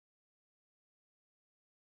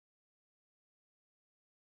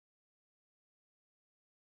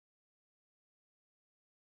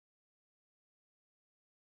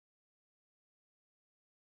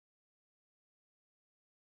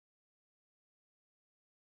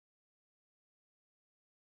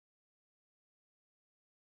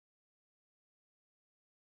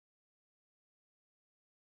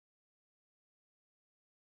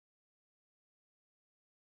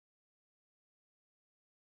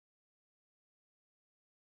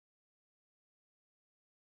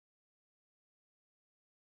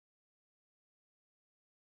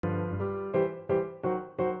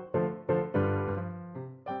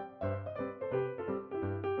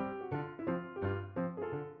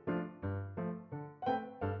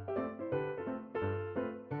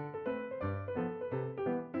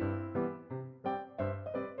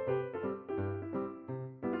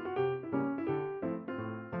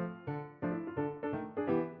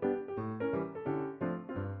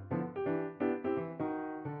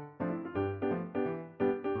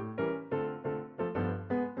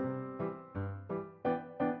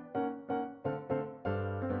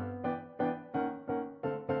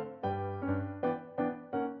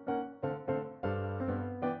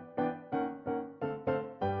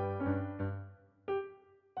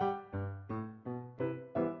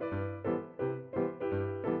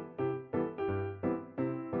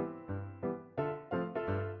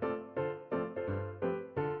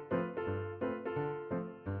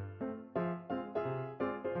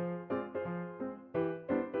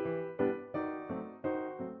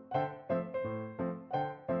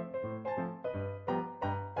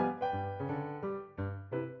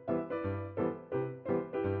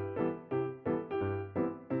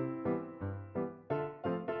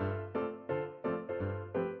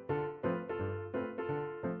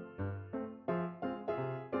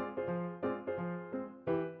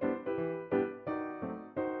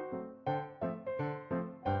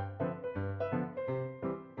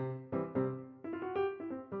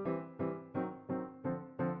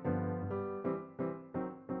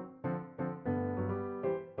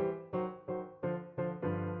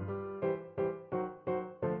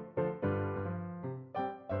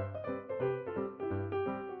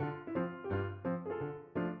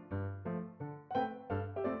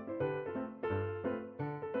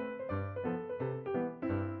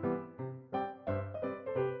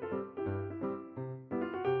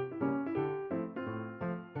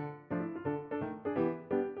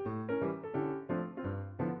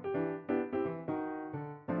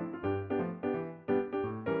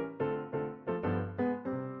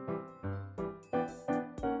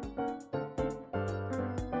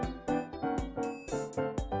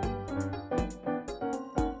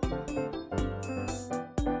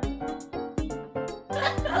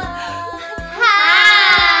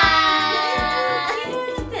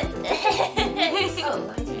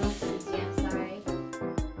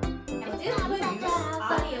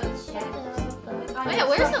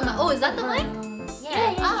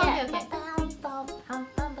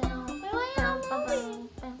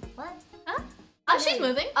she's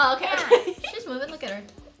moving. Oh, okay. Yeah. She's moving. Look at her.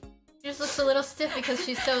 She just looks a little stiff because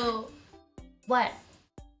she's so... What?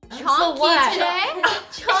 Chunky what? today?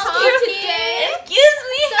 Chunky today? Excuse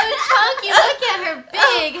me? So chunky, look at her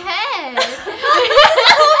big head.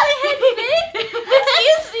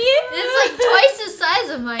 Excuse me? It's like twice the size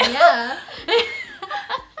of mine, yeah.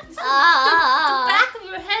 The back of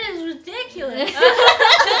your head is ridiculous.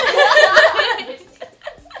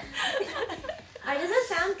 Alright, does it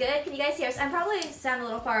sound good? Can you guys hear us? I probably sound a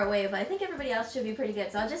little far away, but I think everybody else should be pretty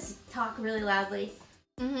good, so I'll just talk really loudly.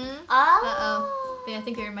 Mm-hmm. Oh. Uh-oh. But I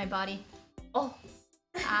think you're in my body. Oh.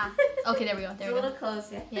 Ah. Okay, there we go. There It's we a go. little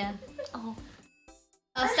close, yeah. Yeah. Oh.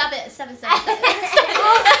 Oh, stop it. Stop it. Stop it. Stop it.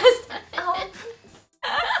 Oh.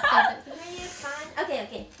 Stop it. It's fine.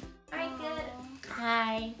 Okay. Alright, good.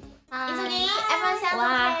 Hi. It's okay? Everyone sounds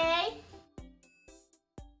okay?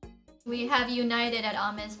 We have united at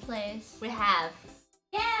Ame's place. We have.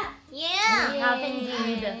 Yeah! Yeah. We have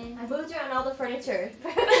indeed. I moved around all the furniture.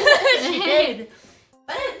 She did.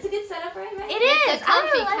 But it's a good setup, right? It is. It's a comfy I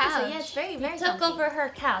really like it. couch. Yeah, it's very Very took comfy. over her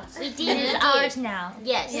couch. We And did. it's ours now.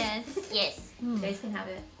 Yes. Yes. Yes. You guys can have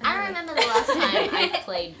it. I don't remember the last time I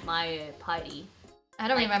played my party. I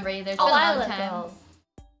don't remember either. It's A been a while long time. ago.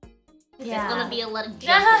 There's gonna be a lot of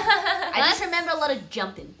jumping. I just Last- remember a lot of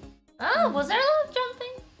jumping. Oh, was there a lot of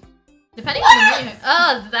jumping? Depending on the mood.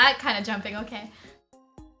 Oh, that kind of jumping. Okay.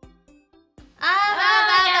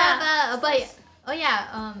 But oh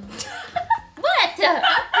yeah. What?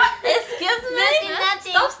 Excuse me?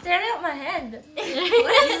 Nothing. Stop staring at my head. What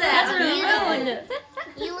is that? That's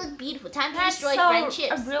rude. You look beautiful. Time to That's destroy so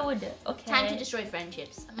friendships. rude. Okay. Time to destroy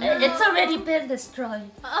friendships. It's already been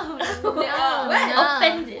destroyed. Oh What?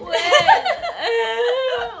 Offended.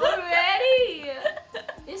 Already?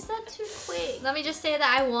 Is that too quick? Let me just say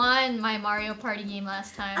that I won my Mario Party game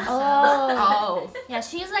last time. So. Oh. Yeah,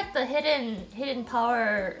 she's like the hidden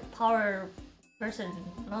power person.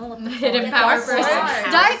 I don't know what the Hidden fuck. power Dark person.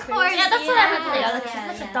 horse. Dark horse. Yeah, that's what I would say. Yeah, Like, she's yeah,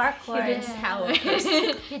 like yeah. a dark horse. Hidden power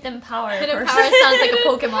Hidden power Hidden person. power sounds like a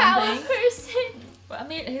Pokemon thing. person. I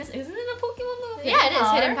mean, isn't it a Pokemon movie? Yeah, it is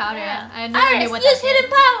hidden power. Yeah. I never knew what that use hidden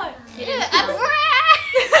power.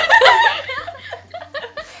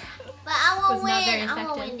 But I won't Was not very win. I won't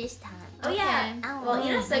effective. win this time. Oh yeah. I won't Well,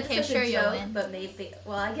 you know, win. said Okay, it's sure a you'll joke, win. but maybe.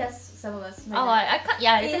 Well, I guess some of us. Might Oh, not. I can't.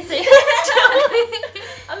 Yeah, you can say it.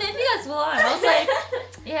 I mean, if you guys want, I was like,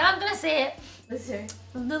 yeah, I'm gonna say it. Loser.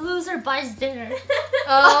 The loser buys dinner.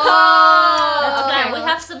 Oh. Okay, Okay. we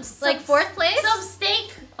have some Like fourth place. some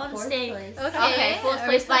steak on Fourth steak. place. Okay, fourth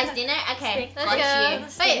place buys dinner. Okay, Let's got go.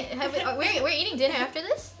 you. Wait, we're eating dinner after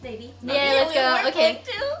this? Maybe. Yeah, let's go. we're Okay. quick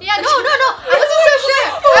too. Yeah, no. I wasn't so sure.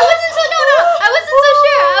 I wasn't so sure. I wasn't so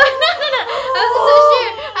sure.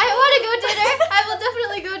 I want to go dinner. I will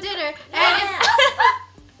definitely go dinner. And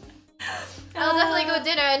I'll definitely go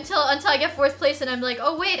dinner until I get fourth place and I'm like,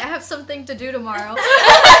 oh wait, I have something to do tomorrow.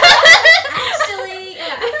 Actually,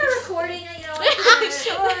 yeah, after recording, you know.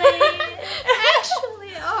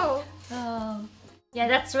 Actually, oh. Oh, yeah,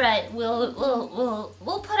 that's right.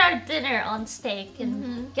 We'll put our dinner on steak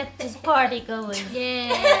and get this party going.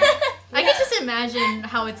 Yeah. I can just imagine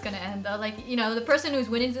how it's gonna end though. Like, you know, the person who's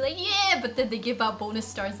winning is like, yeah, but then they give out bonus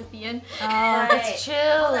stars at the end. Oh, Right. that's true.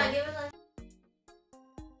 Hold on, give it a.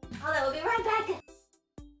 Hold on, we'll be right back.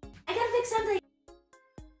 I gotta fix something.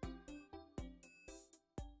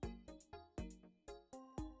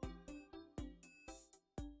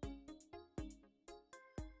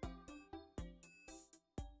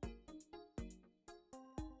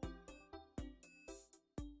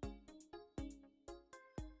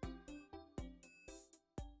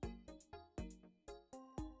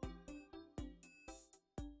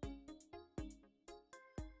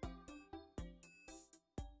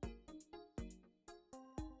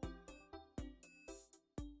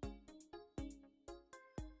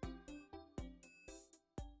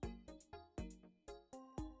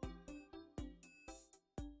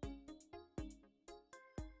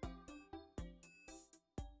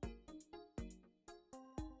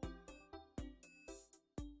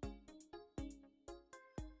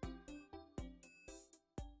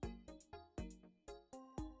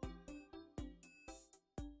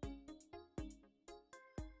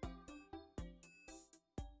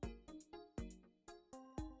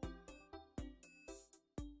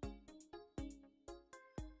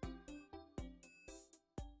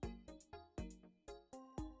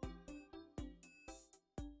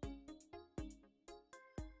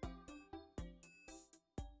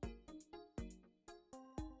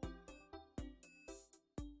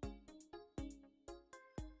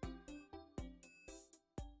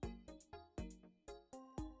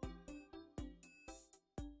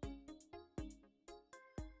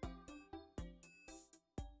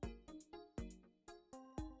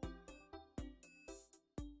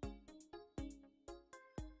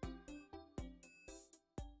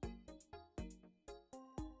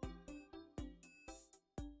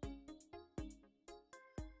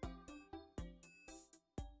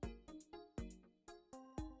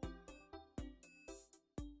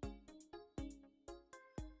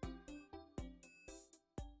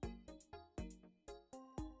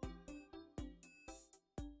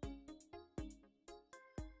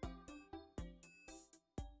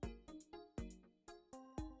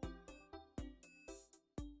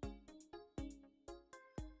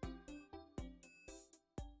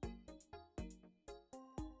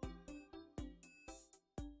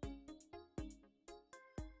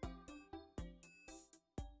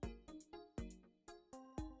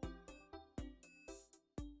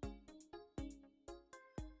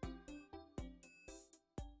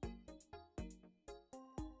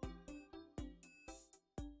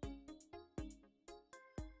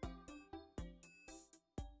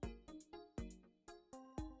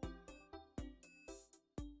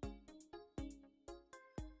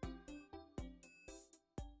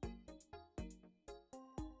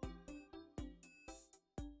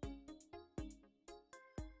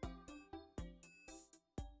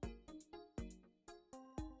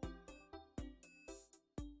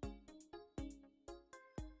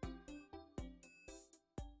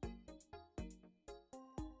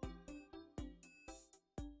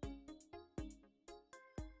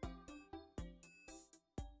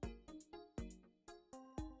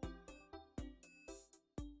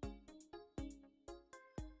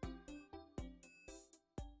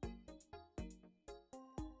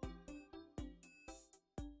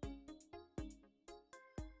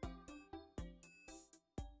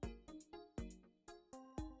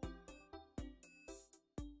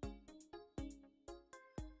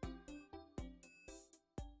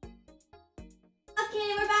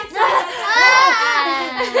 Okay, we're back to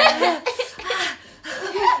I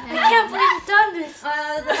can't believe we've done this.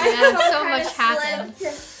 the microphone so kinda much happened.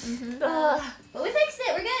 slipped. Ugh. But we fixed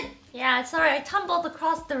it. We're good. Yeah, sorry, I tumbled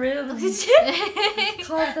across the room. Caused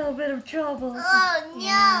a little bit of trouble. Oh no.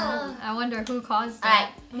 Yeah, I wonder who caused Alright,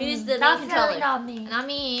 that. who's the main Definitely controller? not me. Not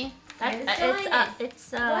me.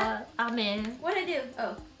 It's What? Amin. What'd I do?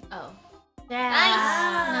 Oh. Oh. Yeah.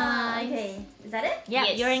 Nice. Okay. Is that it? Yeah,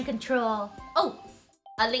 Yes. you're in control. Oh,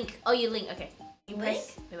 a link. Oh, you link. Okay. You Link?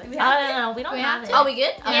 press. Wait, wait. We Oh, have to? no, we don't We have have it. to? Oh, we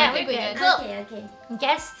good? Okay, Yeah, good, we're good. good. Cool. Okay, okay.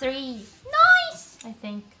 Guess 3. Nice. I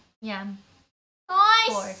think. Yeah. Nice.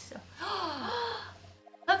 4. So.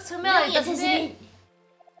 Looks familiar, doesn't it?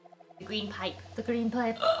 The green pipe. The green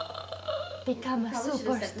pipe. Become a Probably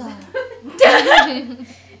should've said superstar. That's good.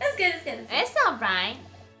 That's good. That's good. It's alright.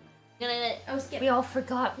 Gonna. Oh, skip. We all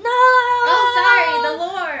forgot. No! Oh, sorry. The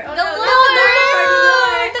lore. Oh, The no, lore. that's the Mario Party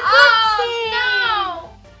lore. The Oh, cutscene!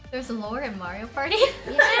 There's a lore in Mario Party?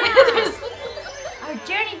 Our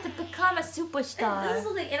journey to become a This superstar.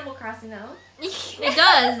 looks like Animal Crossing, though. It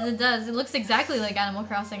does, it does. It looks exactly like Animal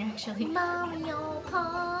Crossing, actually. Mario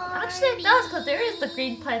Party. Actually, it does, because there is the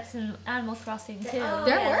green pipes in Animal Crossing too. Oh,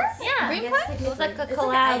 There yes. were? Yeah. Green Yes, pipe? It was like a technically.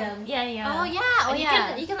 collab. It's like an item. Yeah. Oh, yeah. Oh, And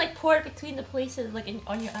yeah. You can like pour it between the places, like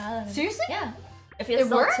on your island. Seriously? Yeah. If It it's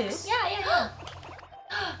not works? too. Yeah.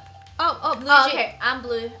 Oh, Luigi. Oh, okay. I'm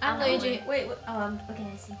blue. I'm Luigi. Wait, what? Oh, okay,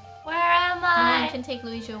 I see. Where am No one I? can take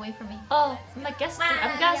Luigi away from me. Oh, I'm guest 3.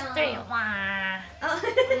 I'm guest 3. Wah. Oh.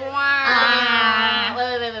 Wait.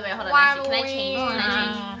 Hold on. Actually, can I change? Can I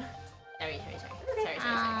change? Sorry.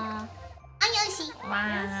 I'm Yoshi.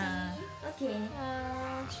 Wah. Okay.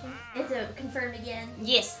 It's a confirm again.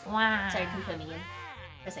 Yes. Wah. Sorry, confirm again.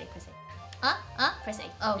 Press A. Press A.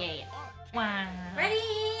 Oh. Yeah. Wah. Ready?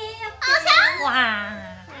 Wah.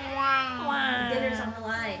 Dinner's on the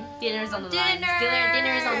line. Dinner's on the line. Dinner.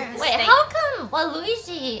 Dinner's on the Wait, steak. how come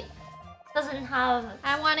Luigi doesn't have...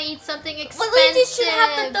 I want to eat something expensive. Luigi should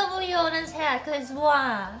have the W on his head, because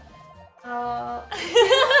wah. Oh.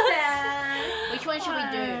 Sad. Which one should we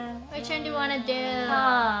do? Which one do you want to do?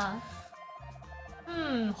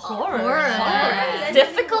 Horror. Horror.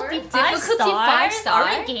 Difficulty Horror. 5 Difficulty stars? 5 star?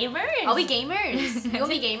 Are we gamers? Are we gamers? You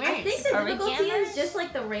want to be gamers? I think the Are we difficulty gamers? is just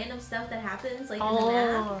like the random stuff that happens, like in the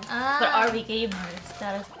map. Oh. But are we gamers?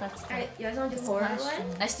 That's the Alright, you guys want to do horror question.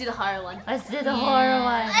 one? Let's do the horror one. Let's do the horror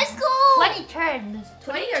one. Let's go. 20 turns.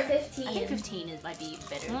 20 or 15? I think 15 might be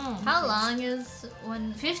better. How long is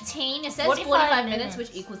one? 15. It says 45 45 minutes. minutes,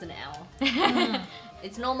 which equals an hour.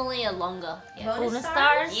 It's normally a longer. Yeah. Bonus Bonus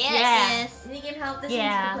stars? stars? Yes. Any game help? This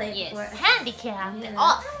Yeah. one's played Yes. before. Handicap. Yeah.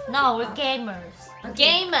 Off. No, we're gamers.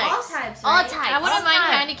 Okay. Gamers. All types, All right? types. I wouldn't All mind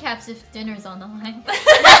time. handicaps if dinner's on the line.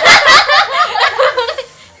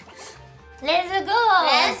 Let's go.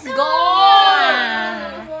 Let's go.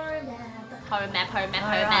 Horror map. Horror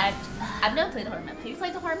map. I've never played the horror map. Have you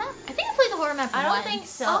played the horror map? I think I played the horror map I don't once. think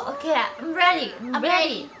so. Okay, I'm ready. I'm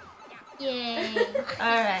ready. Yay.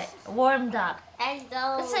 Alright, warmed up. Let's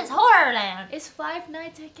go. This is Horrorland. It's 5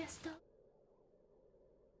 Nights at Gaston.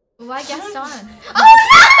 Why Gaston? Oh, Oh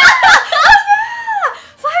yeah!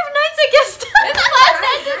 5 Nights at Gaston! It's 5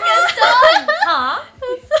 Nights at Gaston. Huh?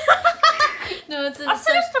 No, it's A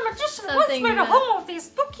sinister magician once something made a about- home of these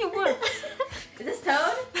spooky woods. Is this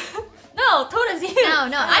Toad? No, Toad is you. No,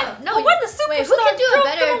 no, I no. But when the superstar Wait, who can do a drove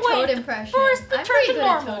better them away, Toad the impression? forest I'm returned pretty to good at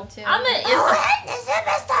normal. Toad too. I'm a. The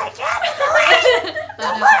superstar driving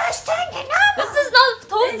This is not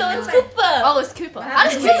Toad though. It's Koopa. Oh, it's Cooper. Wow. I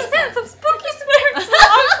That's just great. understand some spooky spirits. I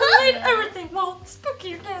made everything well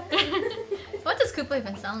spooky again. What does Koopa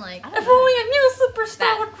even sound like? If only a new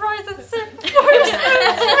superstar would rise and save the forest.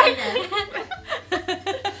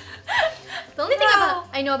 The only thing Wow.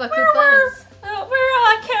 I know about Where Koopa were? is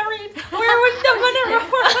I can't read. Where would the whenever?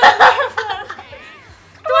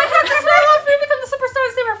 Do I have to spell out for you become the superstar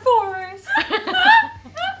and save our forest?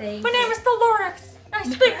 Thank My name you. is Dolores. I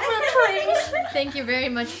speak for the trees. thank you very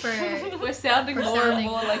much for We're sounding For more sounding-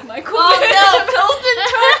 and more like Michael. Oh no, Toad and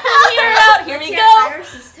Toad here out. Here Let's we hear go.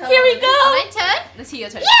 Iris's Toad. Here we go. my turn. Let's hear your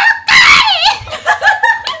turn.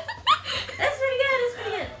 That's pretty good. That's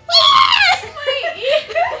pretty good.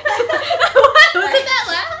 Wasn't that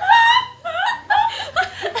loud?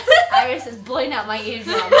 Iris is blowing out my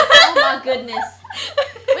eardrum. Oh my goodness.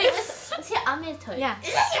 Wait, let's hear Amir's turn. Yeah. Is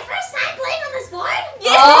this your first time playing on this board?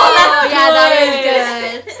 Oh yeah, that is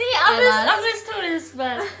good. See, I I'm just Toad is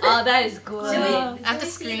best. Oh, that is good. Should we, I have should to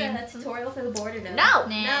we see scream. the tutorial for the board or no? No. Nah.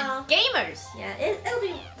 No. Gamers. Yeah, it'll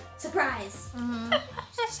be surprise. Mhm. I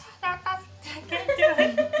can't do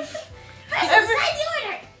it. Press on the side the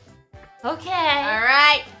order. Okay. All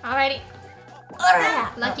right. Alrighty.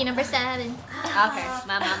 Lucky number 7. Okay.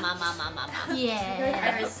 Mom.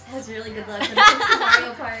 Yeah. Iris has really good luck when it comes to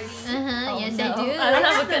Mario Party. Uh-huh, yes no. I do. I don't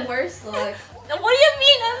I have have the worst luck. What do you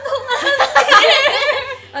mean? I'm the last.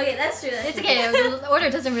 Okay, that's true. That's It's true. okay, the order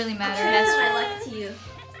doesn't really matter. That's my luck to you.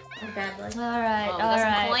 Or bad luck. Alright, Oh, we got some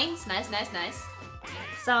alright. coins. Nice.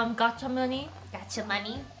 Some gotcha money. Gotcha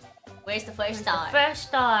money. Where's the first The star? first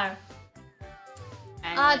star.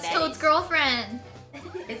 And It's that Toad's is- Is girlfriend.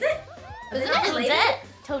 it? They're not Who's related? that?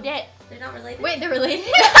 Toadette. They're not related? Wait, they're related?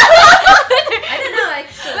 I don't know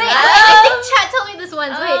actually. Wait, I think chat told me this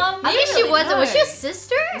once. Wait, maybe I she really wasn't. Was she a know.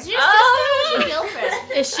 sister? Is your sister or your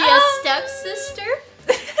girlfriend? Is she a stepsister?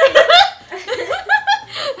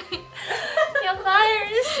 Your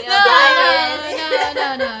virus. No.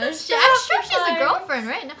 I'm sure she's a girlfriend,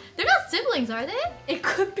 right? No, they're not siblings, are they? It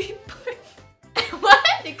could be. What?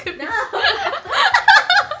 It could be. No.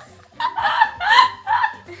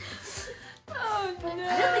 Oh no.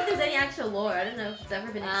 I don't think there's any actual lore. I don't know if it's ever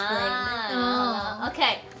been explained. Oh.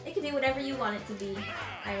 Okay. It can be whatever you want it to be,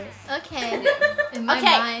 Iris. Okay. In my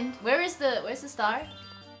Okay. mind. Where's the star?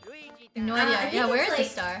 No I idea. think Yeah, where it's is the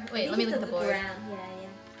like- star? I Wait, think let me it's look at the board. ground. Yeah.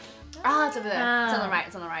 Ah, it's over there. It's on the Ah. right.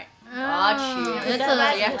 It's on the right. Oh, Got you. that's You a-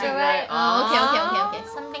 have to go. Oh, okay.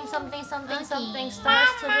 Something stars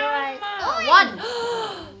to the right. One.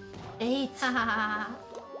 8.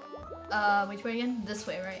 Which way again? This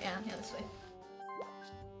way, right? Yeah, this way.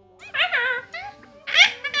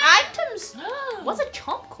 Items. What's a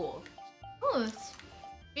chomp called? Oh, it's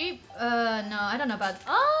cheap. No, I don't know about.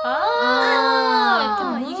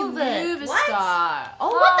 You can move a What? star. Oh,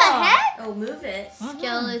 what the heck? Oh, move it.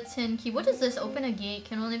 Skeleton key. What is this? Open a gate.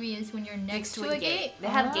 Can only be used when you're next to a gate. They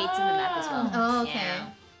have gates in the map as well. Oh, okay. Yeah.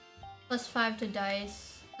 +5 to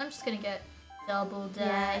dice. I'm just gonna get double dice.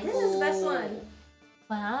 Yeah, this is the best one.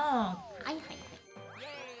 Wow.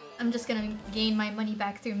 I'm just gonna gain my money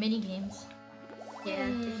back through mini games. Yeah,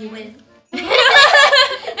 if you win.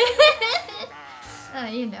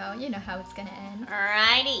 You know how it's gonna end.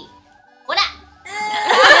 Alrighty. What up?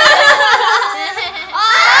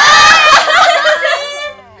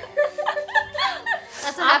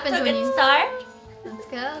 That's what happens when you start. Let's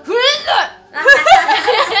go.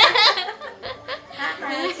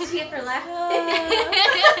 Cheer for laughing.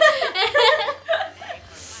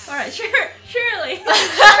 Alright, surely. Surely.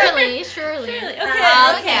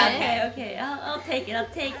 Okay. I'll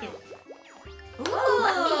take it. Ooh.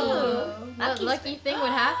 What lucky thing would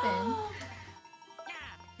happen?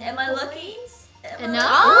 Am I lucky? Enough?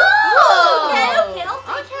 Oh, okay, Ooh.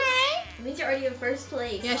 I'll take it. It means you're already in first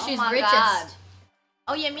place. Yeah, she's my richest. God.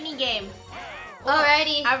 Oh yeah, mini game.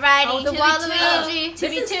 Alrighty. Alrighty. Oh, the Waluigi.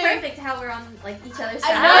 This is perfect how we're on like each other's I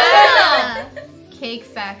side. Ah, Cake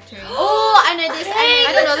Factory. Oh, I know this.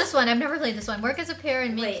 I don't know this one. I've never played this one. Work as a pair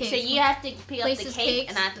and make Wait, cakes. So you have to pick up the Places cake, cakes.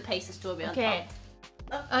 and I have to place the strawberry on Okay. top.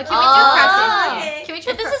 Can we do Oh, practice? okay. Can we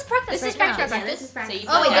try This is practice. This is right now. practice. Yeah, this is So practice. you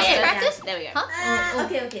Oh, wait, put this it is down. practice? There we go. Huh? Oh,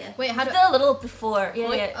 Okay. Wait, how do? A little before.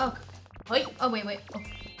 Yeah. Oh. Wait. Oh, wait. Oh.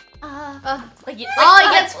 Like, it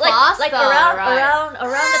like, gets faster, like right. around the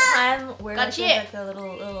time where like, Gotcha. there's like the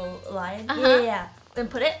little line. Uh-huh. Yeah. Then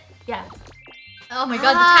put it. Yeah. Oh my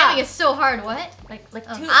god, the timing is so hard. What? Like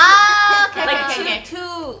Oh. two. Okay. Like okay.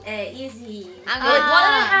 two. Easy. I'm Like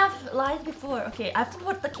good. 1.5 lines before. Okay, I have to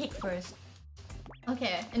put the cake first.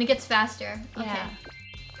 Okay, and it gets faster. Okay. Yeah.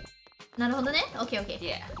 Naruhodo ne? Okay.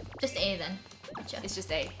 Yeah, Just A then. Gotcha. it's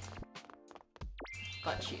just A.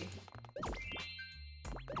 Got you.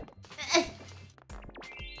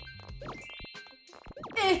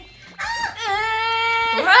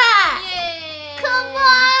 Yay! Come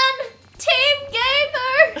on, Team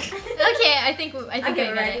Gamer. Okay, I think Okay, I got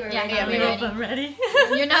we're ready, it. we're Yeah, ready. yeah, we're ready. I'm ready.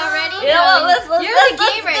 You're not ready? Yeah, No, let's you're the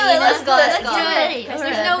game ready. do it. Let's go. Let's Let's do go. it. Ready. There's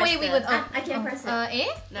Alright. no way we would. I can't press it. A?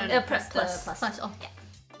 No, Press plus. Plus. Oh,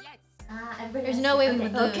 Everybody there's has no to- way we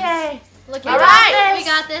would lose. Okay. Look All at right. We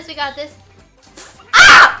got this. We got this.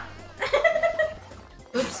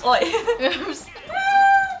 Oops. Oi. Oops.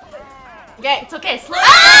 Okay, it's okay. Slow.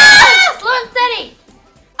 Slow and steady.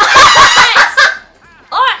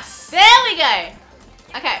 Us. There we go.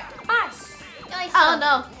 Okay. Us. Oh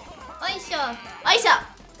no. Oisho. Aisha,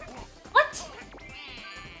 What?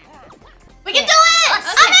 we can do it. Okay.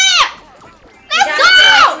 Let's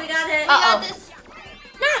go! We got it. We got this.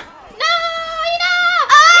 Nah. No, you know.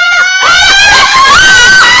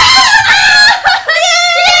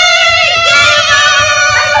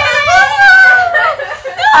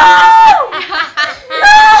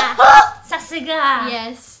 Sasuga.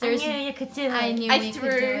 Yes, I there's. knew you could do it. I knew I we could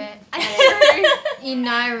threw. do it. I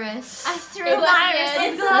Eniris. threw Let's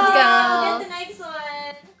Let's go. Get the next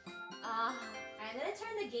one. I'm gonna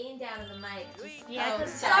turn the gain down of the mic. Yeah, Oh,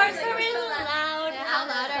 'cause sorry. stars are in the line.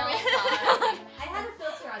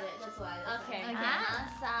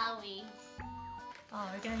 Oh,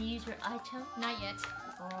 we're gonna use your item? Not yet.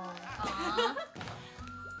 Oh.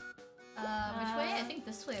 Aww. Which way? I think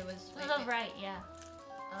this way was. To the right, yeah.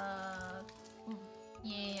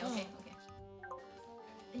 Yeah. Okay. Okay.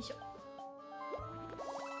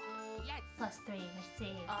 Plus 3, let's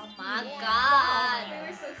see. Oh my Yeah. god. We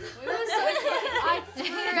were so close. We were so close. I threw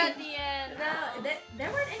her at the end. No, there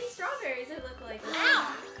weren't any strawberries. It looked like.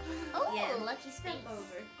 Ow. Oh, Yeah. lucky Step space.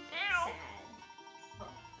 over. Ow. Sad. Oh.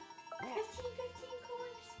 15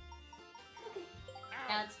 coins. Okay.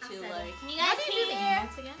 Now it's too I'll low. settle. Can you How guys do you do the hear?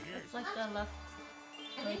 emotes again? It's like the left.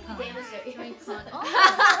 I think we Joy-Con. damaged our Joy-Con. Oh.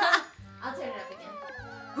 I'll turn it up again.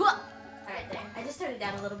 Alright, there. I just turned it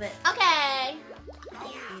down a little bit. Okay.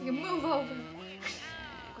 So you move over.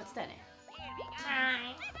 What's that?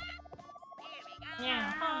 Hi.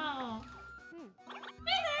 Yeah. Oh.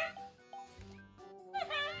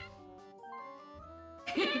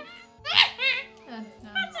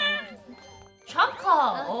 Choco!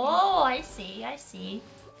 Oh, I see, I see.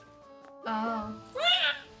 Oh.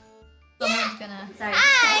 Someone's gonna Sorry,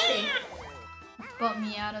 just testing. bump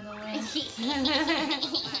me out of the way.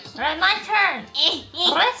 Alright, my turn!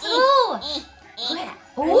 Let's go!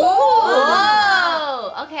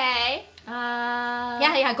 Oh, okay.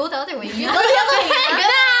 Yeah, go the other way. You Go the other way. Get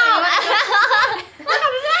out!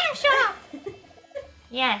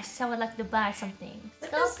 Yes, I would like to buy something.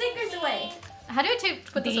 Put those stickers away. How do I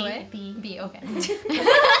put this B, away? B. B, okay.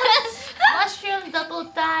 Mushroom, double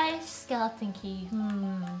dice, skeleton key.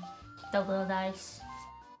 Double dice.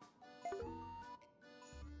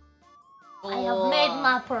 I have made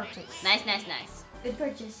my purchase. Nice, nice, nice. Good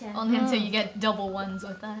purchase, yeah. Only until you get double ones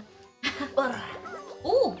with that.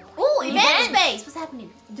 Ooh! Ooh, event Event. space. What's happening?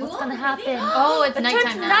 What's gonna happen? Oh, it's The nighttime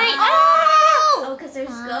turn's now. night. Oh, because there's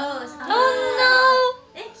ghosts. Oh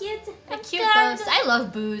They're cute. They're cute ghosts. I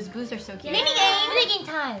love boos. Boos are so cute. Yeah. no! Mini game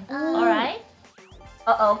time. Alright.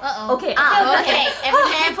 Uh-oh. Uh-oh. Okay. Okay.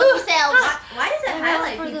 Everyone put themselves. Why does it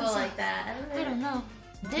highlight for people themselves. like that? I don't know.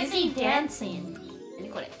 Dizzy dancing.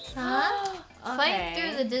 Huh? Okay. Fight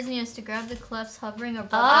through the dizziness to grab the clefs hovering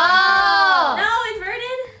above. Oh! No,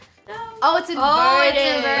 inverted. No. Oh, it's inverted. Oh, it's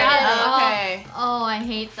inverted. Okay. Oh, I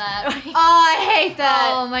hate that. Oh, I hate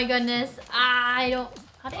that. Oh my goodness. I don't.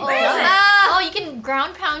 How do you Oh, Where is it? oh, you can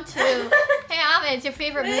ground pound too. Hey, Ame, it's your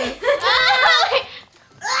favorite move.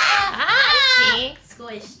 I see.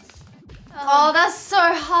 Squished. Oh, that's so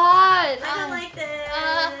hard. I don't like this.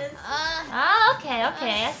 Ah, okay. I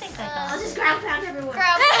think I got I'll it. just ground pound everyone.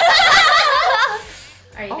 Ground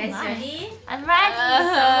Are you Oh guys my. ready? I'm ready.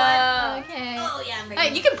 Okay. Oh yeah, I'm ready.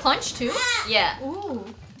 Hey, you can punch too? Yeah. Ooh.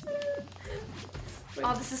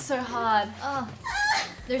 Oh, this is so hard. Oh.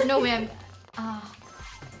 There's no way I'm. Oh.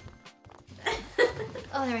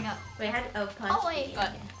 Oh, there we go. Wait, I had punch. Oh, wait. I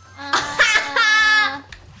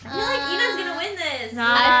Uh, feel like Ina's gonna win this.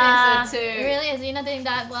 Nah. I think so too. Really? Is Ina doing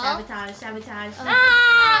that well? Sabotage.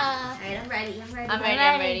 Ah! Alright, I'm ready. I'm ready.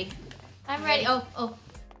 ready. I'm ready. Oh.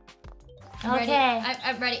 I'm ready. Okay.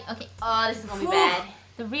 I'm ready. Okay. Oh, this is gonna be bad.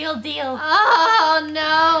 The real deal. Oh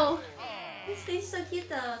no! This stage's so cute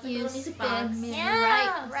though. It's like a You little music spin box. me Yeah.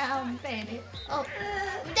 right round, baby. Oh,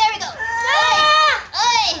 There we go.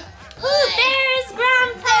 Oi! Ooh, there's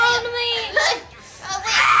ground pound me.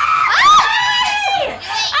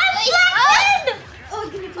 Oh,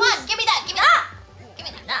 give me Come on, give me that. Give me that. Give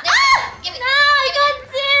me that. Give me No, I got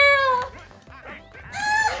 0.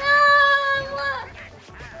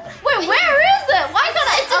 wait, where is it? Why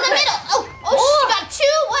It's in the middle. Oh, she got 2.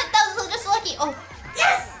 What? That was just lucky. Oh.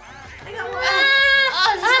 Yes! I got one. Oh,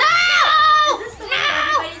 this is Is this the winner?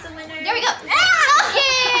 Everybody's a winner. There we go. Yeah!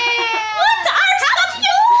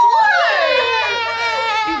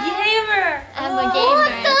 What? You gamer. I'm a gamer.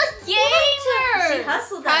 She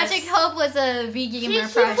hustled us. Project Hope was a V She gamer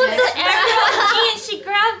put the project. arrow on me and she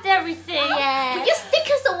grabbed everything. Yeah. Put your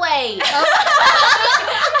stickers away.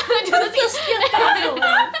 Let's go steal it away.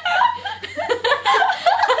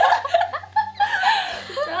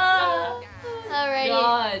 Alrighty.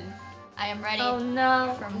 God. I am ready Oh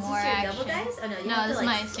no. for Is more this your action. double dice? Oh no, you No, have this to is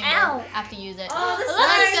like... my single. Ow. I have to use it. Oh, this Look,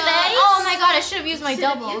 is space. Oh my god, I should have used my Should've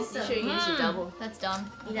double. used You them. should use your double. That's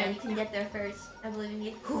dumb. You know, you can get there first. I believe in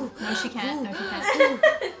you. No, she can't. No, she can't.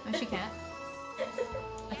 No, she can't.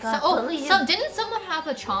 Didn't someone have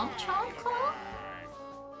a chomp call?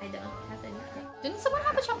 I don't have anything. Didn't someone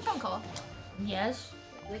have a chomp call? Yes.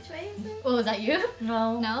 Which way is it? Oh, was that you?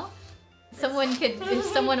 No. No? Someone could, if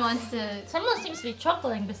someone wants to... Someone seems to be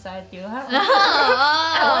chuckling beside you. Huh?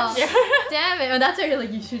 Oh, wonder. damn it. Oh, that's why you're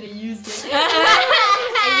like, you should have used it.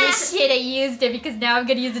 You should have used it because now I'm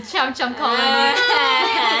going to use a chomp call on you.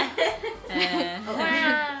 Oh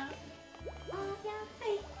yeah,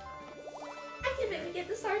 hey. I can make me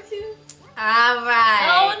All right.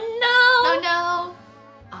 Oh Oh no! no.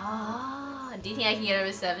 Oh, do you think I can get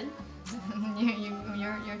over 7?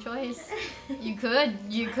 Your choice. You could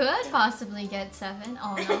possibly get 7.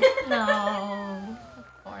 Oh no. No.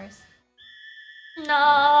 Of course.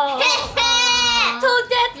 No.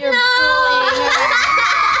 Toadette, You're no. bullying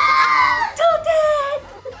Toadette.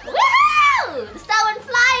 Woohoo! The star went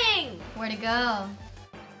flying. Where to go?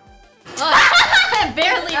 Oh,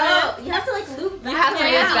 barely Oh, moved. you have to like loop back. You have to Yeah,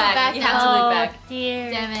 loop back. back You have to loop Oh back.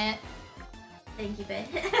 dear. Damn it. Thank you, babe.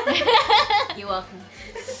 You're welcome.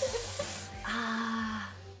 Ah.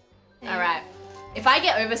 All right. If I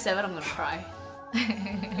get over 7, I'm gonna cry.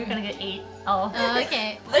 You're gonna get 8. Oh.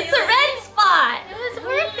 Okay. It's a red spot. It was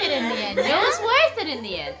worth it in the end. It was worth it in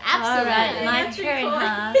the end. Absolutely. Alright, my That's turn,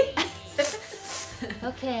 huh?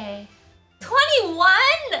 Okay. 21?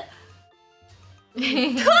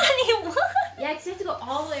 21? Yeah, because you have to go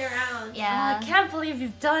all the way around. Yeah. I can't believe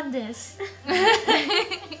you've done this.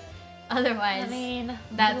 Otherwise, I mean,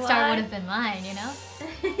 that do star I? would have been mine, you know?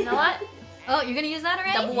 You know what? Oh, you're gonna use that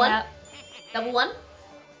already? Double one? Yeah. Double 1?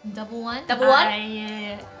 Double one? Double 1?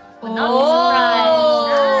 I would not be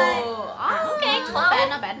surprised. Oh, okay. Nice. Not bad,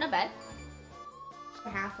 not bad, not bad.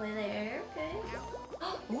 We're halfway there. Okay.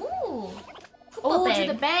 Ooh. Oh, Bang.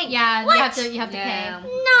 to the bank. Yeah, What? you have to Yeah. pay.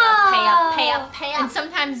 No. Pay up, pay up, pay And up.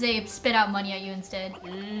 sometimes they spit out money at you instead.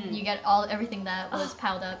 Mm. You get everything that was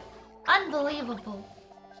piled up. Unbelievable.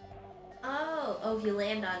 Oh, if you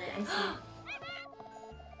land on it, I see.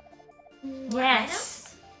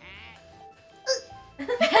 Yes.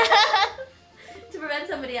 To prevent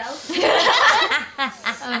somebody else.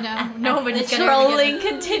 Oh no, nobody's The gonna trolling get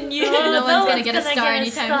continues. No one's gonna get a star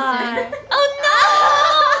anytime soon.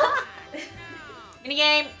 Oh no! Mini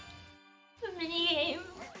game. Mini game.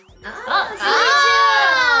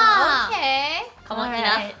 Ah. Okay. Come on,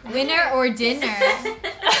 Alright. Winner or dinner?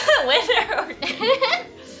 Winner or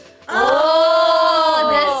Oh,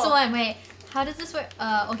 this one. Wait, how does this work?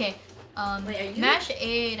 Okay. Wait, are you- Mash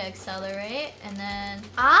A to accelerate, and then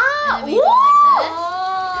Ah! we go like this.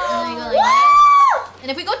 And then we go like this.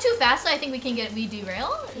 And if we go too fast, I think we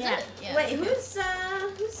derail. Is Yeah. it? Yeah. Wait, who's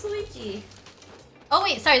Luigi? Oh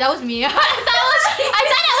wait, sorry, that was me. I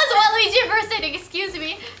thought it was Waluigi for a second. Excuse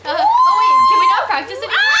me. Oh wait, can we not practice it?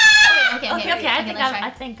 Wait, Okay, I let's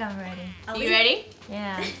think try. I'm ready. You ready?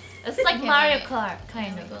 Yeah. It's like Okay, Mario wait. Kart,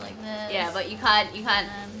 Kind kind of of. go like this. Yeah, but you can't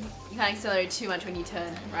Um, accelerate too much when you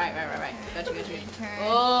turn. Right. Gotcha. turn.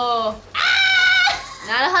 Oh.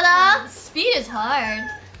 Naruhodo. Speed is hard.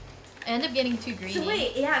 I end up getting too greedy. So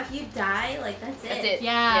wait, yeah, if you die, like that's it. That's it.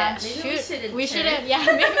 Yeah, Maybe we shoot. shouldn't We turn. shouldn't. Yeah,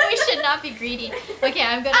 maybe we should not be greedy. Okay,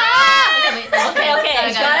 I'm gonna. Okay, wait. Okay, Got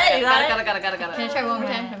you got it. Can I try one more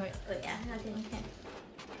time? Right. Wait. Wait, yeah, okay.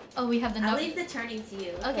 Oh, we have the I'll note. leave the turning to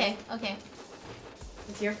you. Okay.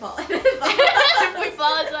 It's your fault. If we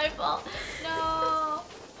fall, it's my fault. No.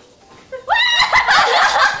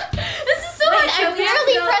 This is so Wait, hard. so I we have to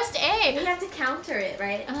barely go- pressed We A. have to counter it,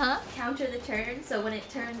 right? Uh huh. Counter the turn, so when it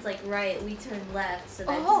turns like right, we turn left, so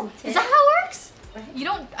that Oh, doesn't is tip. that how it works? Right? You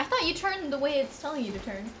don't. I thought you turned the way it's telling you to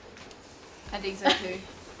turn. I think so too.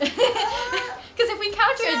 Because if we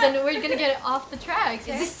counter it, then we're gonna get it off the tracks. Is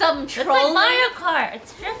Right? this some It's like troll? Mario Kart.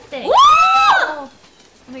 It's drifting. Oh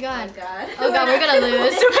my Oh god. god. Oh god, we're gonna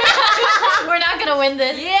lose. We're not gonna win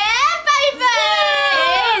this. Yeah, baby!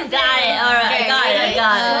 Got it. All right, Okay, got it. I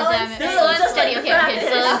got it. Oh, damn it. Slow Slow and and steady. Okay,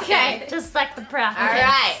 slow and Okay. steady. Just like the practice. All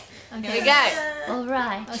right. Okay. Here we go. All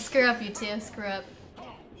right. Oh, screw up, you two. Screw up.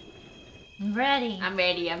 I'm ready. I'm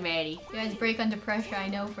ready. You guys break under pressure, I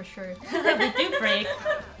know for sure. We do break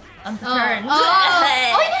on the Oh. turn.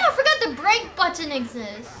 Oh yeah, I forgot the break button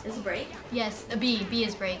exists. Is it break? Yes, the B. B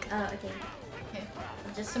is break. Oh, okay. Okay.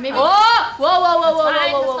 Just So maybe. Whoa! Whoa! That's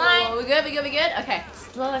fine, Whoa! that's fine. We good? Okay.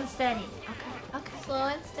 Slow and steady. Slow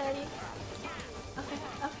and steady.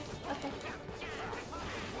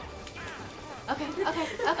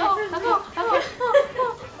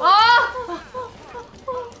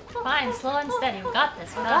 Fine, slow and steady. We got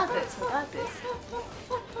this. I got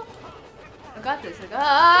this. It's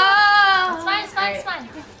fine, it's fine, it's fine.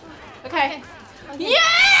 Okay.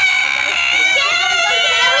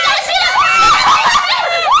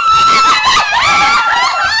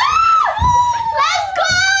 Let's go!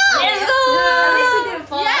 At least we didn't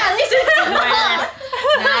fall. Yeah, at least we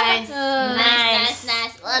Nice. Nice.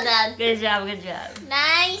 Nice. Well done. Good job.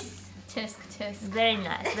 Nice. Tisk tisk. Very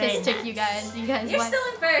nice. Very Tisk tisk, you guys. You guys. You're won. still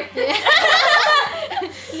in first.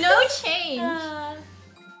 No change.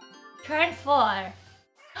 Turn 4.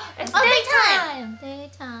 It's Oh, daytime.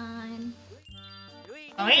 Daytime.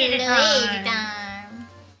 Luigi time.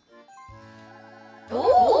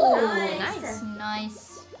 Ooh, Nice. nice. Nice.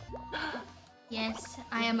 Yes,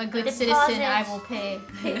 I am a good Deposit. citizen. I will pay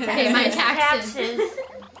my taxes.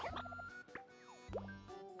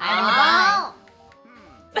 I will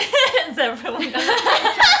buy. Is everyone gonna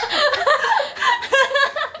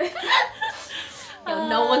Yo,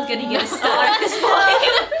 no one's gonna get a star at this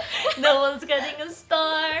point. No one's getting a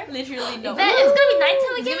star. Literally no. Then it's gonna be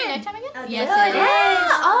nighttime Is it again. nighttime again? Oh, Yes, yeah, it it is.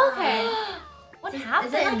 is. Oh, okay. What Is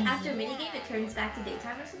happened? it like after minigame it turns back to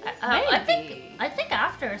daytime or something? I think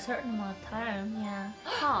after a certain amount of time, yeah.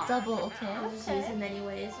 Huh. Double, okay. I'll just use him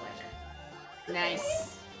anyways. Why not?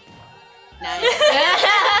 Nice. Nice. Hey,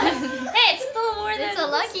 it's still more than It's a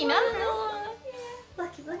lucky number.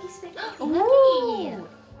 Lucky spin. Ooh.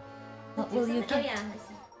 What will you Oh get? yeah, I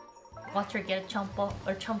see. Watch her get a chump or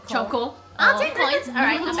chump call. Choco. I'll take points. All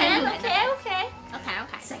right, I'll take Okay, points. okay.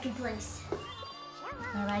 Okay. Second place.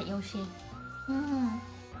 Alright, Yoshi.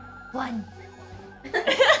 One.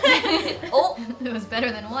 Oh, it was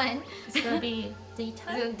better than one. It's gonna be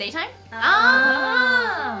daytime. Daytime?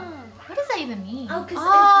 Ah. What does that even mean? Oh, because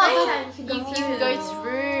Oh, it's nighttime. you can go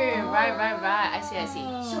through. Right. I see.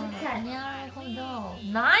 Shortcut. Yeah, I don't know.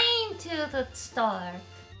 9 to the star.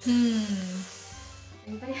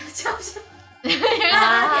 Anybody have a chop shop? No,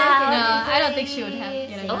 I don't think she would have.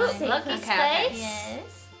 You know, Oh, Okay, lucky okay. space.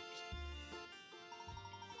 Yes.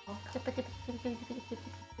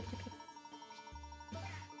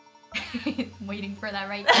 Waiting for that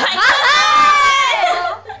right time.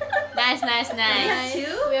 Nice. Nice. Two?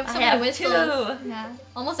 We have so I many have whistles. 2. Yeah.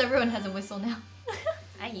 Almost everyone has a whistle now.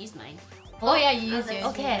 I used mine. Oh yeah, you use yours.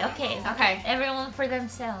 Okay. Okay. Everyone for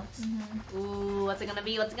themselves. Ooh, what's it gonna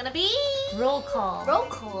be? Roll call. Roll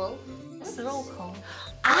call. What's the roll call?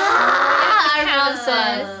 Our round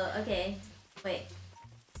says. Okay. Wait.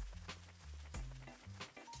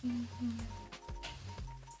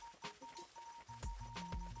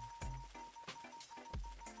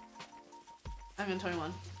 I'm in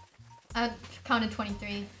 21. I counted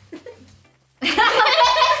 23.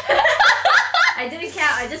 I didn't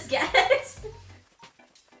count, I just guessed.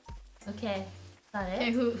 Okay. Got it.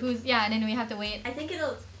 Okay, who's yeah, and then we have to wait. I think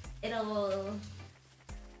it'll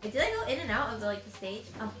Wait, did I go in and out of the stage?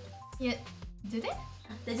 Oh, Yeah. Do they?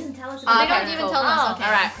 they didn't tell us Oh, they about don't it. even cool. tell us. Oh, Okay.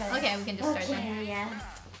 alright. Okay, we can just start then. Okay, yeah.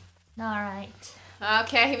 Alright.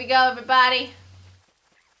 Okay, here we go, everybody.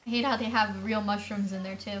 I hate how they have real mushrooms in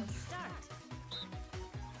there too.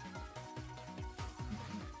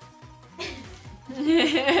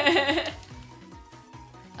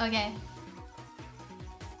 Okay.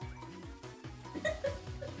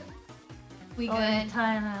 We good.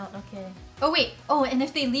 Time out. Okay. Oh wait. Oh, and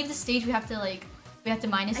if they leave the stage, we have to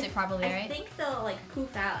minus it probably, I right? think they'll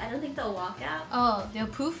poof out. I don't think they'll walk out. Oh, they'll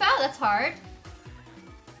poof out? That's hard.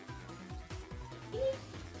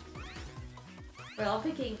 We're all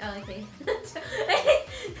picking. Oh, okay.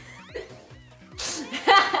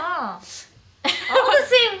 Oh. All the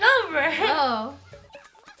same number. Oh.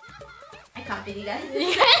 I copied you guys.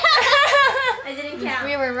 I didn't count.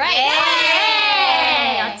 We were right.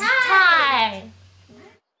 Hey, it's tie.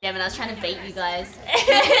 Yeah, but I was trying to bait you guys.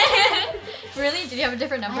 Really? Did you have a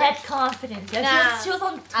different I number? had confidence. Nah. She was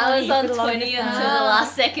on 20. I was on for the 20 longest until time. the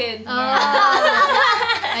last second. Oh,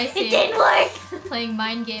 I see. It didn't work. Playing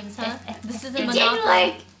mind games, huh? This isn't It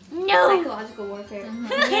Monopoly. didn't work. No. Psychological warfare.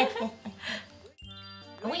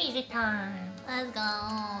 Easy time. Let's go.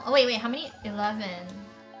 Oh wait, how many? 11.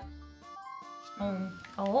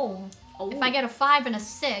 Oh. If I get a 5 and a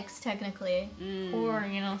 6, technically. Or,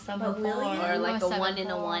 you know, some But will you? Or like Oh, a 1 7,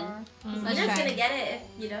 and a 1. 4. You're Let's just try. gonna get it if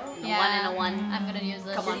you don't. A 1 and a 1. I'm gonna use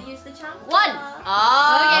this. Come on. Should we use the chomp? 1!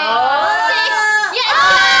 Oh! Okay. 6! Yes!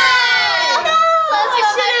 Let's go,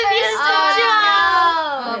 I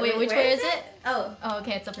Oh, wait, which way is it? Oh, Oh,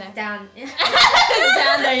 okay, it's up there. down.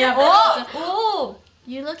 Down there, yeah. Oh!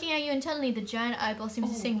 You're looking at you intently. The giant eyeball seems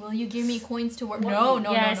to sing, "Will you give me coins to work?" No,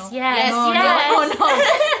 no, Yes, no, no. yes, no, yes.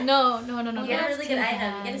 no, no. You get a That's really too good item.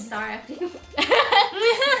 bad. You get a star after you. No,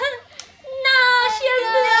 she has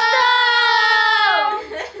the star!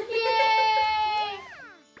 Yay!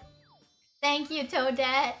 Thank you,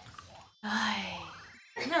 Toadette.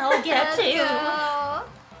 No, I'll get up to you. Go.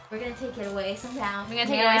 We're gonna take it away somehow. We're gonna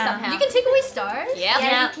take it away Yeah. somehow. You can take away stars. Yeah.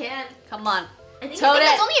 Yeah, you can. Come on. I think I think Toadette.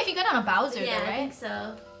 that's only if you go down a Bowser, Yeah, though, I think right?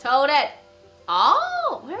 so. Toadette.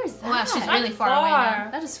 Oh, where is that? Wow, she's That's really far away now.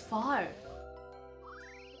 That is far.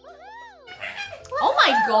 Oh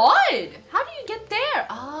my god! How do you get there?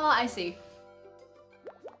 Oh, I see.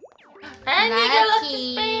 And you get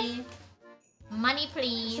lucky space. Lucky. Money,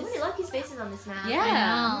 please. So many lucky spaces on this map. Yeah.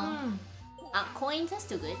 I know. Coins, that's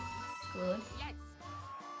too good. Good.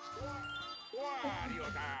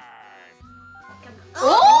 Come on.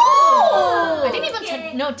 Oh! I think didn't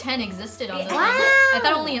even know 10 existed on this. Wow. I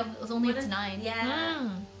thought it was only up to 9. Yeah.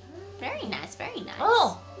 Very nice, very nice.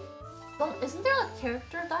 Oh! Well, isn't there a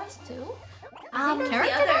character dice too? That's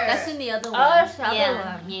character the other. That's in the other one. Oh, that's the other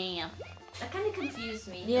yeah. one. Yeah. That kind of confused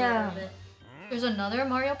me. Yeah. A little bit. There's another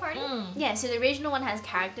Mario Party? Yeah, so the original one has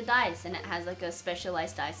character dice and it has like a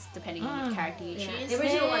specialized dice depending on which character you Yeah. choose. The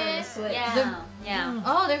original one on the Switch. Yeah. Yeah.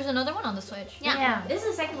 Oh, there's another one on the Switch. Yeah. This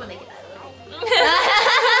is the second one they get.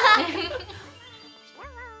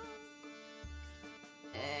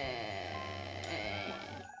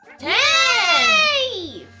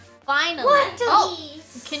 Hey! Finally. What? Oh,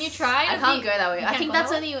 can you try? I to can't be- go that way. you I can't think go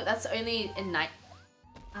that's that way? only in night.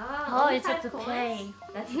 Oh, only it's up 5 to coins? play.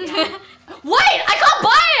 That's Wait! I can't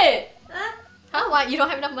buy it! Huh? What? You don't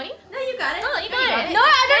have enough money? No, you got it. Oh, you got it. No,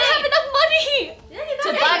 I don't have enough money! Yeah, you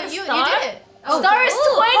To got buy it. the you star? did it. Oh, Star is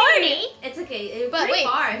Ooh, 20! It's okay. It's But pretty wait,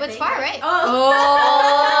 far. I but it's think. far, right? Oh.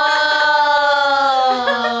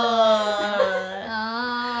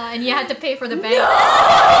 And you had to pay for the bank.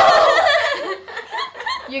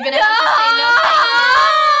 You're gonna have to say no.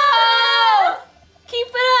 Keep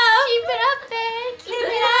it up! Keep it up, babe. Keep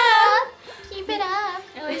it up. Keep it up.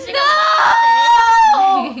 At least you No!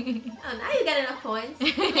 Oh, now you got enough coins.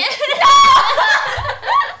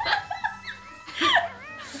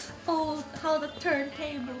 Oh, how the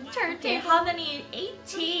turntable. Okay, Turntable. how many?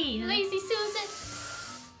 18. Lazy Susan.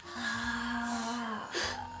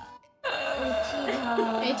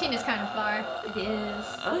 18 is kind of far. It is.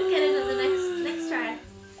 We'll get it in the next try.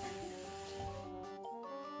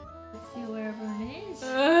 Let's see where everyone is.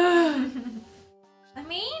 I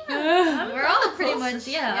mean, We're all pretty much, closest,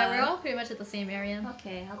 yeah, we're all pretty much at the same area.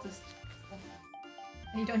 Okay, I'll just.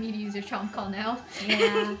 You don't need to use your chomp call now.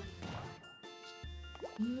 Yeah.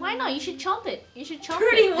 Why not? You should chomp it. You should chomp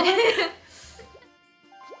Pretty it. much.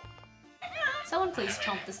 Someone please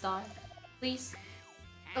chomp the star. Please.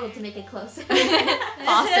 Oh, to make it closer.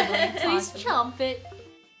 Possibly. Please chomp it.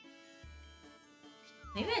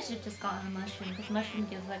 Maybe I should just gotten a mushroom because mushroom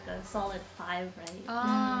gives like a solid 5, right?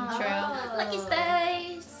 True. Lucky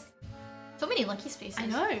space. So many lucky spaces. I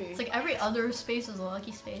know. It's like every other space is a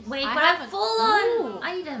lucky space. Wait, I but I'm haven't- full on Ooh.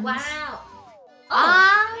 items. Wow.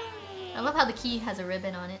 I love how the key has a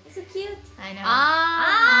ribbon on it. It's so cute. I know.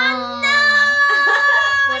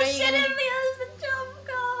 What are you gonna do?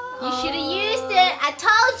 You should have used it. I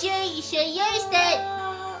told you. You should have used it.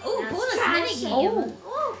 Oh, bonus mini game.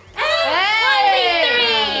 Oh.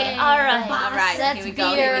 Hey! Alright. Alright, Let's here we go,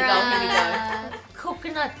 beat here we her go, here we go. up.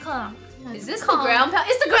 Coconut conch. Is this the Conch. ground pound?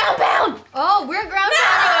 It's the ground pound! Oh, we're ground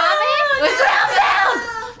pounding, aren't we? We're ground pound!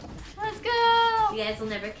 Let's go! You guys will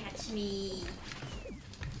never catch me.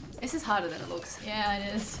 This is harder than it looks. Yeah,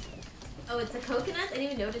 it is. Oh, it's the coconuts? I didn't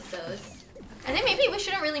even notice those. I think maybe we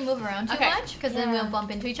shouldn't really move around too Okay. much because then we'll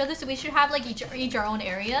bump into each other. So we should have like each our own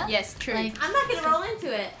area. Yes, true. Like, I'm not gonna roll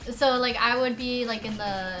into it. so like I would be like in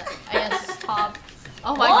the I guess top.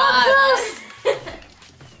 oh my god.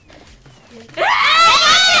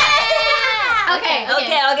 Okay, Okay,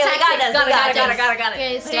 we got this. Got it.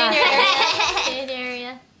 Okay, stay in your area. Stay in your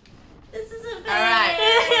area. This is so bad. Alright.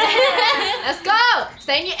 Let's go!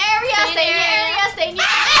 Stay in your area, Stay in your area. Stay in your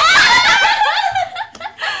area.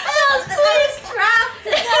 Trapped.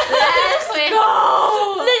 Let's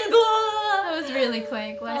go! Let's go. That was really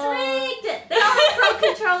quick. Let's Rigged. They all have pro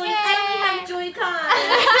controllers. I only have Joy-Con.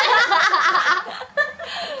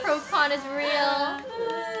 Procon is real.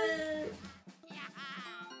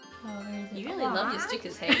 You really love your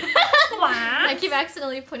stickers, hey? I keep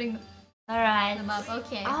accidentally putting Alright. them up.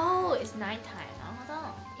 Okay. Oh, it's nighttime. Hold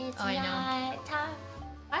on. It's Oh, I know. night time.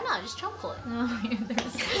 Why not? Just chomp it. No,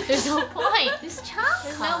 there's no point. Just chomp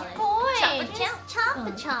There's no it. point.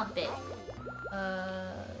 Chomp it.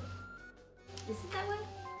 Is it that way?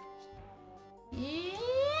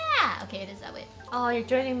 Yeah. Okay, it is that way. Oh, you're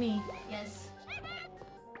joining me. Yes.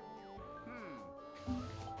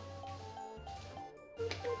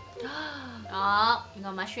 Oh, you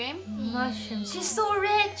got mushroom? Mushroom. She's so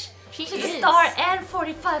rich. She's a is. star and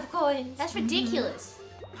 45 coins. That's ridiculous.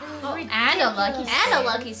 And a lucky And a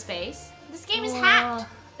lucky space. This game is hacked.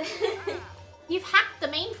 You've hacked the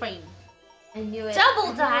mainframe. I knew it.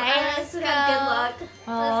 Double I dice. still got good luck.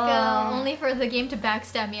 Let's go. Only for the game to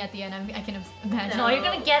backstab me at the end. I can imagine. No, you're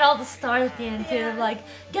gonna get all the stars at the end too. Like,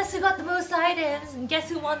 guess who got the most items and guess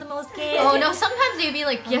who won the most games. Oh no, sometimes they'd be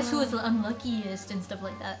like, guess who was the unluckiest and stuff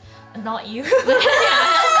like that. Not you. I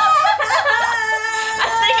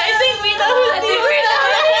I think we know who the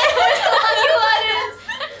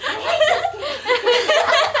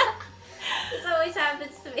This always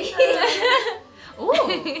happens to me. Ooh,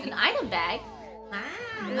 an item bag.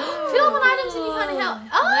 Wow. Fill up with items if you find it out.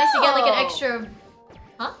 Oh, nice. You get like an extra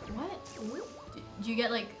you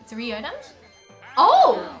get like 3 items?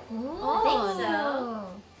 Oh! I think so.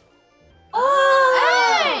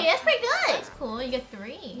 Oh! Hey, that's pretty good. That's cool. You get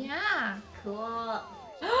 3. Yeah. Cool.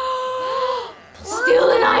 Steal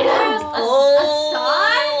an item! A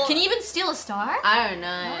star? Can you even steal a star? I don't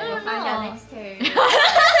know. We'll find out next turn.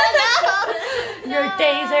 Your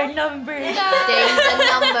days are numbered. Days are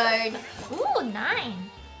numbered. Ooh, 9.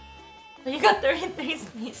 You got 33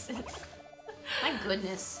 spaces. My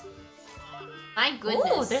goodness. My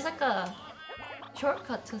goodness. Ooh, there's like a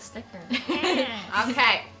shortcut to sticker.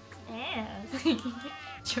 Okay. Yes.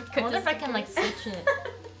 Shortcut I wonder to if I can like switch it.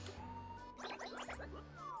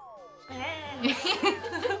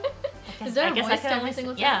 Is there a voice to only everything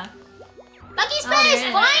with yeah. Lucky Oh, space! there it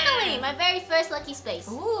is. Finally! My very first lucky space.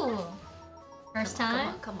 Ooh. First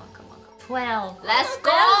time? Come on. 12. Let's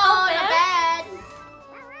go! Not Not bad. bad.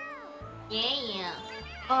 Yeah.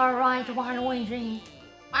 Alright, one waiting.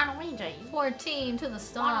 14 to the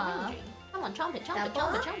star. Come on, chomp it.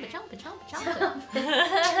 Double? Chomp it. Chomp it!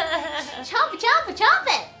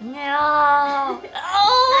 No.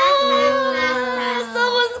 Oh,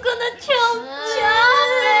 someone's gonna chomp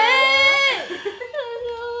it.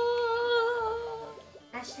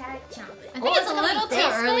 Hashtag chomp it. I think it's a gonna little be too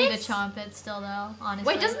this early to face? chomp it still though,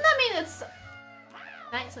 honestly. Wait, doesn't that mean it's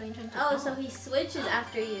night? So you turn to Oh, so he switches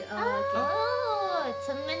after you. Oh, okay. Oh, it's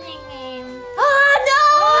a mini game.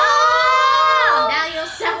 Now you'll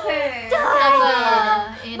suffer.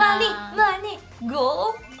 Money,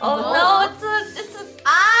 go. Oh Go. no, it's a.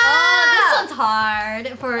 Oh, this one's hard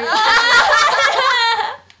for.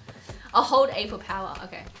 Oh, hold A for power.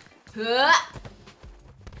 Okay.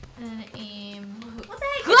 And aim. What the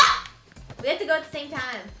heck? We have to go at the same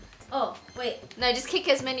time. Oh, wait. No, just kick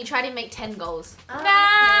as many. Try to make 10 goals. Oh,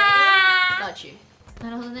 Got you.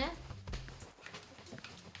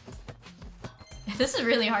 This is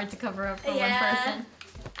really hard to cover up for Yeah. one person.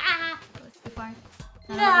 Ah! That was too far.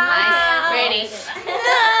 Nice. Ready.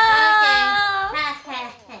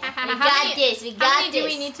 We got this. We How got many this. do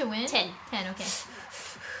we need to win? 10. 10, okay.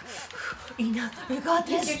 Ina, we got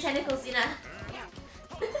Use this. your tentacles, Ina.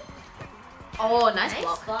 Oh, nice Nice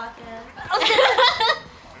block. block.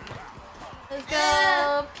 Let's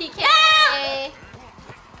go! PK!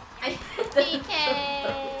 PK!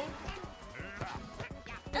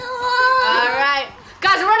 Alright.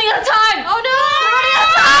 Guys, we're running out of time! Oh no! We're running out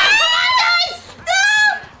of time!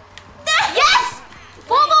 Yes!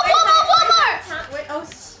 Four more! Wait, oh,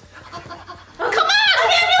 Come on!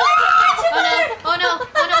 Oh no! Oh no!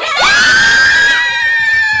 Oh no!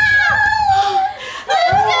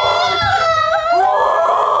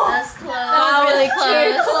 that's close. That was really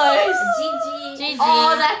close. GG. GG.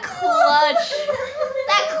 Oh, that clutch!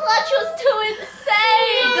 That clutch was too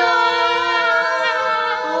insane!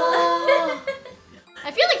 I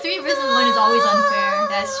feel like 3 versus 1 is always unfair.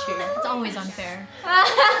 That's true. It's always unfair.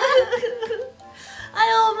 I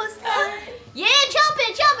almost had it. Yeah, chomp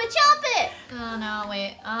it! Oh no,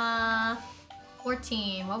 wait.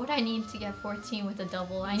 14. What would I need to get 14 with a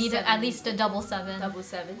double? I need at least a double 7. Double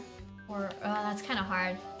 7. Or that's kind of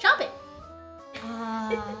hard. Chomp it!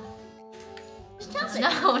 Just chomp it.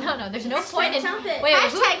 No. There's no point in. Chomp it. Wait,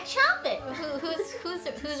 Hashtag chomp it!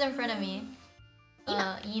 who's in front of me?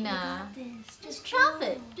 Ina. Just chomp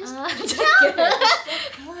it. Just Just chomp kidding. it.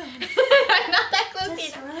 I'm not that close,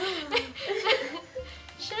 Ina.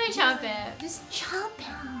 Should I chomp it? Just chomp it.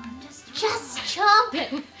 Just chomp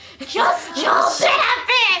it. Just jump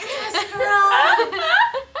it.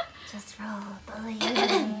 Just roll. Believe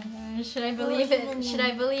in me. Should I believe it? Should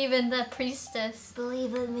I believe in the priestess?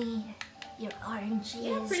 Believe in me. Your RNG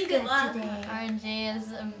is pretty good good luck. today. RNG is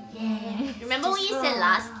Remember what you said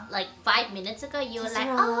last, like 5 minutes ago? You were like,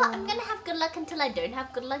 oh, I'm gonna have good luck until I don't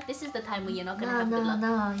have good luck. This is the time where you're not gonna have good luck.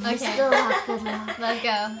 No, Okay. still have good luck. Let's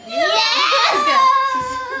go. Yes!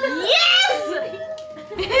 Yes!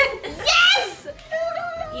 Yes!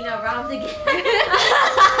 You know, robbed again.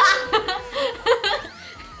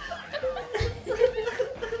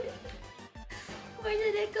 Where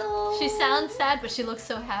did it go? She sounds sad, but she looks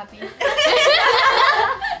so happy.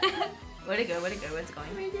 Where'd it go? Where's it going?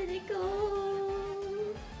 Where did it go?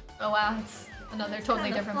 Oh wow, it's another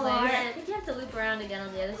totally different Alright, place. I think you have to loop around again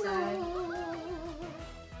on the other side.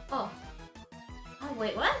 Oh. Oh,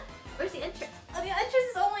 wait, what? Where's the entrance? Oh, the entrance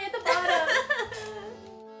is only at the bottom.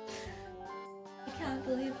 I can't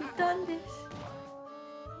believe we've done this.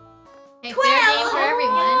 Hey, fair game for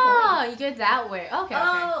everyone. Oh, you go that way. Okay.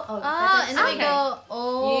 Oh, and then we go.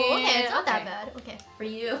 Oh, Yeah, okay, it's not that okay. bad. Okay. For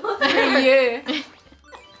you. For you.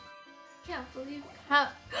 Can't believe. How?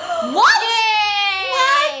 What? Yay!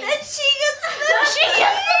 What? And she gets the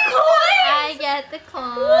coin. I get get the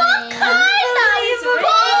coin. What kind of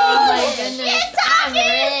Oh my bullshit? goodness, I'm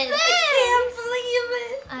rich. I can't believe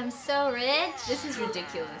it. I'm so rich. This is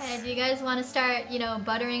ridiculous. Hey, do you guys want to start,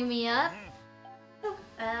 buttering me up?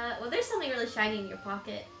 Well, there's something really shiny in your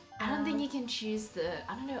pocket. I don't think you can choose the.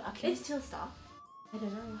 I don't know. Can you It's- still stop? I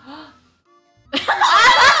don't know. Yes!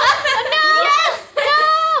 No!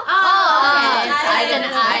 Oh, okay. I I didn't-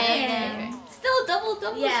 didn't. I didn't. Still double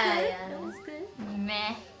Yeah, good. yeah. That was good.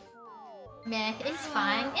 Meh. Meh. It's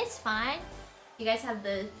fine. It's fine. You guys have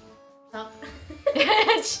the top.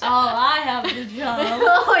 Oh, I have the job.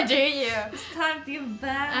 Oh, do you? It's time to give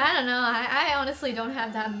back. I don't know. I honestly don't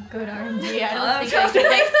have that good R&D. I Oh, don't think I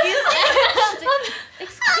can.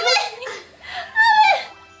 Excuse me.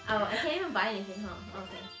 Oh, I can't even buy anything, huh?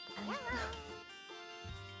 Okay.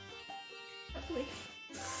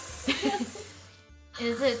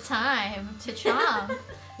 Is it time to chomp?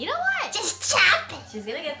 You know what? Just chop it. She's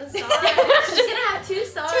gonna get the star. She's gonna have 2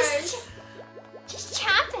 stars. Just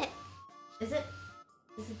chop it. Is it?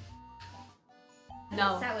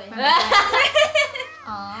 No. It's that way.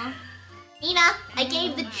 Aw. Ina, I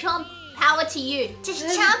gave the chomp power to you. Just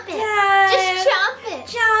chomp it. Just chomp it.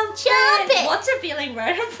 Chomp it. What's your feeling,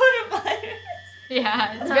 right? Put it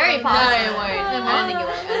Yeah, it's very No, possible. it won't. I don't think it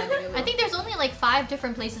will. I don't think it will. I think there's only like 5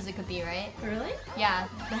 different places it could be, right? Really? Yeah,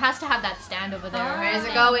 it has to have that stand over there. Where is Where's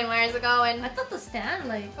it going? Where's it going? I thought the stand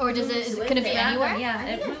like. Or does it? moves Could it with be it. anywhere? Yeah, I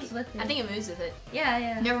it think moves with it. I think it moves with it. Yeah,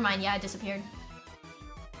 yeah. Never mind. Yeah, it disappeared.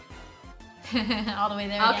 All the way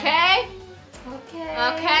there. again. Okay. Okay.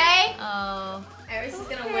 Okay. Oh. Iris is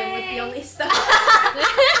gonna win with the only star.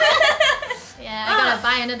 Yeah, I gotta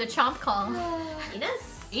buy another chomp call. Ines?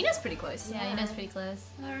 Ina's pretty close. Yeah, Ina's pretty close.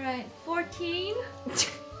 Alright, 14.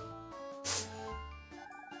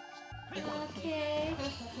 Okay.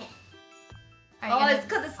 Are you Oh, gonna- it's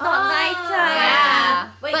because it's not nighttime. Yeah.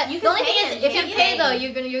 Wait, But you the only thing can is, if you pay though,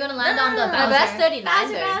 you're gonna land on the No, Bowser. that's 39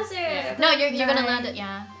 Bowser, though. Bowser. Yeah. No, you're gonna Nine. land it.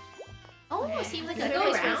 Yeah. Oh, it seems like a Does it good go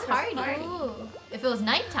place for around a or party. party? Ooh. If it was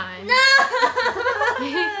nighttime.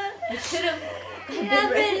 You could have.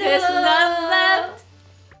 There's none left.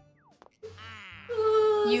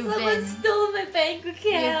 Ooh, You've someone been- stole my bank account.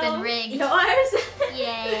 You've been rigged. Yours?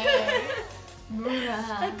 Yeah.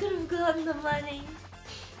 I could have gotten the money.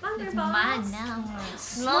 It's mine now.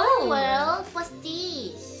 Small world. What's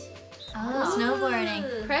this? Oh,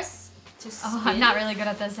 snowboarding. Press. Just Oh, I'm not really good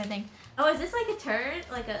at this, I think. Oh, is this like a turn?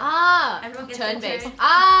 Like a. Ah, Everyone gets turn a based. turn.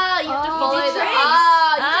 Ah, you have to Oh, follow you the. do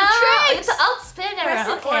Ah, You you have to outspin Press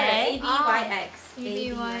her. an order. Okay. A, B, Y, X. A, B,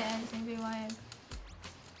 Y, X, A, B, Y, X.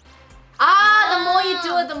 Ah, the more you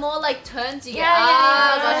do it, the more like turns you get. Yeah, yeah, Ah,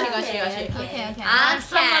 yeah. got you. Okay, okay. I'm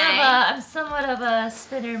somewhat of a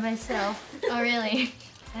spinner myself. Oh, really?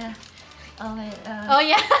 Yeah. Oh wait. Oh,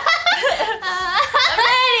 yeah. I'm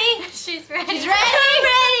ready. She's ready. She's ready. I'm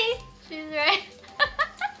ready. She's ready.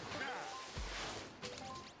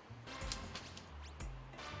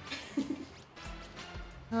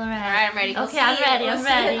 All right. Alright, I'm ready. Okay, I'm ready. I'm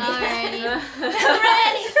ready. Alrighty. I'm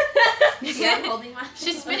ready. Yeah, I'm holding mine.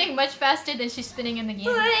 She's spinning much faster than she's spinning in the game.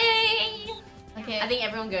 Okay. I think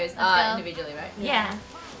everyone goes go. individually, right? Yeah.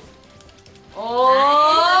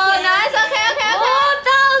 Oh, Nice, nice. Okay.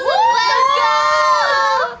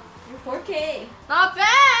 You're 4K. Not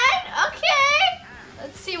bad. Okay.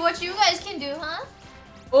 Let's see what you guys can do, huh?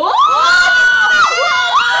 Oh!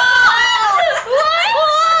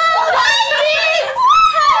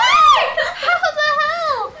 How the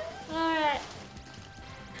hell? All right.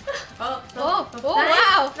 Oh, Oh, nice.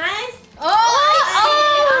 wow. Nice. Oh,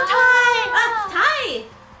 Tie.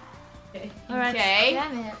 All right. Okay.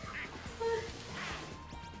 Damn it.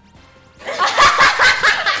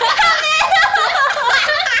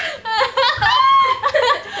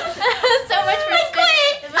 So much for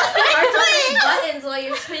spinning. It must be hard to push buttons while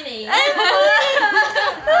you're spinning.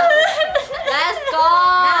 Let's go.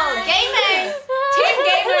 Gamers. Team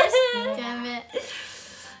gamers. Damn it.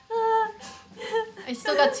 I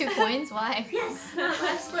still got 2 coins. Why? Yes.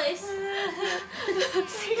 Last place.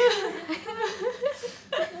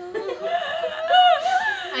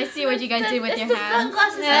 I see what you guys do with your the hands.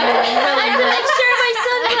 sunglasses. Yeah, I really have to good. make sure my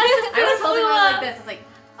sunglasses. I was holding don't mine fall like this. It's like,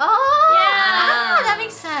 Oh, Yeah. that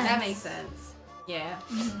makes sense. That makes sense. Yeah.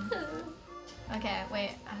 Okay,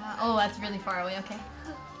 wait. Oh, that's really far away. Okay.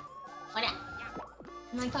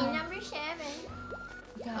 Lucky number 7.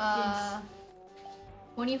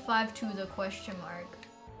 25 to the question mark.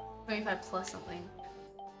 25 plus something.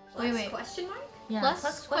 Wait. Question mark? Yeah.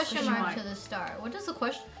 Plus question mark to the star. What does the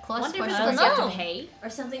question? Plus Wonder if question it's mark? because you know. have to pay. Or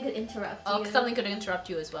something could interrupt Oh, you. something could interrupt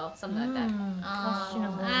you as well. Something like that. Oh,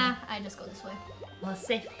 Questionable. I just go this way. Well,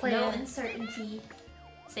 safe play. No uncertainty.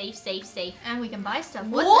 Safe, safe, safe. And we can buy stuff.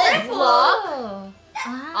 What? What's this? Whoa.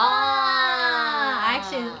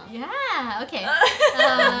 Actually, yeah. Okay.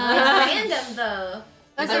 Random though.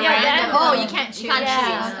 Oh, so Oh, yeah, random. random. Oh, you can't choose. You can't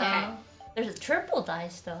Yeah. choose. Okay. There's a triple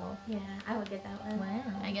dice though. Yeah, I would get that one. Wow.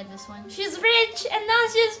 I get this one. She's rich and now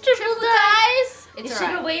she has triple dice. It's You should have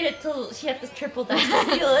alright. waited till she had the triple dice to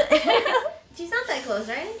steal it. She's not that close,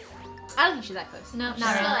 right? I don't think she's that close. No, not She's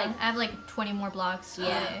really. like- I have like 20 more blocks.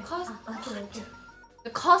 Yeah. Okay. Okay. The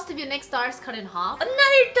cost of your next star is cut in half.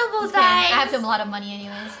 Another double Okay, I dice. have a lot of money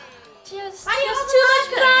anyways. She has Why do you have too much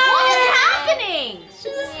a lot? power. What is happening? She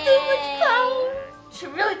has too much power. She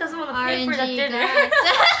really doesn't want to pay for that RNG dinner. guys.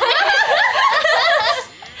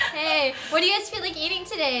 Hey, what do you guys feel like eating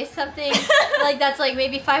today? Something like that's like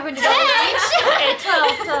maybe $500 each. Okay,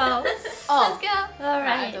 12. Let's go.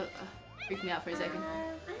 Alright. Freak me out for a second. I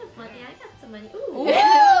have money. I got some money. Ooh. Ooh,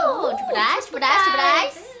 triple dice, triple dice, triple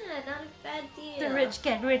dice. Yeah, not a bad deal. The rich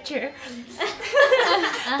get richer. The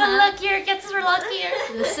Uh-huh. luckier gets luckier.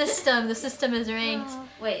 The system is rigged.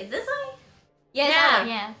 Wait, is this lying? Yeah.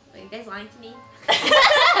 Yeah. Wait, you guys lying to me?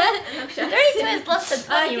 32 is less than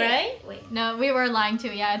 20, Okay. right? Wait. No, we were lying too.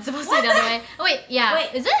 Yeah, it's supposed to be the other way. Oh wait, yeah. Wait.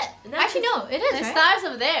 Is it? No, Actually, no, it is, There's right? stars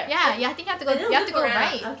over there. Yeah, I think you have to go. It'll You have to loop go around.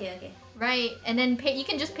 right, Okay. right, and then pay. You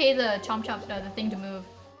can just pay the chomp chomp, the thing to move.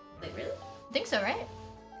 Wait, really? I think so, right?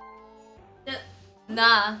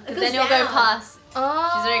 Nah, It because goes then you'll go down. past. Oh.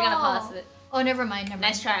 She's already gonna pass it. Oh, never mind.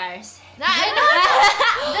 Nice try, Iris. I know.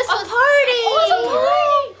 This was Party! Oh, it's a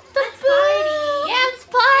party. That's party. Yeah, it's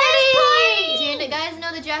party. Do you guys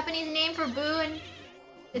know the Japanese name for boo? And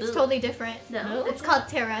it's Boo. totally different. No. It's called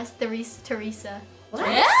Teresa. What?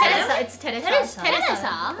 Teresa. It's Teresa. Teresa.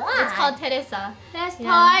 Teresa. It's called Teresa. Let's Yeah.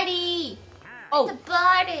 party. Oh, the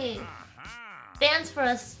party! Dance for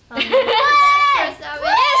us. Teresa.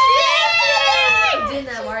 I'm doing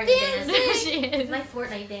that Mario dance. She is. My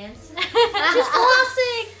Fortnite dance. She's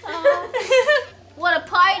flossing. What a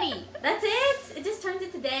party. That's it? It just turns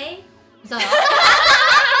into day? So, you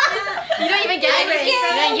don't even get anything. You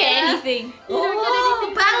don't get anything.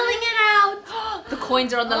 Oh, battling it out. The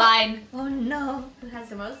coins are on the line. Oh no. Who has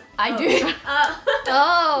the most? I do.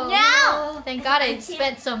 Oh. No. Thank God I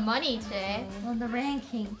spent some money today. On the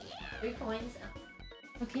ranking. 3 coins.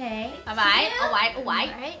 Okay. Alright, alright, alright.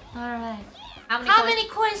 Alright. Alright. How many How coins? many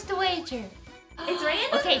coins to wager? It's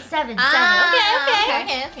random? Okay, 7.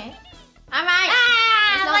 Okay. Alright.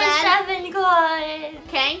 It's not bad. 7 coins.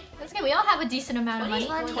 Okay. That's good. We all have a decent amount of money.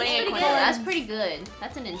 28 28 coins. good. That's pretty good.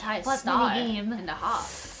 That's an entire What star minigame? and a half.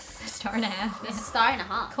 Star and a half. It's a star and a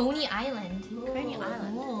half. Coney Island. Coney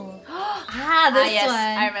Island. Oh. Ah, this yes, one.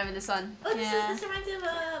 I remember this one. Oh, Yeah. this reminds me of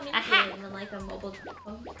a mini Aha. game and like a mobile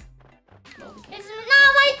phone. It's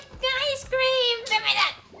not my ice cream. Give me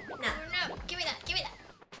that. No. No. Give me that. Give me that.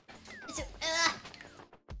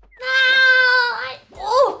 No.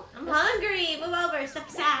 Oh. I'm hungry. Move over. Step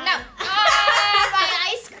aside. No. Ah, my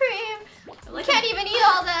ice cream. We can't even eat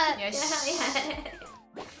all that. Yes. Yeah.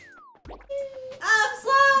 I'm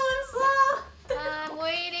slow. I'm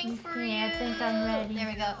waiting for Okay, you. I think I'm ready. There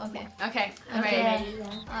we go. Okay. Okay, I'm Okay. ready.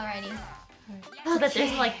 Alrighty. So that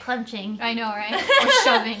there's like punching. I know, right? Or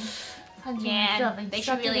shoving. Punching Man, and shoving. they should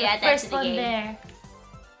Shoving really the add that first to the one game. there.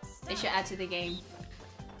 They should add to the game.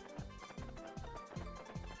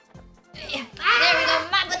 There we go.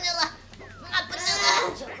 My vanilla. My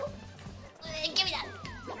vanilla. Give me that.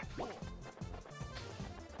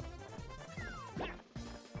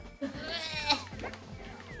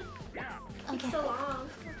 It's so long.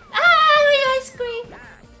 My ice cream.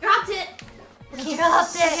 Dropped it. Okay,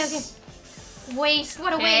 dropped it. Okay. Waste.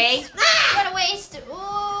 What a Okay. waste. What a waste. Ooh.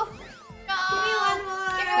 No. Give me one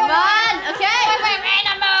more. Come on. Okay. Wait,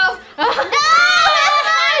 random move. No.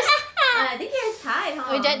 I think you guys tied,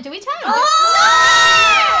 huh? Wait, did we tie? Oh!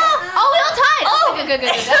 Oh, we all tied. Oh, good. We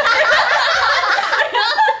all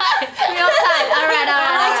tied. All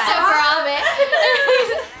right. Except for Abe.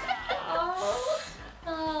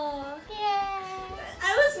 Oh. Yeah. I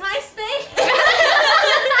was my space.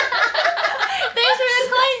 Thanks for the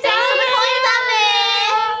coins,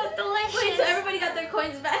 Abe. Delicious. Wait, so everybody got their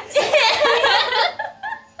coins back?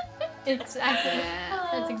 Exactly. Yeah.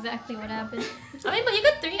 That's exactly what happened. I mean, but you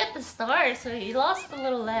got 3 at the start, so you lost a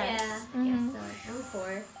little less. Yeah, I Mhm. guess so. I'm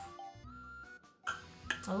 4.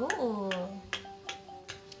 Oh.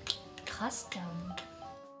 Custom.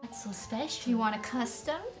 That's so special. You want a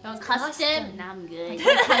custom? Custom? Nah, I'm good.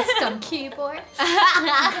 Custom keyboard?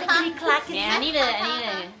 Clickety-clackety. Yeah, I need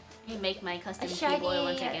to make my custom A shiny, keyboard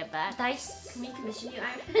once I get back. Dice. Can we commission you,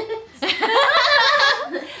 Iris?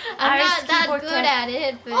 I'm Iris not that keyboard good tech. at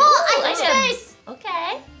it, but... Oh, nice. items.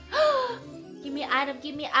 Okay. You Give me item,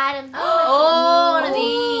 give me item. Oh, one of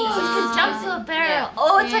these. You can jump to a barrel.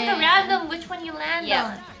 Oh, it's like a random which one you land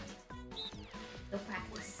on. Go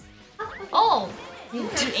practice. Oh, Did you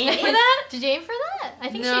aim for that? Did you aim for that? I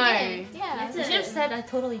think she did. Yeah. you should have said I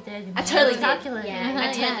totally did. I totally did. Calculated. Yeah,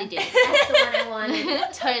 I totally did. That's the one I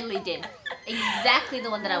wanted. Totally did. Exactly the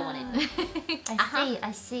one that I wanted.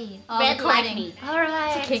 I see. Oh, Red like recording. me.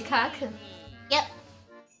 Alright. It's okay, cock. Yep.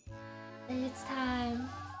 It's time.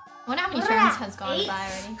 I wonder how many turns has gone 8? by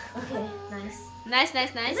already. Okay, nice. Nice,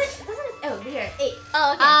 nice, nice. Oh, we are 8. Oh,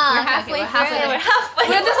 okay. Ah, we're okay, halfway we're halfway through. there. halfway.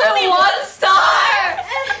 There's only 1 star!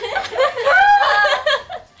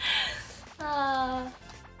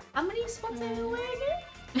 How many spots are you wearing again?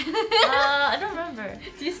 I don't remember.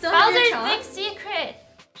 Do you still have your Bowser's chalk? Big Secret.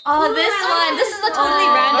 Oh, this one. This is a totally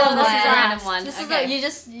random this one. is a random one. This Okay.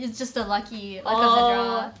 is it's just a luck of the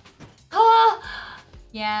draw. Oh,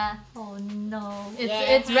 Yeah. oh no.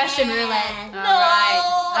 It's Russian roulette. Alright.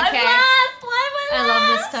 Okay. I'm last. Why am I I love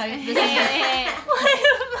this last? type. Why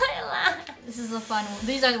am I last? This is a fun one.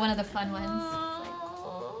 These are one of the fun ones.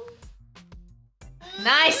 Oh.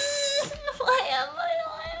 Nice! Why am I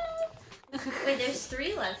Wait, there's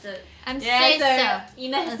 3 left. So... I'm saying so.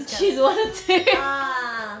 Ina has Let's to go. choose 1 or 2.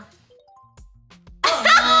 Ah.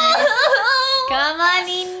 Come on,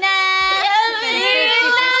 Ina!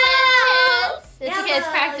 It's okay, it's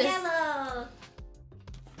practice. Yellow.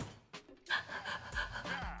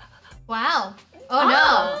 Wow. Oh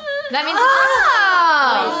no. That means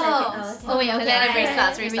Oh, wait, okay. then it okay.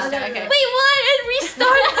 restarts, okay. Wait, what? It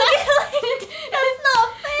restarts again. That's not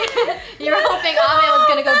fair. You were hoping Ame was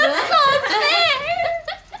gonna go through that.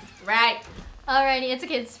 Right. Alrighty, it's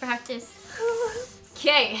okay, it's practice.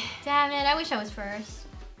 Okay. Damn it, I wish I was first.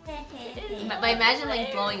 But imagine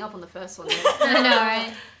like blowing up on the first one. I know,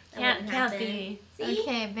 right? Can't be.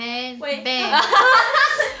 Okay, babe. Wait. Babe.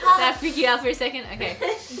 Did I freak you out for a second? Okay.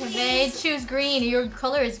 Okay, babe, choose green. Your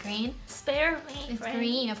color is green. Spare me. It's friend.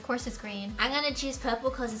 green, of course it's green. I'm gonna choose purple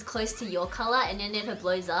because it's close to your color, and then if it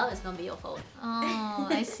blows up, it's gonna be your fault. Oh,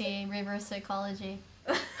 I see. Reverse psychology.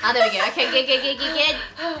 Ah, there we go. Okay, good.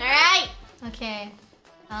 Alright. Okay.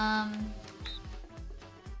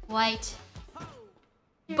 White.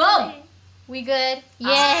 Boom! We good? Yeah!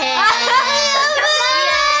 Yeah.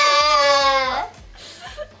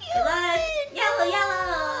 Good luck. Yellow.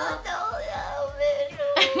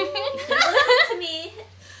 Look to me.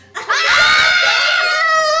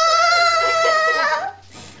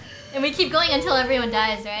 And we keep going until everyone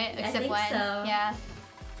dies, right? Except think one. so. Yeah.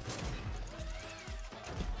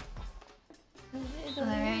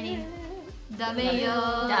 Alrighty. Dame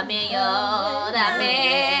yo. Dame yo.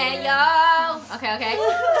 Okay.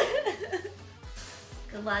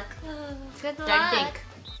 Good luck. Good luck. Don't think.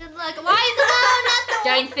 Good luck. Why is the low not the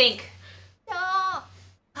Don't think. No.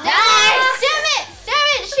 Nice! Damn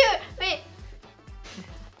it! Shoot! Wait.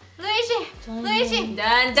 Luigi!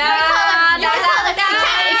 Dun dun.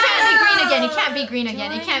 It can't be green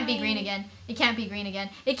again. It can't be green again. It can't be green again.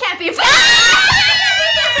 It can't be. You should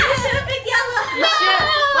have picked yellow.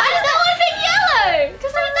 Why did that one pick yellow?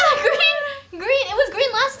 Because I thought green. It was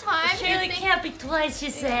green last time. Surely can't be twice, she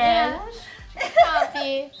said. Yeah.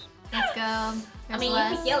 Copy. Let's go. I mean, you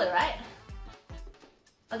picked yellow, right?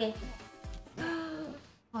 Okay.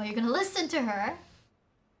 Oh, you're gonna listen to her.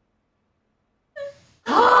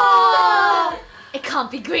 It can't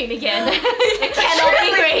be green again. It cannot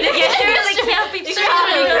be green again. Surely can't be It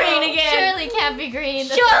can't be green again. Surely can't be green.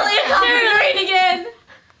 Surely it can't be green again.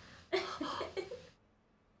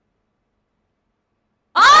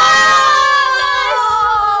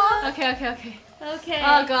 Oh! Okay. Okay.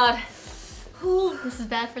 Oh god. This is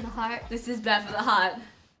bad for the heart. This is bad for the heart.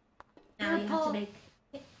 Now you have to make.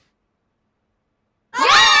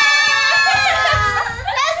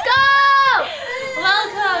 Let's go!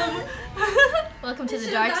 Welcome. Welcome to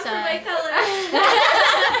the dark side.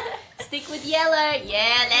 Stick with yellow.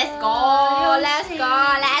 Yeah, let's go. Let's go.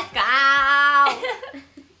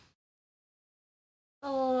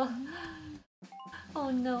 Oh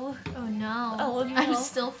no. Oh no. Oh, no. I'm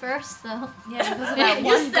still first though. Yeah, because of that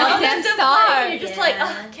You're one still goddamn the star. fire. You're just Yeah. like,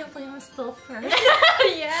 oh, I can't believe I'm still first.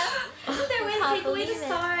 Yeah. Isn't there a way to take away the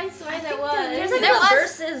star? I swear there was. There's like There a was-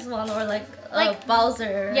 versus one or like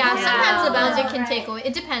Bowser. Yeah, sometimes the Bowser Yeah. can take away.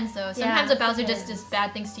 It depends though. Sometimes Yeah, the Bowser just depends. does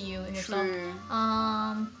bad things to you and yourself. True.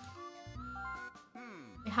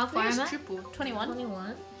 Wait, how far am I? Triple. 21.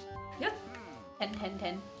 21.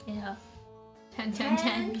 10. Yeah. 10, 10,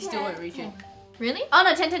 10. You still weren't reaching. Really? Oh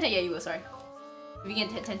no, 10. Yeah, you were, sorry. We get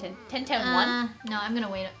 10. 1. No, I'm gonna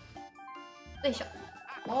wait. Wait, sure.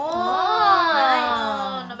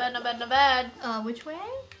 Oh, no bad. Which way?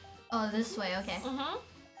 Oh, this way. Okay.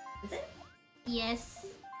 Is it?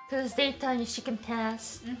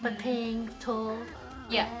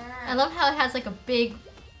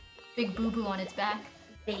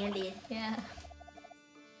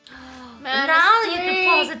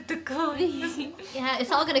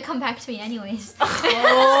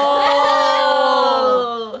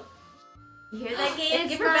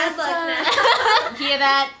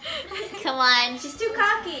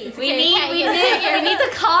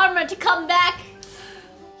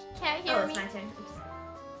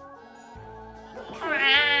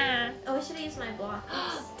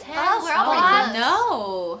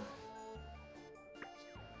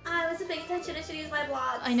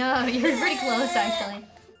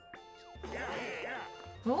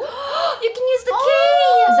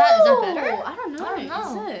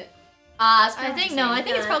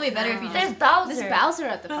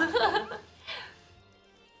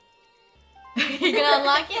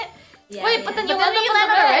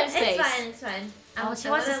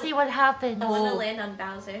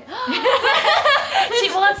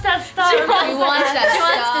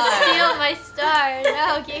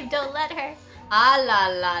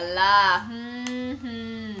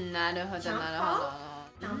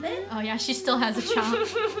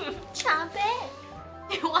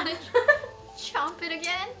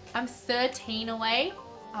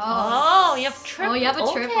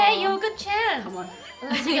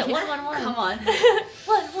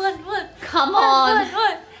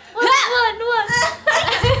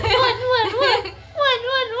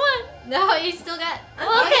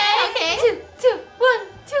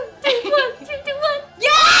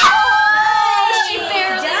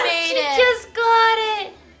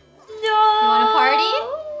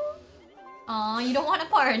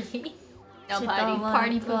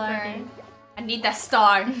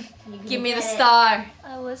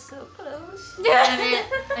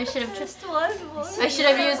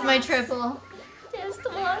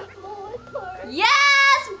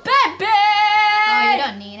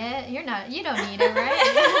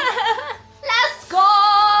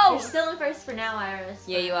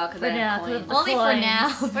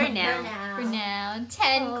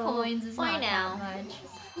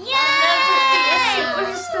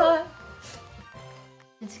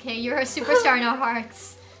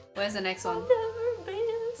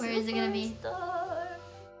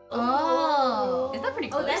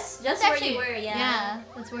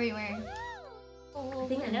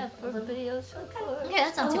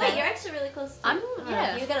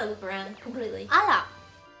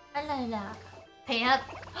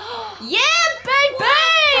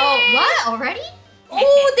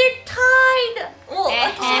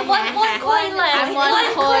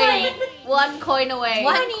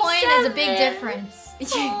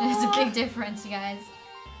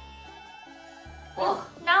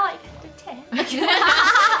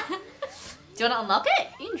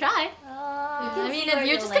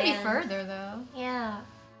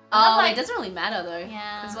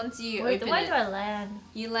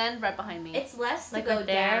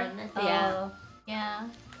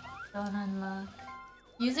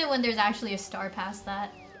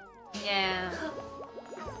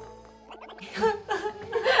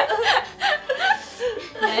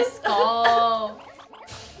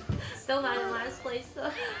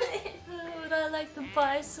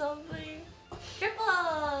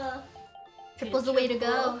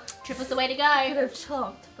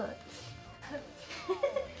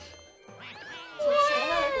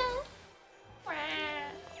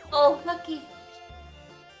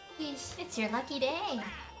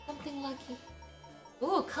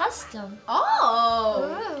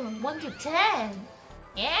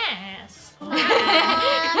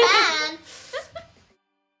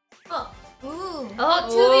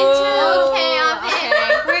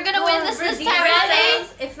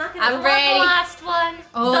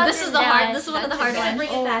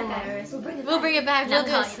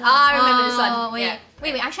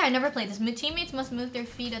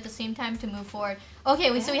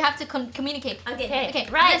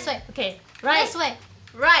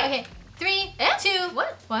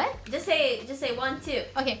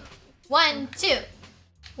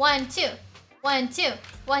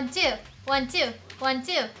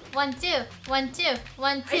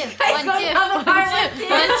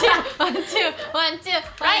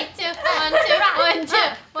 1, 2,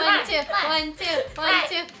 1, 2, 1, 2, 1,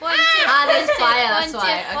 2, 1, 2. Ah, there's fire, that's 1, 2,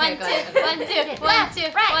 why. Okay, 1, got 2, it. 1, 2, 1,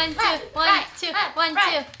 2, 1, 2, 1, 2, 1, 2, 1,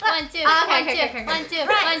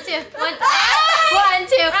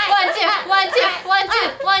 2, 1, 2, 1, 2, 1, 2,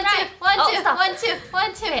 1, 1, 2, 1, 2, 1, 2, 1, 2, 1,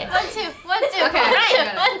 2, 1, 2, 1, 2, 1, 2, 1, 2, 1, 2, Okay,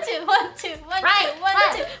 1, 2, 1, 2, 1, 2, 1,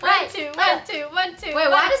 2, 1, 2, 1, 2, 1, 2. Wait,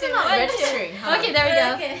 why does it not registering? Huh?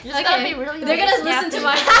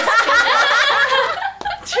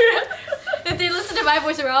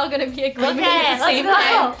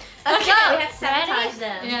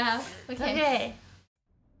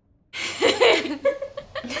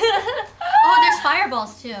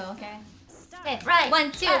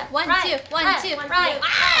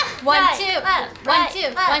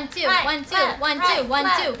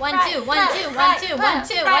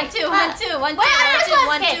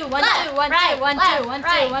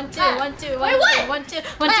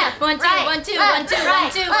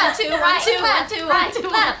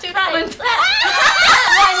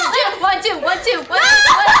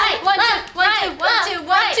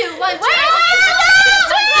 1, 2, 1, 2.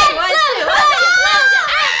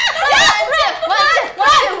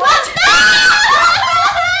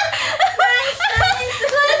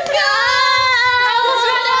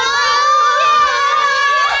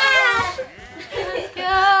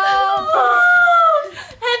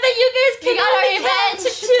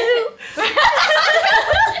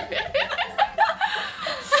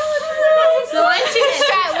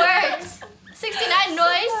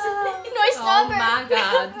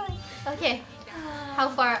 Okay. How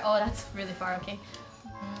far? Oh, that's really far. Okay.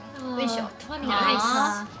 20.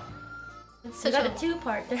 Nice. It's I such got a a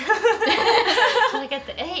 2-part there. I got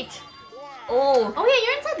the 8. Oh. Oh yeah,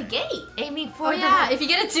 you're inside the gate. Aiming for Oh the... yeah, if you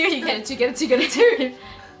get a 2, you get a 2, get a 2, get a 2.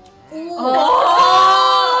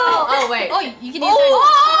 Oh wait. Oh, you can use it. Oh,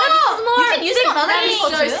 You can use it on other That is people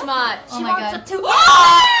so too. smart. Oh She my wants god. a 2.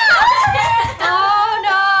 Oh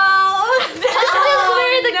no! This is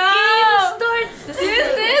where the game starts. This is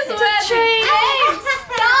where the change. game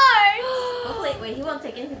starts. Hopefully, wait, he won't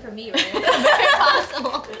take anything from me, right? Very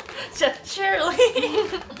possible. Surely.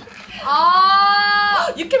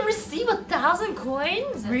 Oh! You can receive 1,000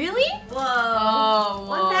 coins? Really? Whoa. Oh,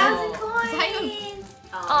 1,000 coins. Is that even-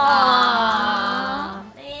 Aww.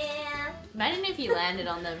 Man. Imagine if you landed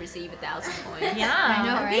on the receive 1,000 coins. Yeah. I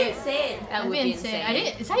know, That'd be right? insane. That That'd would be be insane. insane. I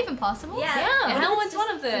didn't. Is that even possible? Yeah. Yeah. And how was one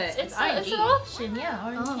of the It's RNG? an option, yeah. Oh,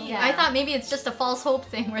 RNG. Yeah. I thought maybe it's just a false hope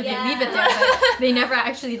thing where Yeah. they leave it there, but they never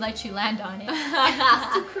actually let you land on it.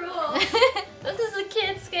 Too cruel. This is a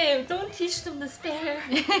kid's game. Don't teach them despair.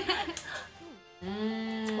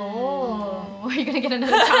 Oh, are you gonna get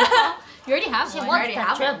another chocolate? You already have She one. wants Already that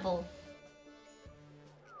have one. treble.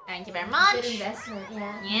 Thank you very Good much. investment,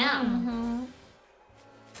 yeah. Yeah. Mm-hmm.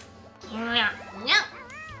 Yeah. Yeah.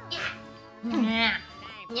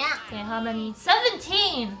 Yeah. Okay, how many?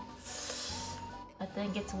 17! I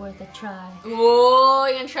think it's worth a try. Oh,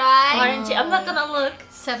 you gonna try? RNG, I'm not gonna look.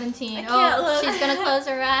 17. I can't Oh, look. she's gonna close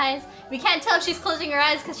her eyes. We can't tell if she's closing her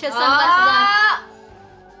eyes because she has sunglasses on.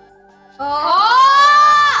 Oh!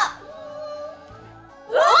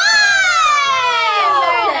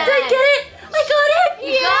 Did I get it? I got it!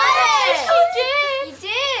 You got it! You You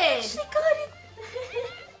did! She got it!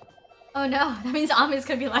 Oh no, that means Amin's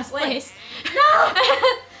gonna be last Wait. place.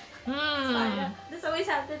 Hmm. This always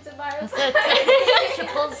happens in Mario. That's it.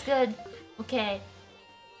 Triple's good. Okay.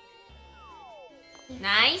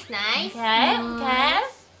 Nice, nice. Okay, okay.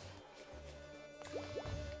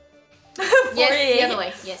 Yes, the other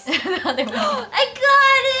way. Yes. The other way. I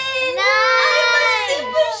got it! Nice! I'm a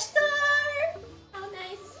superstar! How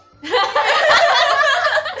nice.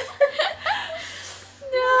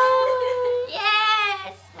 No!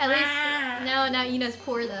 Yes! At least, no, now Ina's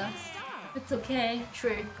poor though. It's okay.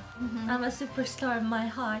 True. I'm a superstar in my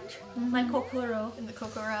heart. My kokoro. In the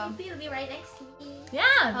Kokoro. You'll be right next to me.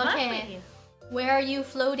 Yeah, Okay. Where are you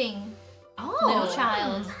floating, Oh. little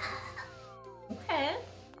child? Okay.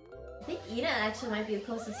 I think Ina actually might be the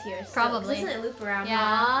closest here. So, Probably. Doesn't it loop around?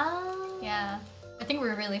 Yeah. Yeah. I think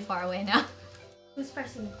we're really far away now. Who's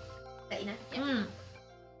pressing? That Ina? Mm.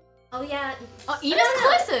 Oh yeah. Oh, No, Ina's no, no.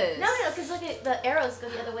 closest. No, because look at the arrows go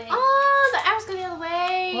the other way. Oh, the arrows go the other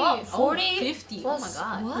way. What, 40 Oh, 50. Oh my plus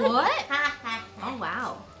god. what? Oh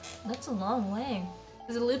wow. That's a long way.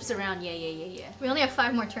 Because it loops around. Yeah. We only have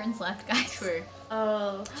 5 more turns left, guys. True.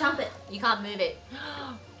 Oh, chomp it. You can't move it.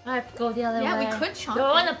 I have to go the other Yeah, way. we could chomp Do you it.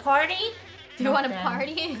 want a party? Do you No, want a then.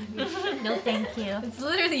 party? No, thank you. It's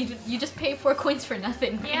literally, you just pay 4 coins for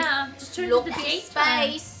nothing. Yeah, just turn Look to the at gate.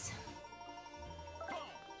 space.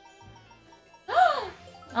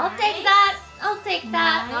 I'll take that. I'll take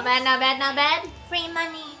that. Not bad, not bad, not bad. Free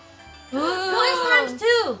money. Ooh. Coins times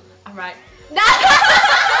 2. Alright.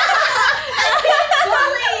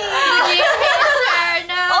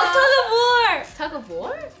 Oh, Tug of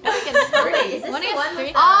war? Wait, is this One the against one three?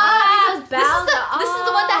 with Ah, just this is bound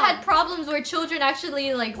the one that had problems where children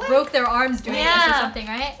actually like broke their arms doing this or Yeah. something,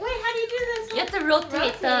 right? Wait, how do you do this? You have to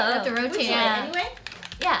rotate the... You have to rotate. Which way? Yeah. Anyway?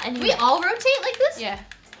 Yeah, and We all rotate like this? Yeah.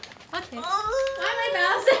 Okay. Why am I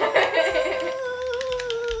Bowser?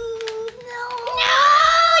 No,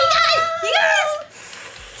 you guys,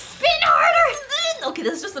 spin harder. Okay,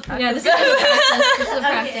 this is just a practice. Yeah, this is the practice. This is the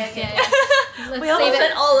practice. Okay. Yeah. Let's We save almost it.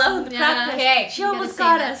 went all out in the Yeah. practice. Okay. She You gotta almost save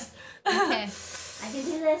got it. us. Okay. I can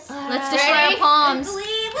do this. Let's destroy our palms.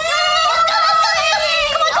 Believe.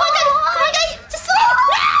 Come on, guys. Just wait.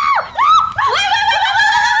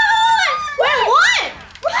 Wait, what?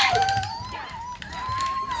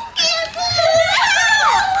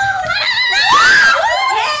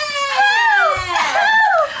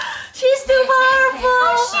 She's too powerful.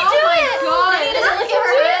 Oh my god. I need to look at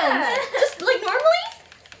her hands. Just like normally.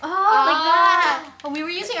 Oh, like that. Oh, we were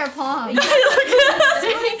using our palms.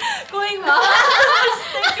 Going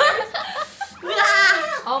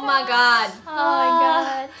Oh my god. Oh my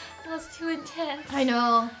god. That was too intense. I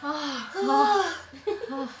know.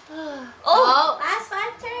 Oh, Last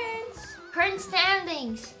 5 turns. current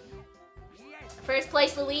standings. First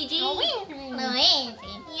place, Luigi.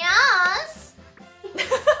 Yes.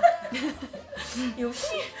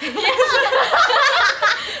 Yoshi.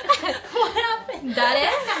 What happened? That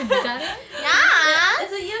it? That it? Yeah.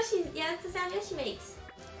 It's a Yoshi. Yeah, it's the sound Yoshi makes.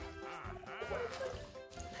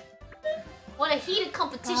 What a heated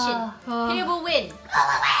competition. Who will win?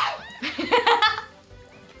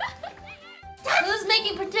 Who's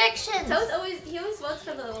making predictions? He always votes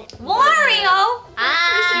for the Wario.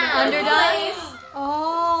 Underdog.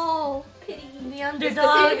 Oh. pity. The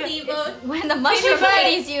underdog. Pity vote. When the mushroom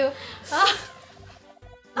pities you.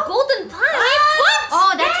 Golden pie. What?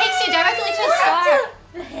 Oh, that takes you directly to a star.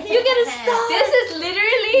 You get a star. This is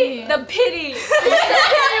literally the pity.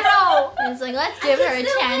 It's like, let's give her a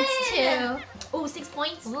chance too. Oh, 6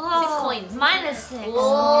 points. Whoa. 6 coins. -6.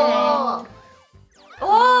 Oh.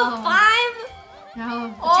 Oh, 5. No,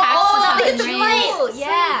 the Oh, taxes that have was been the raised. place.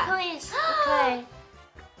 Yeah. Place. Okay.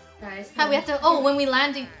 Guys, How we have to? Oh, when we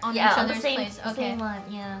land on Yeah, each on the other's same, place. Okay. same one.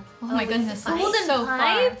 Yeah. Oh my goodness, this Golden is so far.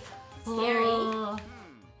 pipe? Scary. Oh.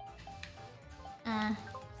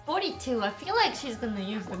 42. I feel like she's gonna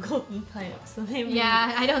use the golden pipe. So maybe.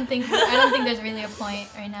 Yeah, I don't think there's really a point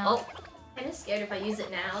right now. Oh. I'm just scared if I use it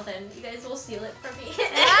now, then you guys will steal it from me. It's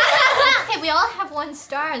okay, we all have 1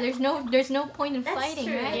 star. There's no point in That's fighting,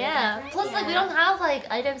 true. right? Yeah. Plus, like, we don't have like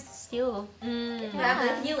items to steal. Yeah, but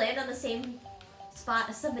if you land on the same spot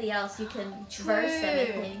as somebody else, you can traverse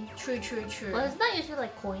everything. True. Well, it's not usually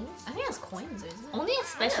like coins. I think it's coins, isn't it? Only a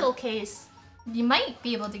special case. You might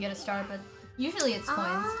be able to get a star, but usually it's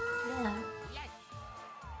coins. Yeah.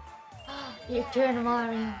 Your turn,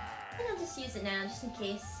 Mario. I think I'll just use it now, just in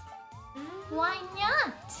case. Why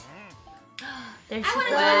not? There I she want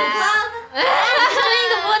to goes. join the club! Join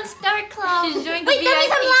the 1-star club. She's doing the Wait, that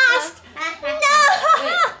means VIP I'm last.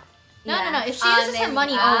 No. If she uses her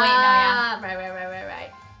money, oh wait, no, yeah.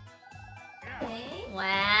 Right. Okay. Wow.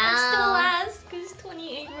 I'm still last because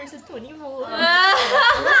 28 versus 24.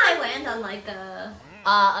 Unless I land on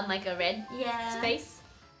like a red space.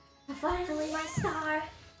 Finally, my star.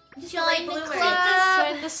 Just Join the bloomer. club.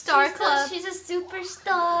 Join the star club. She's a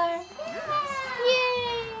superstar.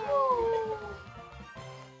 Yay!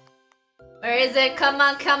 Where is it? Come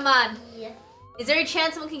on. Yeah. Is there a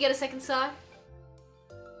chance someone can get a 2nd star?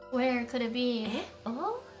 Where could it be?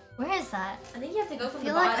 Oh. Where is that? I think you have to go from I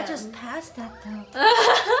feel the like bottom. I just passed that though.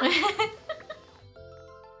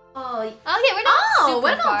 Oh, Okay, we're not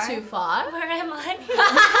super far. too far. Where am I?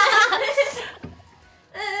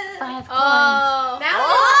 5 coins. Oh, now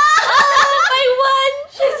I won!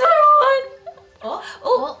 She's won!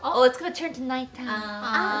 Oh, it's gonna turn to nighttime.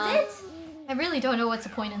 that's it. I really don't know what's the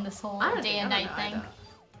point in this whole I don't day think- and I don't night know thing. either.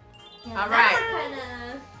 Yeah. All right.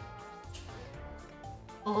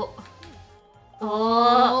 Oh.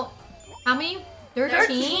 Oh. How many? 13?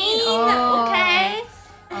 13. Oh. Okay.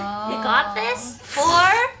 Oh. You got this. 4.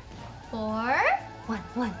 4?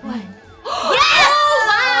 1. Yes!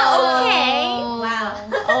 Wow. Okay. Wow.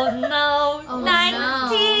 Oh no. Oh,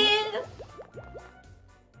 19.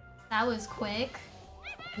 That was quick.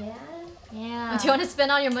 Yeah. Yeah. Do you want to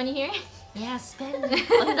spend all your money here? Yeah, spend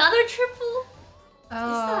another triple. You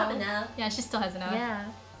still have enough. Yeah, she still has enough. Yeah.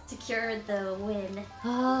 Secure the win.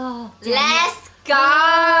 Oh. Let's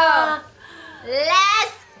go!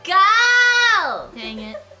 Let's go! Dang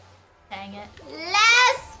it.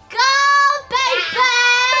 Let's go,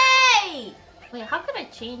 baby! Wait, how could I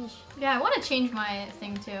change? Yeah, I want to change my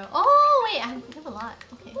thing too. Oh, wait, I have a lot.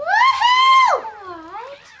 Okay. Woohoo!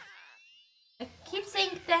 What? I keep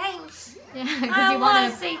saying thanks. Yeah, because I you want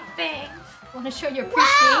want to say thanks. to show your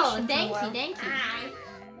appreciation. Wow! for the Thank world. you.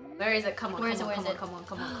 Where is it? Come on, Where is come it? on, Where is come on,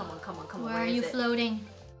 come on, come on, come on, come on, come on. Where are you floating?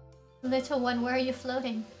 Little one, where are you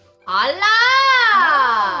floating? Hola!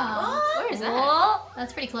 Where is that? Whoa.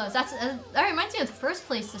 That's pretty close. That reminds me of the first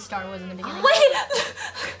place the star was in the beginning. Wait!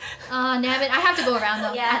 Damn it. I have to go around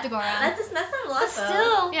though. I have to go around. That's not a lot But though.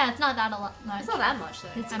 still. Yeah, it's not that a lot. It's not that much though.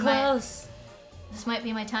 It's I might- close. This might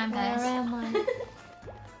be my time, Where guys. am I?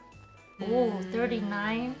 Oh,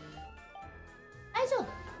 39.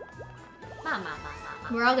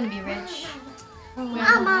 We're all gonna be rich. Mama.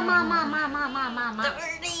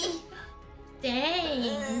 30.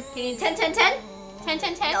 Dang. Can you 10, 10, 10? 10,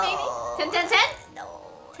 10, 10, baby. 10, 10, 10? No.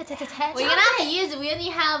 10, 10, 10, 10. We're gonna have to use it. We only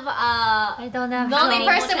have I don't have The only no.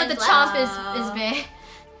 person with the chomp is Wow. Bae.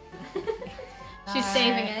 She's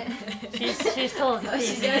saving it. She's told. Oh,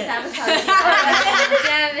 she's gonna sabotage it.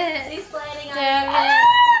 Damn it. She's planning on Damn it. it.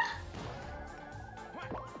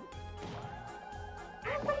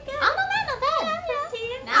 Oh, not bad, not bad.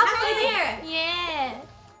 Halfway there. Yeah.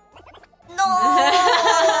 No.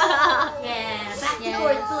 Yeah, back to Yeah.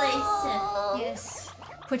 fourth place. Yes.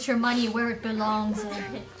 Put your money where it belongs.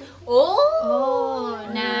 Oh! Oh,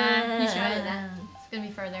 nah. You should. It's gonna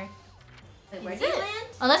be further. Wait, where did it land?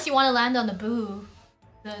 Unless you want to land on the Boo.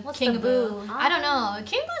 The What's King the of Boo. Boo? I don't know.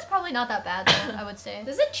 King Boo is probably not that bad though, I would say.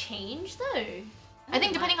 Does it change though? I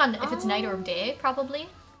think depending on if it's night or day, probably.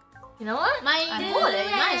 You know what? Might I do would. it.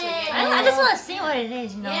 Might as well get I just want to see what it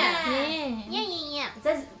is, you know? Yeah. Yeah. It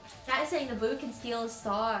says, chat is saying the boo can steal a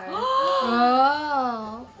star.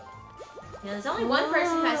 Oh. Yeah, there's only one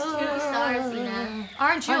person who has 2 stars, Lena.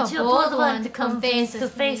 Aren't you Aren't a you bold one to come face to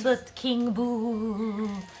face with King Boo?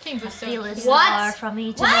 King Boo's so Steal a cute. star from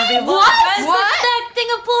each and every one. What? Suspecting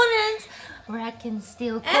opponents, where I can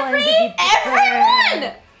steal coins Everyone! if you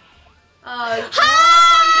prefer. Oh,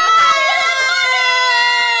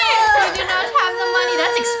 We do not have the money.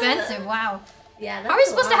 That's expensive. Wow. yeah. How are we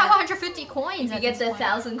supposed to have 150 coins? You at get this the point?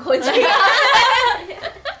 1,000 coins. Okay.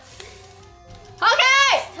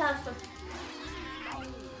 tough.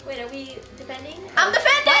 Wait, are we defending? I'm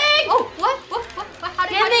defending! Oh, what? How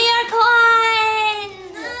did Give me your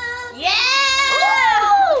coins!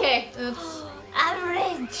 Yeah! Okay. Oops. I'm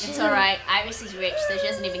rich. It's alright. Iris is rich, so she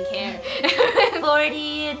doesn't even care.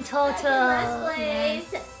 40 in total. Last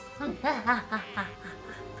place.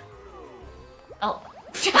 Oh.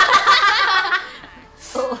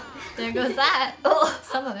 There goes that. Oh.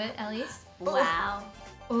 Some of it, at least. Wow.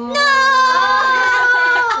 Oh.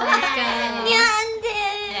 Let's go.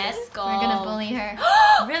 Let's go. We're gonna bully her.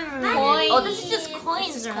 Coins. Oh, this is just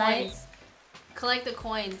coins, right? Coins. Collect the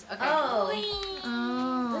coins. Okay. Oh.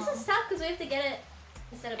 Oh. This is tough because we have to get it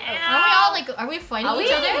instead of. Oh. Are we all like? Are we fighting Are we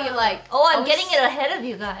each other? like? Oh, are I'm we getting it ahead of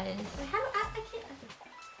you guys. Wait, how do I can't.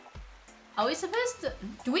 Are we supposed to?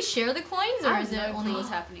 Do we share the coins, or I is have it no only? clue what's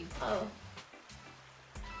happening. Oh.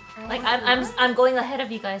 Like I'm going ahead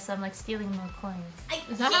of you guys, so I'm like stealing more coins.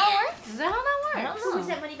 Is that how it works? Is that how that I works? don't Who's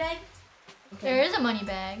know. that money bag? There is a money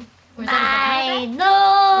bag. Or is that a banana Mine. bag? No.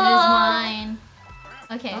 It is mine.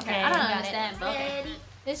 Okay. Okay. I don't got it. understand. But okay. Ready.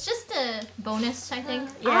 It's just a bonus, I think.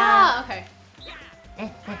 Yeah. Ah, okay.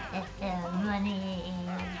 Money.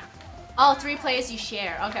 Oh, 3 players you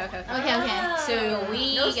share. Okay, okay, okay. Okay, okay. So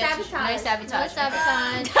we No get to sabotage. no sabotage. No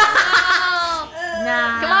sabotage.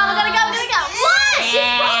 Nah. Come on, we're gonna go. We're gonna go. What?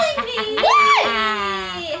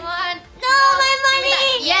 Come on. No, my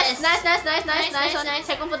money. Yes. Nice, nice, nice, Nice, nice, nice, nice, one. nice.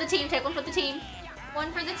 Take one for the team. Take one for the team.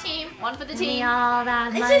 One for the team. One for the Give me team. all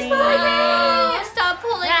that It's money. just pulling me. Oh, stop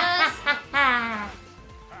pulling us.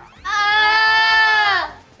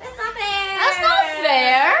 Ah! That's not fair. That's not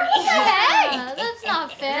fair. What the heck? That's not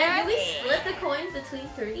Then fair. do we split the coins between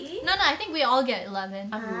 3? No, I think we all get 11.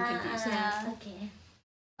 I'm really confused. Yeah. Okay.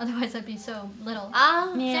 Otherwise, that'd be so little.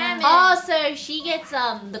 Ah, Yeah. Damn it. Oh, so she gets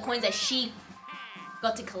the coins that she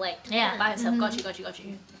got to collect. Yeah. By herself. Got you. Got you. Got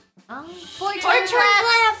you. 4 turns turns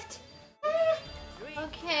left.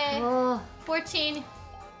 Okay. Oh. 14.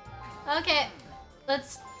 Okay.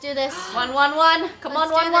 Let's do this. 1, 1, 1. Come on,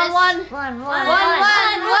 Let's do 1, 1, this. 1. 1, 1, 1, 1, 1.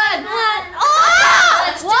 Oh!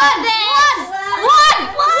 Let's do this.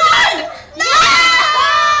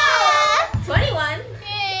 21.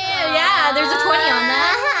 Yeah, there's a 20 on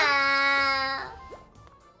that.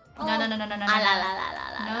 No. Ah, la, la, la, la, la,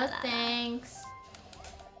 la, No la. thanks.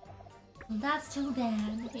 That's too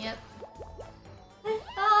bad. Yep.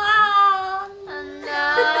 Oh, No, No,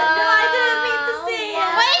 I didn't mean to say it.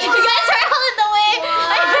 Wait, you guys are all in the way.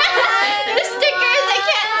 The stickers, I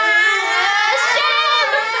can't. Let's go.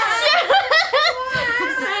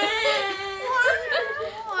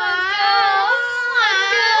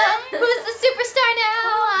 Who's the superstar now?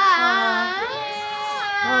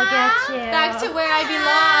 We'll get you. Back to where I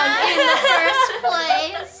belong in the first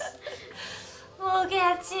place. We'll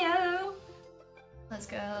get you. Let's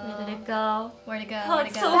go. Where did it go? Where'd it go? Oh, Where'd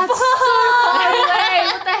it's it so go? far. Far away.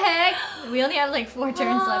 What the heck? We only have like 4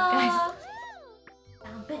 turns left, guys.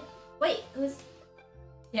 Wait, who's...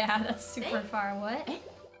 Yeah, that's super far. What?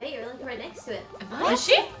 Hey, you're like right next to it. What? Is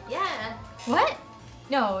she? Yeah. What?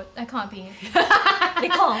 No, that can't be. It can't be. It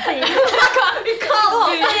can't be.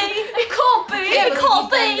 It can't be. It can't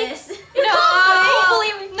be. No! I can't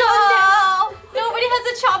believe we've done No! Nobody has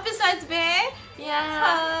a chomp besides Bae.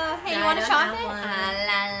 Yeah. Hey, you want to chomp it? La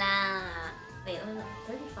la. Wait,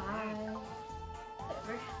 35.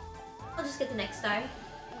 Whatever. I'll just get the next star.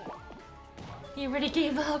 You already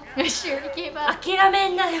gave up. She already gave up. 諦め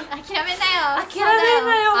んなよ。諦めんなよ。諦めん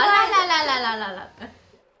なよ。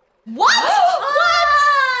What?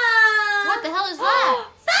 What the hell is that?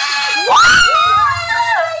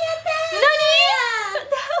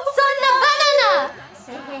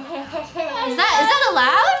 Is that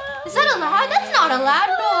allowed? Is that allowed? That's not allowed.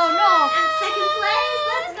 No, no. And second place.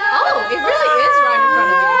 Let's go. Oh, it really is right in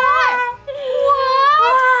front of me.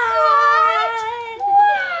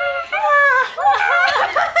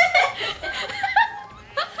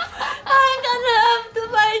 I'm gonna have to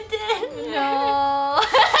buy dinner. No.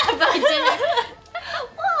 Buy dinner.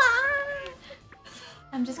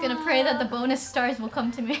 I'm just gonna pray that the bonus stars will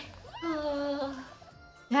come to me.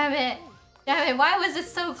 Damn it. Damn it. Why was it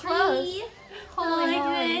so close? Holy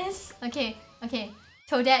moly. Okay, okay.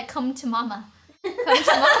 Toadette, come to mama. Come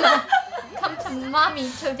to mama. Come to mommy,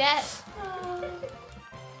 Toadette.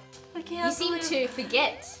 You seem to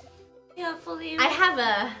forget. I can't believe I have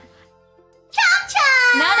a...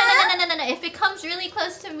 No. If it comes really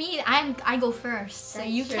close to me, I go first. So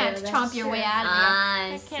That's you true, can't that's chomp your true. way out of it.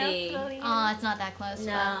 I can't see. believe Oh, it's not that close.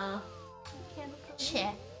 No.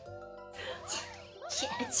 Shit.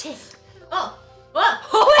 Shit. Oh! Whoa!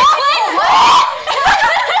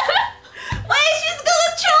 Wait, she's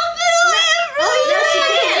gonna chomp it away! Oh, no,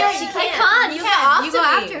 she can't. You can't. You go me.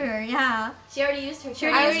 after her, yeah. She already used her She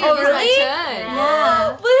turn. already used Oh, her really? turn.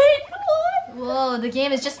 Yeah. Wait, what? Whoa, the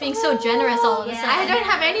game is just being so generous all of a Yeah. sudden. I don't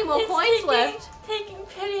have any more points left. Taking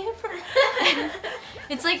pity for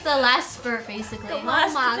It's like the last spurt, basically. the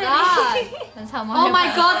last Oh my pity. god. That's how Oh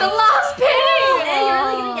my god, the last pity! Yeah, you're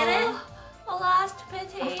really gonna get it? The last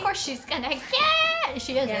pity. Of course she's gonna get.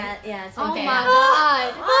 She is. Yeah, yeah. It's Oh okay. my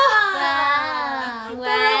god. Wow.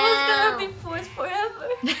 That was gonna be forced forever.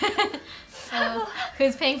 So,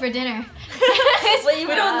 who's paying for dinner? We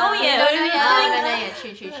don't know yet. We don't know yet. Oh, no, yeah,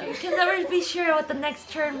 true. We can never be sure what the next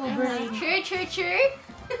turn will bring. True.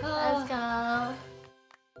 Let's go.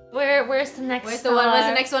 Where's the next Where's the one? Where's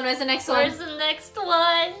the next one? Where's the next one? Where's the next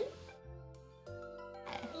one?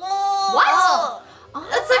 What? Oh,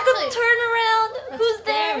 That's like a turnaround. Who's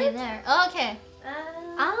there? There. Okay.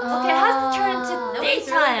 Okay, it has to turn to Nobody's really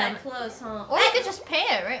daytime. that close, huh? Or you could just pay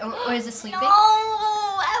it, right? Or is it sleeping? No, I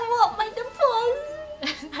want my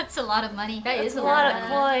deposit. That's a lot of money. That is It's a lot of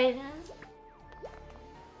coins.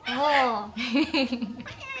 Oh.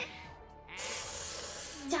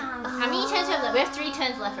 How many turns we have left? We have 3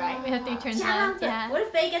 turns left, right? We have 3 turns Jump. left. Yeah. What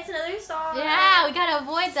if Bae gets another star? Yeah, we gotta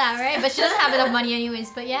avoid that, right? But she doesn't have enough money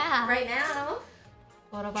anyways, but yeah. Right now?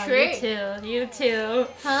 What about True. you two? You two.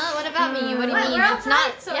 Huh? What about me? What do you We're mean? all It's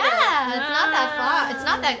not. tied, sort of. Yeah, it's not that far. It's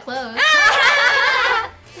not that close.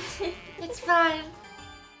 It's fine.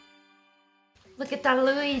 Look at that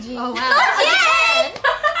Luigi. Oh wow.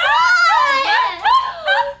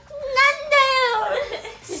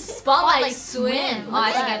 Spotlight swim. Oh,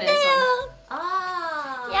 I think I know this one.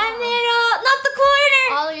 Oh. Not the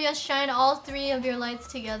corner. All of you shine all 3 of your lights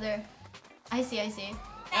together. I see. That's so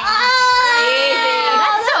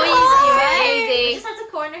easy, right? You just have to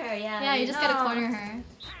corner her, yeah. Yeah, you just gotta corner her.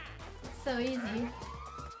 It's so easy.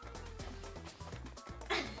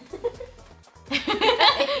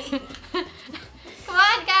 Come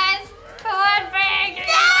on, guys. Come on, Big.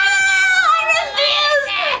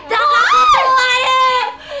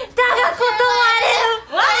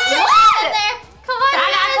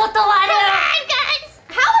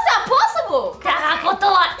 How is that possible?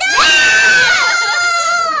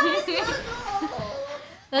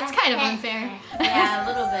 That's kind of unfair. Yeah, a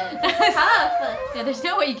little bit. It's tough. Yeah, there's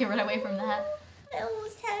no way you can run away from that.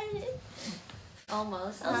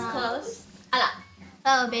 Almost. That was close.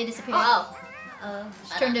 Oh, Bae disappeared. Oh.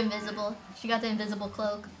 She turned invisible. She got the invisible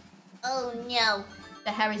cloak Oh no.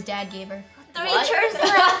 that Harry's dad gave her. 3 turns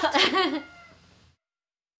left.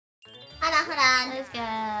 Hold on. Let's go.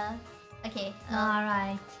 Okay.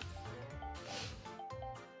 Alright.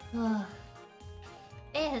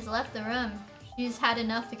 Bae has left the room. She's had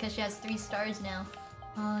enough because she has 3 stars now.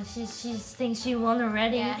 Oh, she thinks she won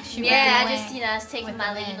already. Yeah, she Yeah, ran I just, away. I was taking with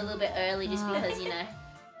my the leave win. a little bit early just because,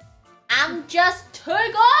 I'm just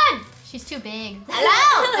too good. She's too big.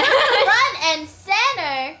 Hello. Front and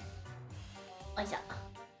center.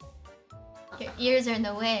 Your ears are in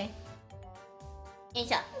the way.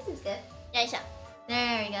 This is good.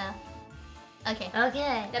 There we go. Okay.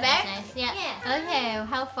 Okay. The That's bear? nice. Yeah. Yeah. Okay,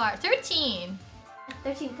 how far? 13.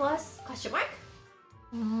 13 plus? Question mark?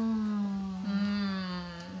 Mm.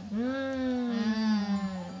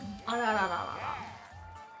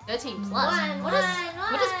 13 plus. What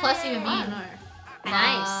does plus even I mean? don't know.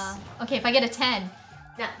 Nice. Okay, if I get a 10.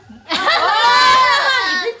 No.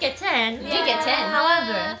 You did get 10. You did get 10.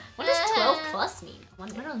 However, What does 12 plus mean? I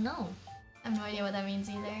don't know. I have no idea what that means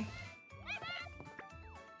either.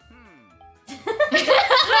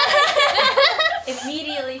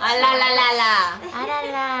 Immediately. Ah, la la la la.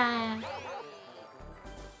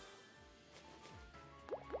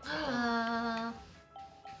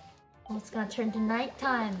 Oh, it's gonna turn to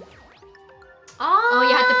nighttime. Oh,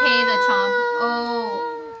 you have to pay the chomp. Oh.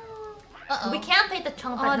 Uh-oh. We can't pay the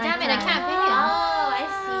chomp Oh, at damn it, I nighttime. can't pay Oh, him. I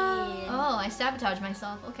see. Oh, I sabotaged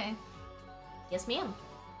myself. Okay. Yes, ma'am.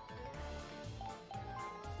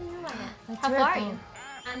 How far are you?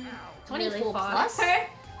 I'm 24 really plus?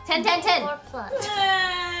 10, 10, 10. 4 plus.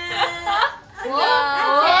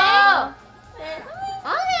 Whoa.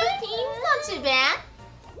 Okay, not too bad.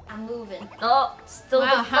 I'm moving. Oh, still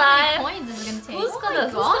Wow, the how 5. many coins is it gonna take? Who's gonna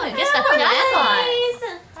God. guess that jackpot? Nice.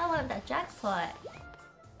 I want that jackpot.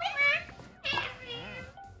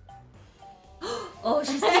 Oh,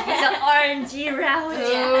 she's taking the RNG route.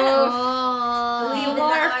 Oh. Believe in the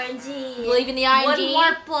Warp. RNG. Believe in the One RNG.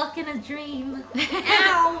 warp block in a dream.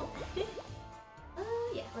 Ow.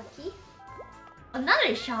 Oh, yeah, lucky.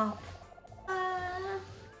 Another shop. Yeah,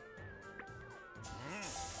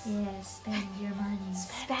 Yes, spend your money.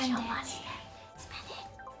 spend your it. money.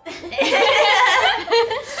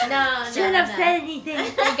 No, Shouldn't have said anything.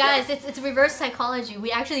 Hey guys, it's reverse psychology.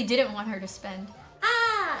 We actually didn't want her to spend.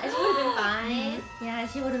 Ah, it would have been fine. Yeah,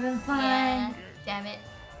 she would have been fine. Yeah. Damn it.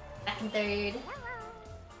 Back in third.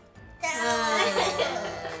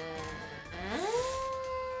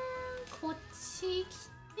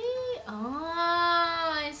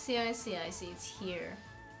 Oh, I see. It's here.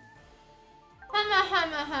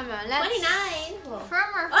 Hammer. Let's 29.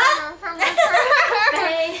 Firmer.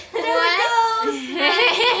 Hey, What?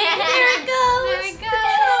 There it goes. There we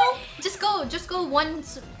go. Just go one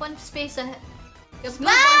space ahead. Just move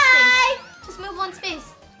Bye. one space. Just move one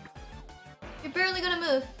space. You're barely gonna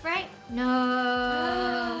move, right?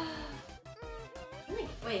 No.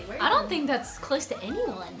 Wait, where? I don't think that's close to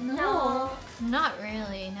anyone. No. Not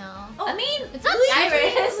really. No. I mean, It's not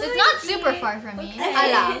Iris. It's not super far from me.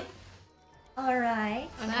 Okay. Alright.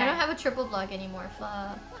 I don't have a triple block anymore.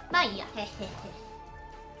 Fuck.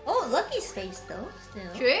 Oh, lucky space though,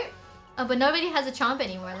 still. True. Oh, but nobody has a chomp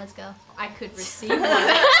anymore. Let's go. I could receive one. No. Is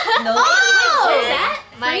that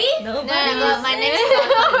My Nobody. my next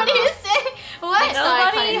star. What do you say? What?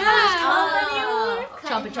 Nobody has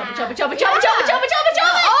Chop it. Oh!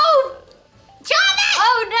 Chop it!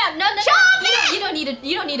 Oh no! Chomp You don't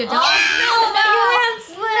need a dog. No, my hands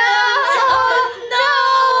slipped. No!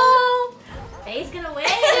 Faye's gonna win.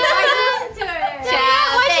 Listen to her.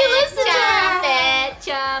 Why'd you listen to her?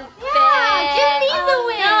 Chomp Yeah, give me the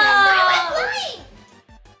win.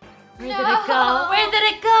 Where did it go? Where did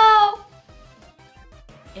it go?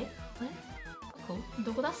 Oh,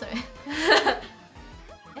 どこだそれ?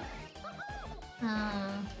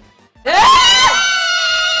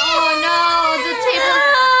 Oh no! The table.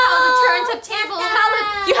 How the turns have table.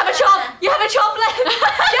 You have a chop left.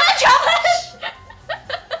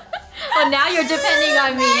 Oh, now you're depending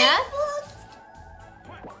on me, yeah?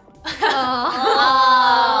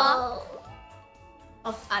 Oh.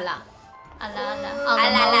 Oh, ala.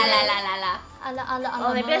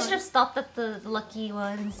 Oh, maybe I should have stopped at the lucky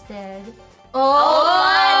one instead.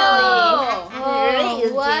 Oh,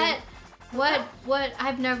 finally. What?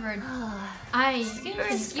 I've never.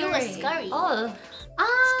 Scary. Oh,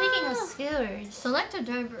 speaking of skewers. Select a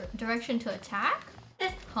direction to attack?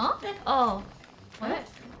 Huh? Oh. What?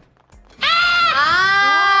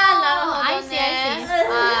 I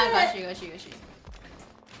I see. got you.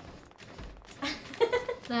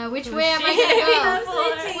 Now, which way am I gonna go?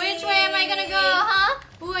 Which way am I gonna go, huh?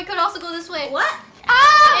 Ooh, I could also go this way. What?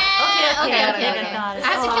 Okay. got it. I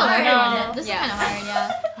have to Oh, kill her. no. This is Yeah. kind of hard,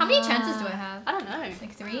 yeah. How many chances do I have? don't know.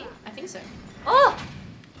 Like 3? I think so. Oh.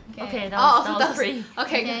 Okay, that was 3.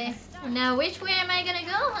 Okay. Now, which way am I gonna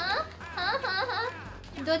go, huh?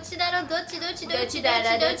 どっちだろう? We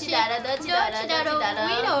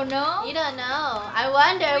don't know. You don't know. I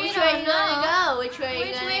wonder We which way don't you're gonna know. go. Which way you're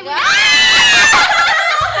Which gonna way go.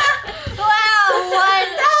 Wow,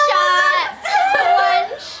 one shot.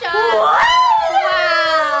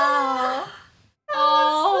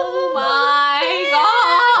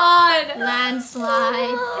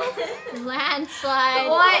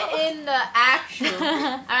 true.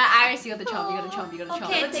 Iris, you got the chomp. You got the chomp. You got the chomp.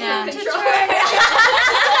 Okay, Yeah.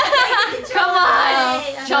 Come on.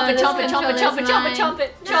 Chomp it, chomp it, chomp it, Controller's chomp it, chomp it, chomp it, chomp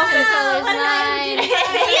it. Controller's mine.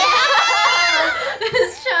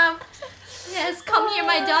 Yes, chomp. Yes, come here,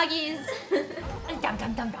 my doggies.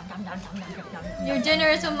 Your dinner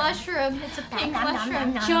is a mushroom. It's a pink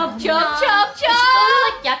mushroom. Chomp, chomp, chomp, It's chomp. probably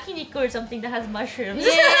like yakiniku or something that has mushrooms.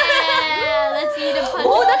 Yeah, let's eat a punch.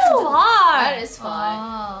 Oh, that's far. That is fun.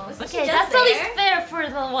 Oh. Okay, that's at least fair for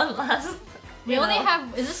the one last. We only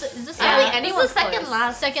have. Is this? I think This anyone's is the second close.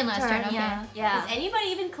 last. Second last turn. Okay. Yeah. Yeah. Is anybody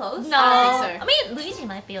even close? No, I don't think so. I mean Luigi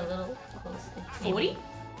might be a little close. 40?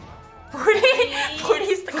 40? 40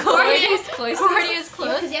 is the 40 closest. is close. 40 is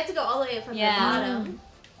close. Because you have to go all the way from Yeah. the bottom.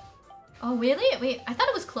 Oh really? Wait, I thought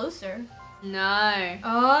it was closer. No.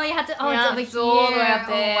 Oh, you have to. Oh, Yeah, it's It's over all here. the way up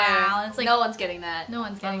there. Oh, wow, it's like no one's getting that. no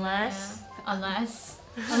one's getting Unless- that, yeah.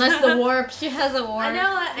 Unless the warp. She has a warp. I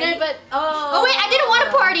know. No, but oh. oh wait, I didn't want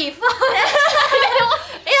to party. Fuck.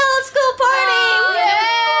 Yeah, let's go party!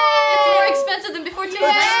 Yeah. It's more expensive than before too.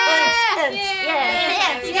 Yes! Yeah.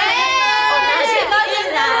 Yes! Yeah. Oh, now she's not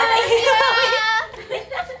doing that.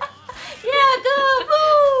 Yeah, go!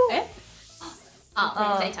 Woo! Eh? Oh,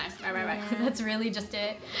 Oh. daytime. Right. That's really just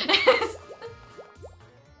it.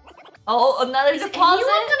 Oh, another Is deposit?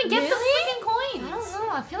 anyone gonna get the Really? freaking I coins? don't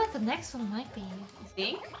know. I feel like the next one might be. You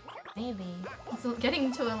think? Maybe. It's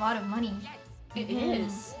getting to a lot of money. It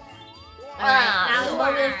is. Now the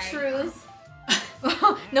moment of truth.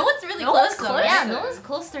 No one's really No close one's though. close. right? Yeah, no one's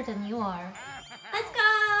closer than you are. Let's go.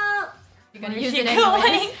 You're gonna Where's use she it anyways.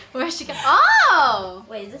 going? Where's she going? Oh!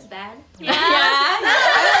 Wait, is this bad? Yeah.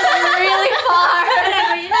 really far.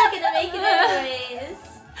 Whatever, you're not gonna make it anyways.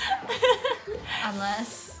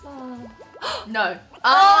 Unless. No.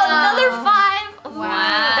 Oh, another 5! Wow.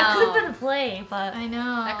 That could have been a play, but... I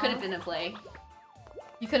know. That could have been a play.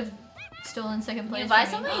 You could have stolen second place. You buy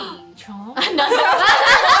from me. something? Chomp. Is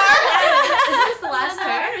this the last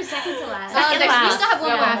turn or second to last? Oh, Second we last. still have one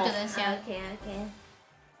more Yeah. after this, yeah. Okay.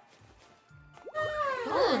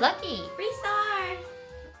 Ooh, lucky. Free star.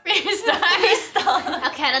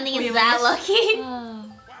 Okay, I don't think it's that lucky.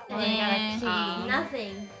 Oh, I got a key.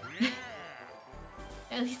 Nothing.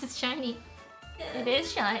 At least it's shiny. It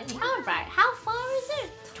is shiny. Alright, how far is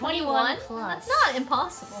it? 21 plus. It's not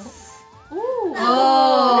impossible. Ooh.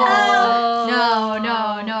 Oh.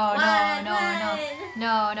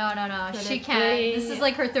 No. Could She it can't. be? This is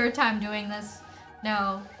like her third time doing this.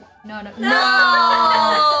 No. No! No.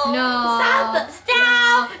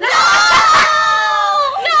 Stop!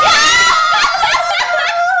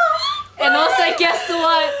 And also, guess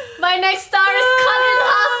what? My next star is cut in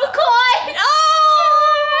half a coin!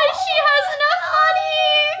 She has enough money.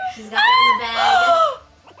 She's got it in the bag.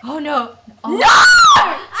 Oh no. Oh.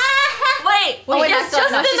 Wait! Wait, it's I still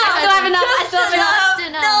have enough. I still have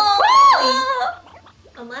enough.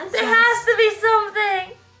 Unless There has to be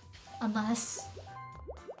something! Unless.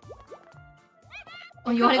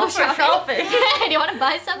 Oh, you want to go Go for shopping? shopping. Do you want to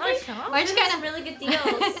buy something? shopping? Or just kind kind of really good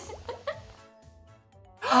deals.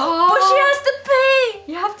 Oh. But she has to pay!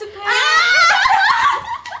 You have to pay.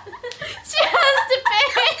 She has to pay.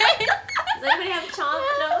 Does anybody have chomp?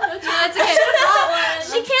 No, That's okay.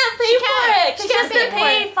 She can't pay for it! She has to pay for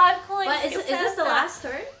pay it. 5 coins. But is this the last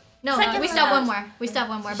turn? No, Second we still have one last. more. We still have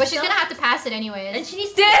one more. But she's gonna have to pass it anyways. And she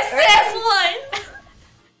needs to this one!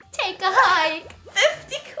 Take a hike.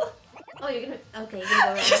 50 coins! Oh, you're gonna. Okay, you're gonna go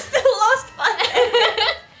You around. still lost 5!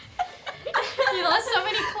 You lost so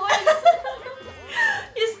many coins.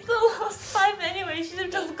 You still lost 5 anyway, you should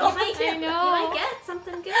have just gone. I You know. might get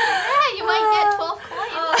something good. Yeah, you might get 12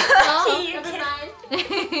 coins. You Never can't.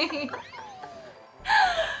 mind.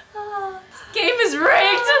 This game is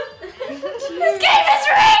rigged! This game is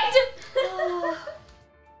rigged! Oh,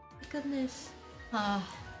 my goodness.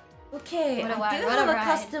 Okay, What a I ride, do what a have a ride.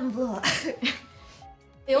 custom block.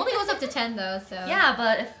 It only goes up to 10 though, so. Yeah,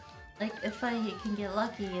 but if I can get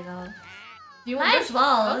lucky, you know. You Might as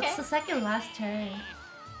well. Okay. It's the second last turn.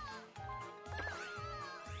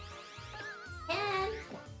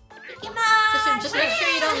 Just make sure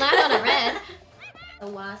you don't land on a red. The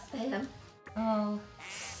wasp him. Oh.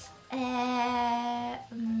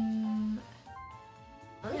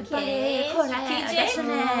 Okay.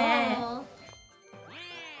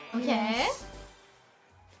 Okay.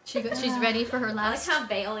 She's ready for her I like last. how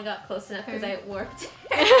Bae only got close enough because I warped.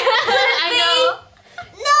 I know.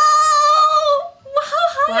 No! How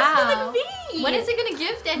high is Wow. it gonna be? When is it gonna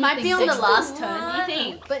give to Might be on the 61? last turn, you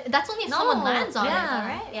think? But that's only if No, someone lands on it, yeah. though,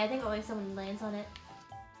 right? Yeah, I think only if someone lands on it.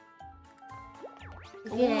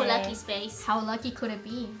 Ooh, lucky space. How lucky could it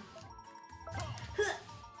be?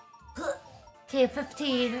 Okay,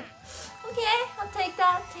 15. Okay, I'll take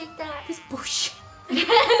that. Take that. This bullshit.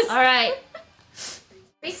 All right.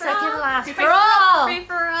 Free for Second all. last. Free for all. Free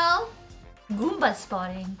for all. Goomba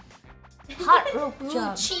spotting. Hot rope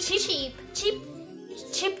jump. Cheap.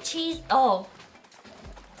 Chip cheese. Oh.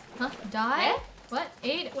 Huh? Die? What?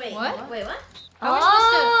 8? Wait, What? Wait, what? How are we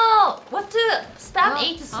supposed What to stab Oh,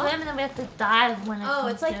 8 to swim and then we have to dive when it Oh,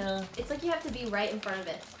 comes it's like to... you have to be right in front of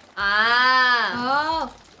it.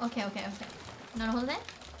 Ah. Oh. Okay. No, hold it.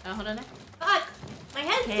 Oh, hold on. Fuck! My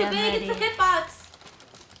head's Okay, too I'm big. ready. It's a hitbox.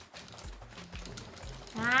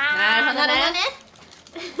 Ah. No, hold it.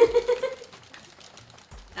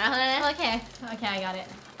 Uh-huh. Okay, I got it.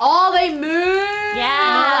 Oh, they move.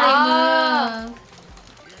 Yeah. Oh, they move.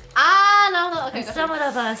 Ah, no. Okay, I'm go somewhat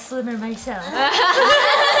of a swimmer myself.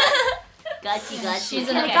 Got you. She's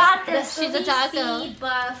I an got this. She's a taco. Seed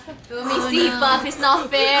buff. Umi seed buff is not I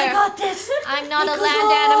fair. got this. I'm not a Because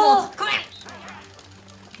land animal. Come here.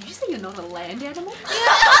 Did you say you're not a land animal?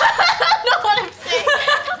 I know what I'm saying.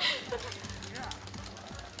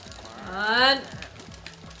 And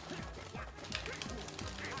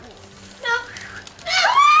No.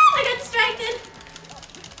 I got distracted.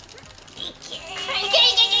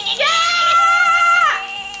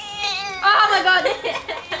 Oh my god.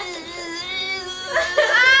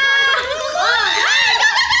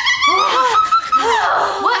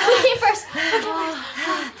 What? Who came first?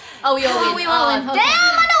 oh, we all win. We all win. Okay.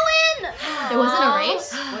 Damn, I don't win. It wasn't a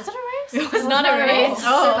race? Was it a race? It was not a race.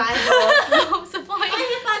 Survival. What's the point? My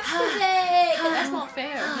hitbox too big. That's not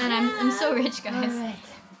fair. Man, I'm so rich, guys. Alright.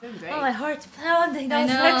 Doing great. Oh, my heart's pounding. That I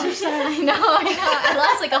was know. an exercise. I know. I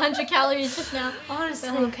lost like 100 calories just now. Honestly.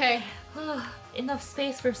 Okay. Enough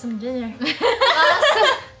space for some dinner.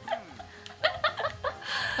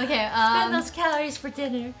 Okay, Spend those calories for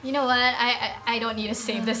dinner. you know what? I don't need to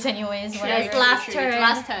save this anyways. True, Whatever. true, last true. turn.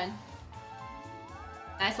 Last turn.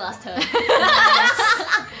 Nice last turn.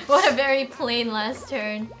 What a very plain last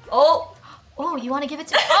turn. Oh! Oh, you want to give it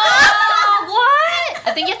to me? Oh, what?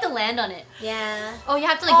 I think you have to land on it. Yeah. Oh, you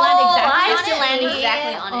have to like land Oh, exactly I on You have to it? land see.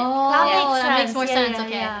 exactly on it. Oh, That that makes makes sense. more Yeah, sense. yeah,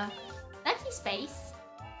 Okay. yeah. Thank you, space.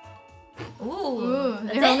 Ooh. Ooh,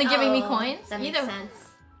 That's they're it? only giving me Oh, coins? That makes Either. sense.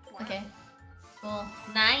 Okay. Cool.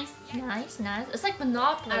 Nice. Nice, nice. It's like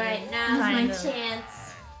Monopoly. Alright, now's my Kind of.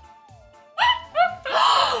 chance.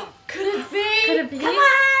 Could it be? Could it be? Come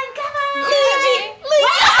on, come on!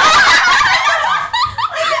 Luigi!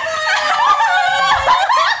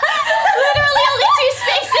 Literally only 2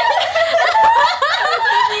 spaces.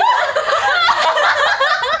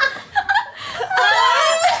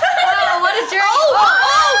 Oh, what a journey.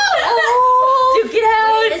 Duke it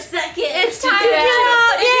out! Wait a second. It's time to to get get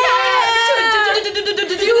out!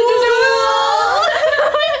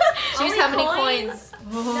 Choose how many coins.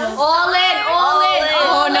 All in, all in.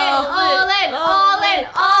 Oh no. All in, all in,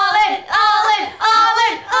 all in, all in, all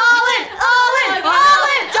in, all in, all in, all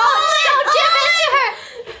in. Don't give in to her.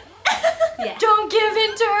 Yeah. Don't give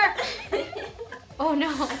in to her. Oh no.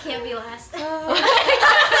 I can't be last.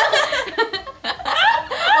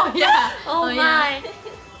 Oh yeah. Oh yeah. my!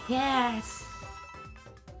 Yes.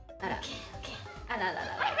 Okay.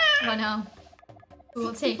 Oh no.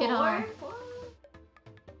 We'll take it all.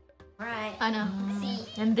 Alright. I know.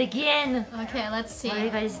 And begin. Okay, let's see. What are you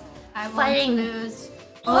guys I want fighting? to lose.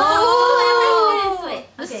 Oh! Wait.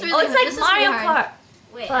 This is Okay. really Oh, it's this like is Mario really hard. Kart,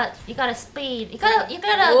 Wait. but you got a spade. You gotta go.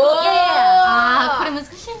 Whoa. Ah, これ難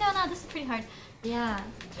しいんだよな. This is pretty hard. Yeah.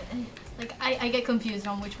 Like I get confused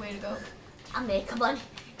on which way to go. Ame, come on.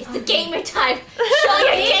 It's the gamer time. Show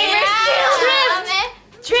your gamer Yeah. skills.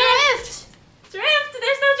 Drift. Drift.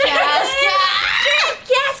 There's no drift. Gas,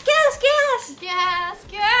 Gas, gas, gas! gas,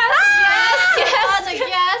 gas, the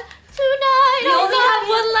gas. Tonight You only have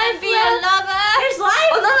one life be a left. lover. There's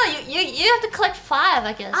life. Oh no, you have to collect 5,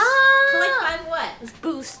 I guess. Collect 5 what? It's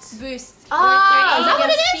boosts. Boost. Ah, is that what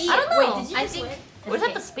it is? speed. I don't know. Wait, did you I just think- win? Or is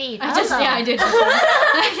that the speed? I just don't know. yeah, I did.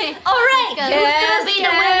 Alright, Yes, who's gonna be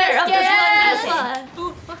the winner of yes. this one?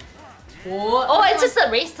 Oh, it's just a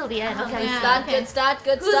race till the end. Okay, Yeah. start. Okay.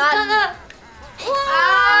 Good Who's gonna?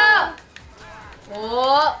 Ah!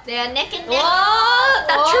 Oh, they're neck and neck. Whoa!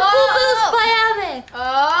 That triple boost by Ame.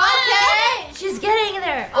 Okay. She's getting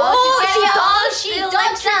there. Oh, she's she getting- dodged she the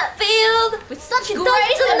dodged electric field. With such She grace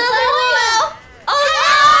dodged and another one. Oh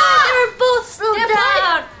no! They're both slowed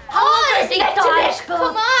down. Oh, They dodged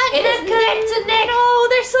both. Come on. It is neck to neck. Oh,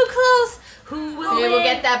 they're so close. Who will We win? will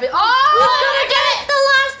get that bit. Who's Oh! gonna get it? The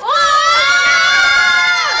last one.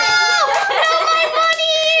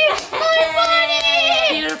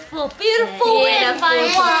 Beautiful, beautiful win. Beautiful Fine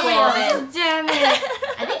performance. Damn it.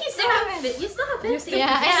 I think you still have 50. You still have 50.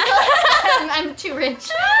 Yeah, I'm too rich.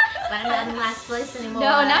 But I'm not in last place anymore.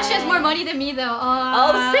 No, now she has more money than me though.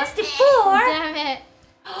 Oh, 64! Damn it.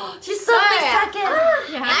 She's suddenly second.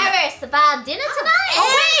 Yeah. Iris, about dinner tonight? Oh,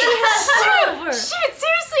 wait! She has silver! Shoot,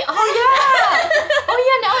 seriously? Oh yeah! Oh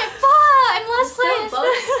yeah, now I'm last place. Still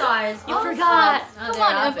bonus stars. You forgot.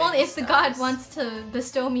 Come on, if the god wants to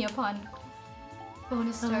bestow me upon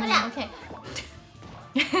bonus stars. Okay.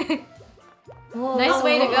 Whoa. Nice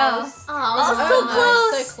way to go. Oh, so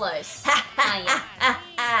close. So close.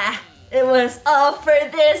 It was all for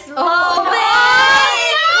this moment!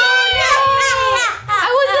 I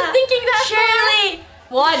wasn't thinking that. Shirley!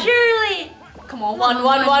 Shirley! Come on, One.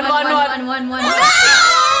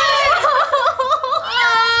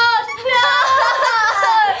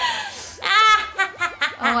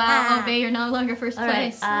 Oh wow, Obey, you're no longer first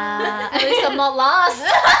place. At least I'm not lost.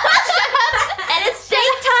 And it's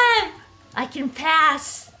daytime! I can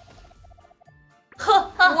pass.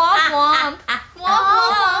 Womp womp.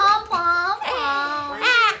 Womp womp.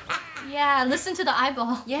 Yeah, listen to the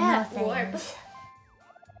eyeball. Yeah.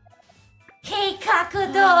 Hey,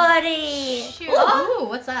 Kakadori! Shoot. Ooh,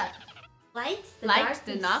 what's that? Light?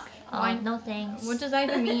 The knock? Oh, no thanks. What does that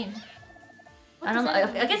even mean? I don't know.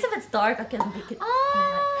 I guess if it's dark, I can make it.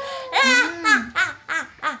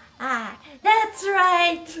 That's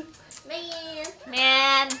right!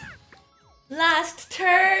 Man. Last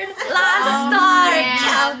turn, last star man.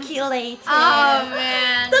 calculated. Oh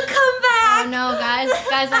man. The comeback! Oh no, guys,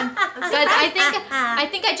 I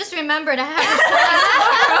think I just remembered I have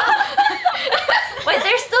to Wait,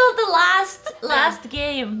 there's still the last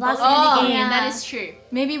game, last mini game. Yeah, that is true.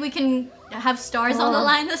 Maybe we can have stars on the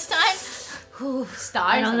line this time. Stars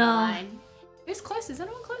I don't on the know. line. Who's close? Is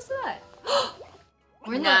anyone close to that?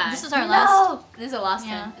 We're in Nah. this is our last. This is the last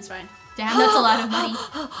Yeah. one. It's fine. Damn, that's a lot of money.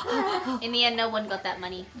 In the end, no one got that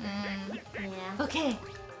money. Yeah. Okay,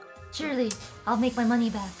 Shirley, I'll make my money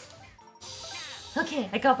back. Okay,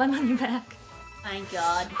 I got my money back. Thank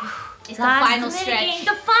God. It's the Last final mini stretch. game,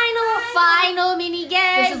 the final mini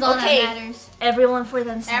game. This is all Okay. that matters. Everyone for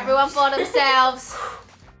themselves. Everyone for themselves.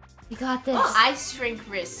 You got this. Ice shrink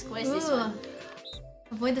risk. Where's this Ooh. one?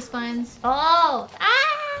 Avoid the spines. Oh!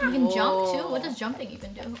 You can jump too? Whoa. What does jumping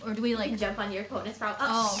even do? Or do we You like... can jump on your opponent's front.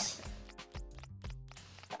 Oh.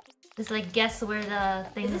 Just like guess where the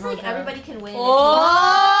thing Is this will like go. everybody can win?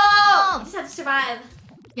 Oh! You just have to survive.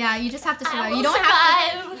 Yeah, you just have to survive. will You don't have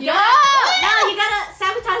survive. to... You don't No, you gotta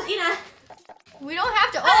sabotage Ina. We don't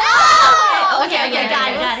have to... Oh! Okay, Okay, got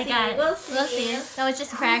it, okay. got it, got it. We'll see. We'll see. That was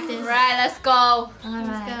just practice. Right, let's go. Alright.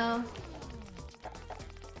 Let's go.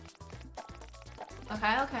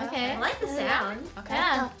 Okay. Okay. I like the sound. Okay.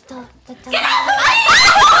 Yeah. What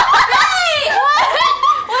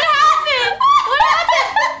What happened? What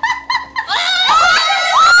happened?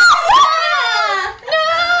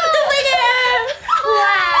 The winner!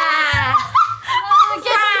 Wow!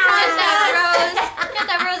 Get that rose. Get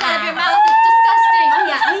that rose out of your mouth. It's disgusting.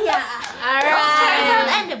 Turns out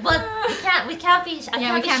ended, but we can't be.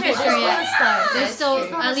 Yeah, we can't be sure yet. Stars. There's still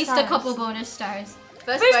true. at least a Stars. couple bonus stars.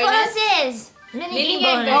 First First bonus. bonus is mini game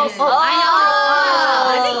game bonus. bonus. I know.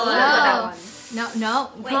 I think you know that one. No.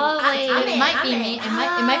 Wait, Probably. I'm It in, might I'm be in. me. It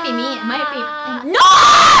might be me. It might be. No!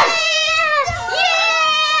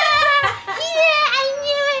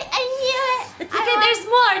 It's okay. There's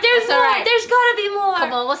more. There's That's more. alright. There's gotta be more.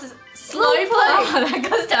 Come on, what's this? Slow Slow play. Oh, that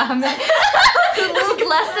goes down. Who moved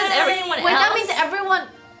less than everyone Wait, else? that means everyone.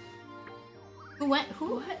 Who went?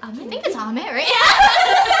 Who? I think it's Ahmed, right?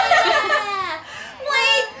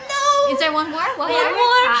 Wait, no. Is there one more? One One more?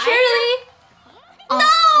 more, Shirley. Oh, No!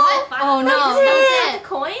 what? Oh no. That's That was it. it.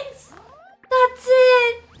 Coins? That's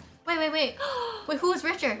it. Wait. Wait, who was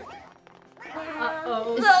richer?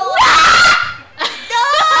 Uh-oh. No.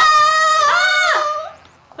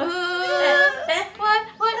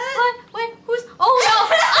 What? Who's? Oh no!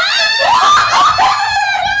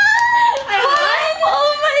 Oh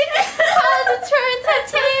my god. The turns at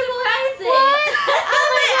table.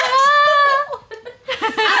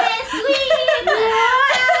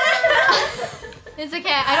 It's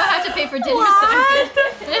okay. I don't have to pay for dinner, so I'm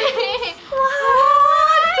good.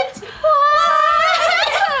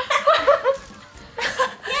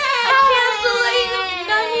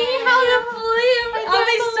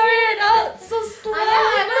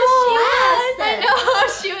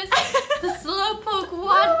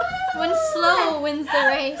 Wins the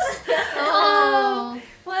race. Oh.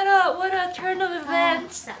 What a turn of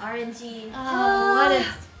events. The RNG. Oh, what a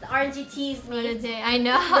The RNG teased what me. a day. I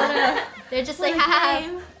know. They're just like, haha.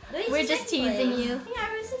 Luigi's We're just second teasing place. you. Yeah,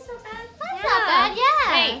 Iris is so bad. That's not bad,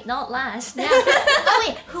 yeah. Wait, not last. Oh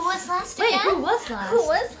wait, who was last Wait, again? who was last? Who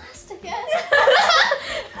was last again?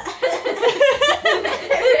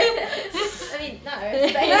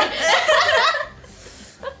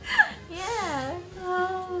 Yeah.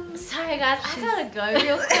 Sorry guys, I gotta go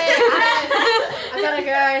real quick. I gotta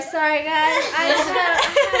go. Sorry guys. I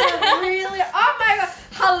gotta really. Oh my god.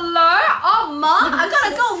 Hello? Oh mom, I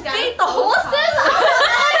gotta go feed the horses.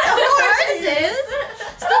 Horses?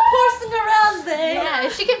 Stop horsing around there. Yeah,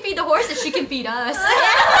 if she can feed the horses, she can feed us.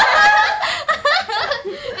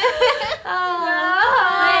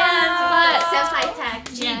 Senpai tech.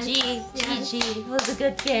 GG. GG. It was a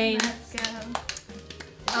good game. Let's go.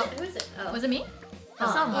 Oh, who is it? Oh. Was it me?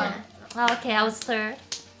 Oh, someone. Oh, okay, I was third.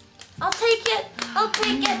 I'll take it. I'll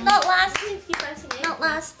take it. Not last. Please keep pressing it. Not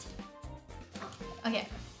last. Okay.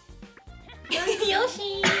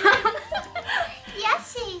 Yoshi.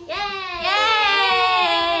 Yoshi. Yay!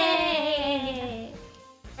 Yay!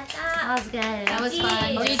 That was good. That was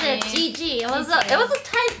fun. It was a GG. It was a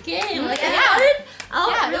tight game. Like, Yeah. it started out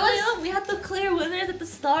Yeah, it really well. We had the clear winners at the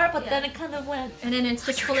start, but then it kind of went. And then it's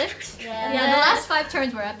just flipped. Yeah. Yeah, the last 5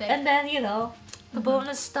 turns were epic. And then, you know, the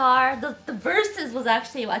bonus star, the versus was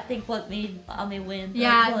actually, I think, what made Ame win.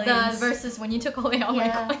 Yeah, the versus when you took away all my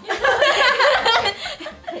Yeah. coins.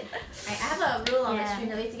 I have a rule on the Yeah. stream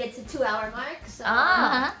that we have to get to 2-hour mark. So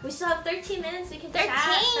Ah. we still have 13 minutes. We can 13.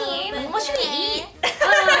 chat for a little bit. What should we eat?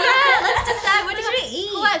 Yeah, let's decide. What should we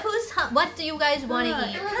eat? What do you guys want to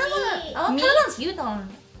eat? Oh, Me? gyudon.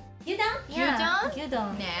 You down? Gyudon? Gyudon.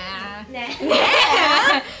 Nah. Nah.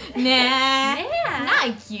 Nah. Yeah. Not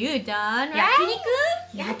gyudon, right? Yakiniku?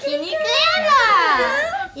 Yakiniku yada.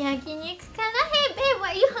 Yakiniku kana? Hey babe,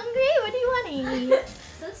 what, are you hungry? What do you want to eat?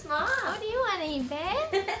 So small. What do you want to eat,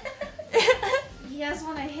 babe? You guys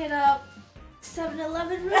want to hit up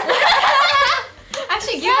 7-Eleven?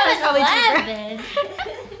 Actually, gyudon is probably cheaper.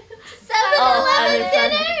 7-Eleven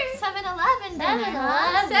dinner! 7-Eleven dinner.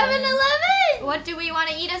 7-Eleven. 7-Eleven! What do we want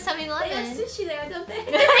to eat at They have 7-Eleven? sushi there, don't they?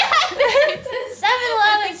 7-Eleven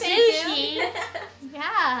I think they sushi.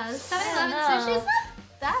 Yeah, 7-Eleven know. sushi is not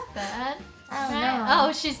that bad. I don't Right? know.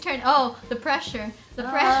 Oh, she's turned. Oh, the pressure. The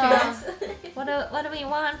pressure. What do we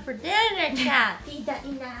want for dinner, chat?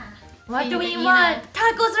 Ina. What do we Ina. want?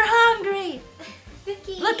 Tacos are hungry.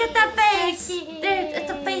 Cookies. Look at that face. Cookies.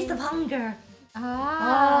 It's a face of hunger.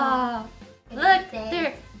 Ah. Oh, look,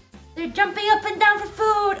 they're jumping up and down for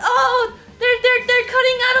food. Oh, they're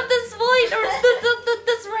cutting out of this void or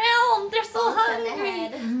this realm. They're so Both on the hungry.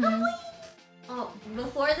 head. Mhm. Oh,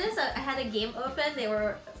 before this, I had a game open. They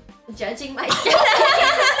were judging my skills.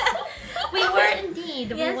 We were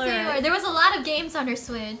indeed. Yes, we were. There was a lot of games on her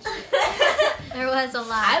Switch. There was a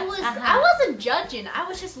lot. I wasn't judging. I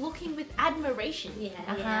was just looking with admiration.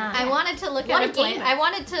 Yeah, I wanted to look What at a her play. gamer. I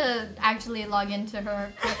wanted to actually log into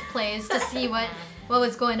her plays to see what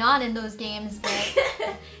was going on in those games, but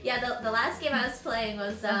yeah, the last game I was playing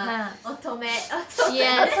was Otome. yes,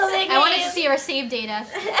 Otome I wanted to game. see her save data.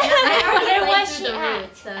 I wonder why she the at.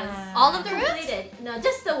 route, so All of the routes? completed. No,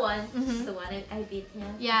 just the one. Mhm. Just the one. I beat. Yeah.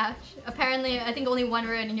 Yeah, apparently I think only one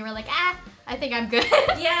route, and you were like, I think I'm good.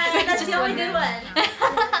 Yeah, that's Just the only one good route. one. That's the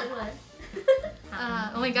only good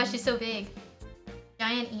one. Oh my gosh, she's so big.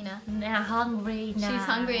 Giant Ina. They're hungry now. She's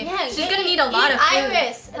hungry. Yeah, She's gonna need a lot of food.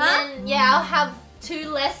 Iris, and Huh? then yeah, I'll have 2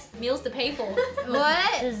 less meals to pay for.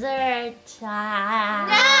 What? Dessert time.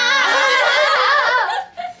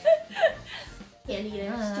 Can't eat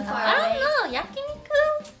it. It's too far I away. don't know. Yakiniku?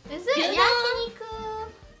 Is it Gyudon? yakiniku?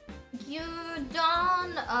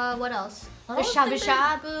 Gyudon. What else? There's Oh, shabu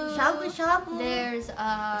shabu. Shabu shabu. There's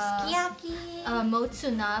Sukiyaki.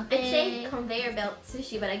 motsunabe. I'd say conveyor belt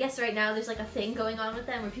sushi, but I guess right now there's like a thing going on with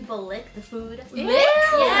them where people lick the food. Lick?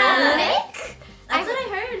 Yeah. Lick? That's what I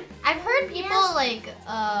heard. I've heard people like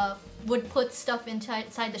would put stuff inside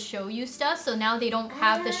the shoyu stuff, so now they don't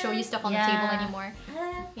have the shoyu stuff on the table Yeah. anymore.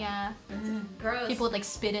 Yeah, Gross. people would like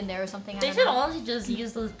spit in there or something. I They don't should know. honestly just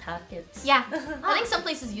use those packets. Yeah, I think some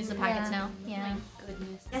places use the packets Yeah. now. Yeah.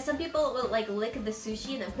 Goodness. Yeah, some people will like lick the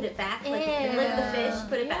sushi and then put it back. Like they lick the fish,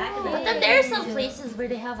 put it back, and But then there are some places where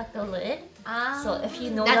they have like a lid. So if you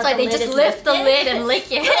know That's that why the they lid just is lift the lifted- lid and lick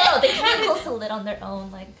it. No, they can't close the lid on their own.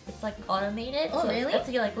 Like it's like automated. Oh, so really? If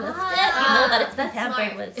you like lift it, you know that it's been that's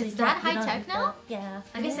tampered smart. with. So Is you that can't- you high don't tech need now? to- Yeah.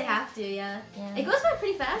 I guess they have to, yeah. Yeah. It goes by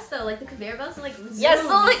pretty fast though, like the conveyor belts and like Yeah, so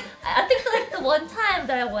zooms. like I think like the one time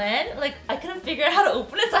that I went, like I couldn't figure out how to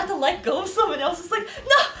open it, so I had to let go of someone else. It's like,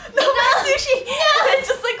 no, my sushi! And it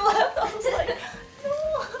just like left. I was like, no.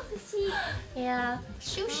 Sushi. Yeah.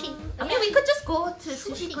 Sushi. I mean, we could just go to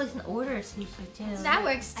sushi place and order sushi too. That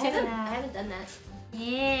works too. I haven't done that.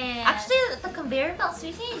 Yeah. Actually, the conveyor belt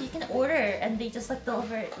sushi you can order and they just like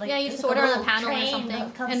deliver it. Like, yeah, you just it's a order on the little panel or train something,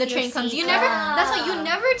 that comes and the to your train comes. seat. You never. That's why you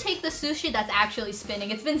never take the sushi that's actually spinning.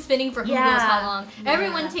 It's been spinning for who knows how long.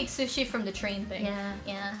 Everyone takes sushi from the train thing. Yeah,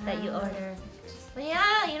 Yeah. that you order. But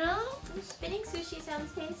yeah, you know, spinning sushi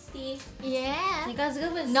sounds tasty. Yeah. You guys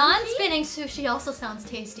good with sushi? Non-spinning sushi also sounds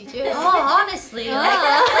tasty too. Oh, honestly,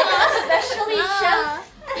 Especially chef.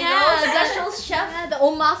 Yeah, Special chef. the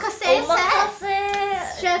omakase set.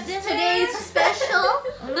 Omakase. Chef today's special.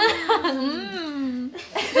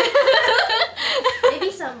 Maybe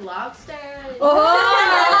some lobster. Oh,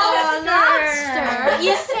 lobster.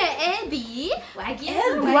 Ise-ebi. Wagyu.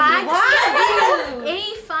 Wagyu.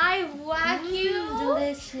 A5 Wagyu.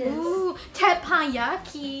 Delicious. Ooh,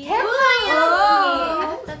 teppanyaki. I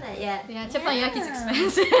haven't done that yet. Yeah, teppanyaki's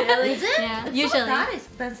expensive. Really? Is it? Yeah, It's usually. not that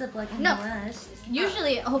expensive like in No. the West.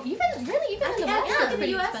 Usually, even in the West, in it's the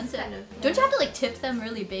pretty US expensive. Kind of, Don't you have to like tip them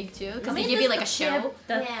really big too? Because they give you like a show.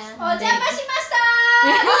 Yeah.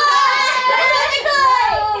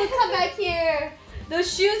 Oh, come back here.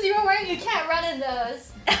 Those shoes you were wearing, you can't run in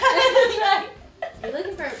those. You're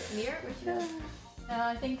looking for a mirror? Where'd you go?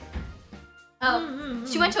 I think. Oh,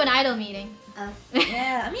 she went to an idol meeting.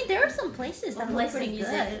 Yeah, I mean there are some places that We'll look play some pretty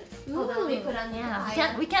music. good. Hold on, let me put on the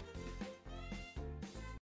Yeah, we can't.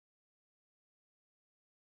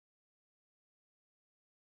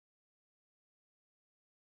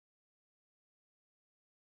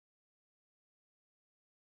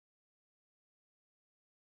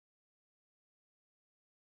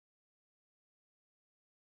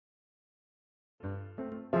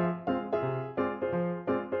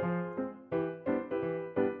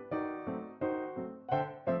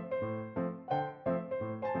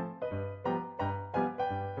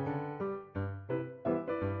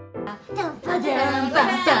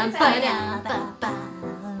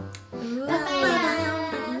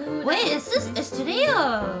 Wait, is today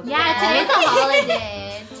a... Yeah, today's a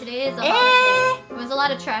holiday. Today is a holiday. There was a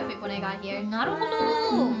lot of traffic when I got here.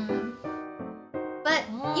 나루호도. But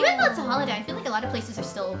even though it's a holiday, I feel like a lot of places are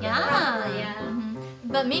still open. Yeah. Mhm.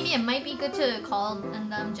 But maybe it might be good to call on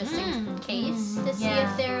them just in case to see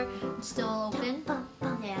if they're still open.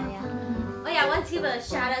 Yeah. Oh yeah, I want to give a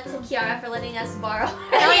shout out to Kiara for letting us borrow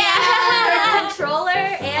yeah. her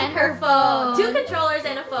controller and her phone. 2 controllers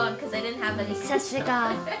and a phone because I didn't have any.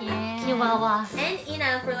 사실가 Yeah. 귀여워. And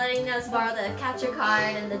Ina for letting us borrow the capture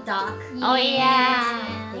card and the dock. Oh yeah.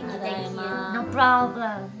 Thank you. No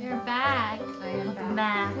problem. You're back. Welcome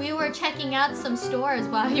back. We were checking out some stores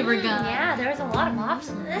while you were gone. Yeah, there's a lot of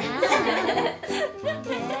options.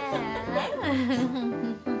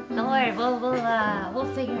 Don't worry, we'll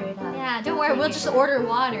figure it out. Yeah, don't worry, we'll just order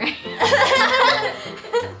water.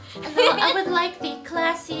 I would like the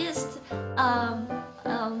classiest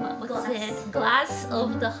what's it? Glass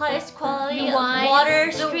of the highest quality of Wine.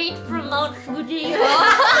 water straight from Mount Fuji.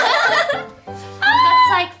 That's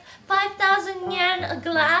like 5,000 yen a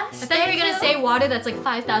glass. I thought you were gonna say water that's like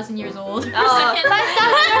 5,000 years old.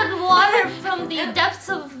 5,000 water from the depths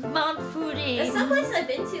of Mount Fuji. There's some places I've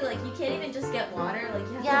been to, like you can't even just get water. Like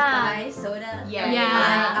you have to buy soda. Yeah. Or Yeah.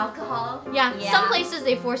 buy alcohol. Yeah, Yeah. some places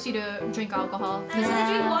they force you to drink alcohol. I want to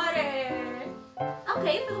drink water. I'll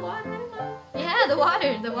pay for the water. Yeah, the water.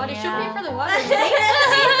 She'll pay Yeah. for the water. See,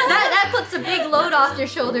 that puts a big load off your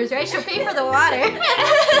shoulders, right? She'll pay for the water.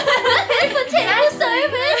 It's a table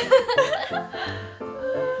service.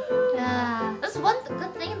 That's one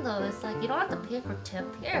good thing though, is like you don't have to pay for tip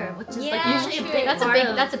here, which is like Yeah, usually a true. big That's part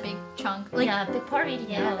of, a big chunk. Like, yeah, a big part of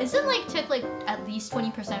eating out. isn't like tip like at least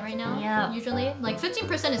 20% right now? Yeah. Usually, like 15%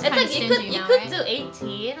 is It's kind of like stingy you now, could right? do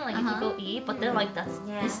 18, like if you go eat, but then like that's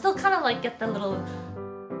Yeah. you still kind of like get the little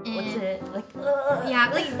what's it like? Yeah,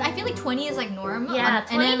 like I feel like 20 is like norm. Yeah,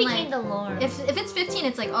 20 and then became like the norm. if it's 15,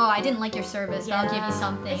 it's like, oh, I didn't like your service, but I'll give you Yeah.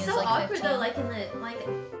 something. It's so like awkward 15. though, like in the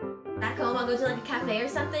back home I'll go to like a cafe or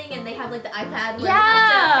something and they have like the iPad where Yeah. you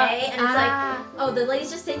have to pay and it's like, Ah. oh, the lady's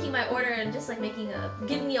just taking my order and just like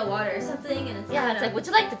giving me a water or something and it's yeah, it's like, would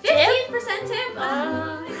you like the 15% tip? tip.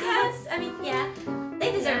 Yes, I mean, yeah, they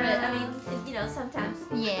deserve it. I mean, you know, sometimes.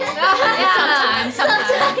 Yeah. It's sometimes.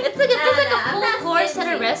 It's like if it's like I'm a not full course at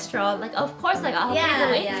a stingy. restaurant, like of course like I'll pay Yeah,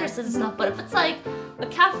 the waitress and stuff. But if it's like a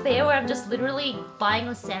cafe where I'm just literally buying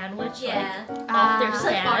a sandwich, Yeah, like off their just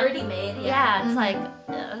like stand, already made. yeah, it's like.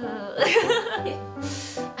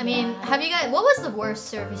 I mean, have you guys? What was the worst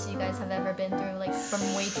service you guys have ever been through, like from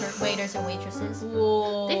waiters and waitresses?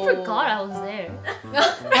 They forgot I was there.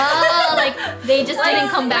 Oh, like they just didn't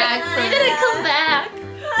come back. They didn't come back.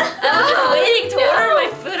 I was just waiting to order my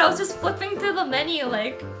food. I was just flipping through the menu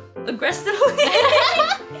like aggressively.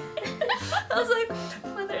 I was like,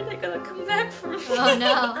 when are they gonna come back for me? Oh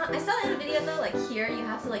no. I saw in the video though, like here you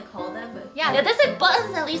have to like call them, but Yeah. Yeah, there's like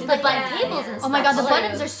buttons at least, like button tables and stuff. Oh my god, the so,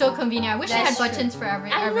 buttons are so convenient. I wish I had That's true. buttons for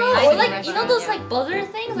every I every know, or single like you know restaurant. those like butter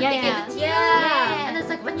things, like Yeah, they yeah. give it to you. Yeah. And it's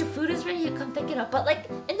like when your food is ready, you come pick it up. But like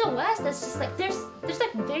in the West, that's just like there's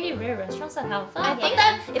like very rare restaurants that have that. I think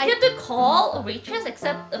that if you have to call a waitress,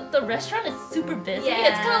 except if the restaurant is super busy,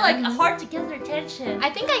 it's kind of like hard to get their attention. I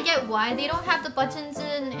think I get why they don't have the buttons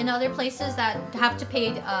in other places that have to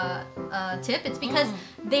pay tip. It's because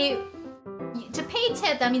to pay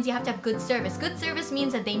tip, that means you have to have good service. Good service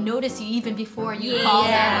means that they notice you even before you call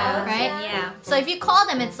them, right? Yeah. So if you call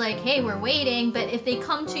them, it's like, hey, we're waiting. But if they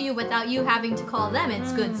come to you without you having to call them,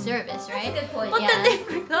 it's good service, right? That's a good point. But Yeah. then they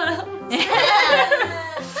forgot us.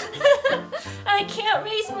 I can't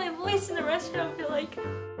raise my voice in the restaurant and be like,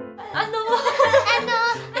 I know.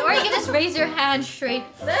 Or you can just raise your hand straight.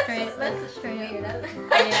 That's straight weird. up.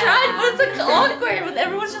 I tried, but it's like awkward when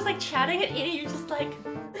everyone's just like chatting and eating. You're just like,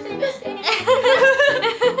 I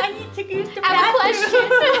need to use the I have a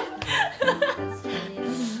bathroom.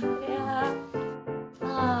 Yeah.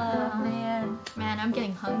 Oh man. Man, I'm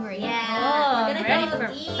getting hungry. Yeah. Oh, We're I'm gonna ready go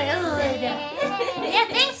for eat. food. Yeah,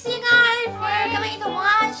 thanks you guys for coming to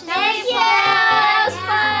watch. Thank you. That was fun.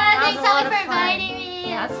 That was Thanks a lot Ellie of for fun. inviting me.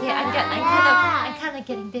 Yeah, see, I'm kind of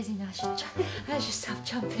getting dizzy now. I should stop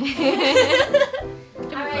jumping.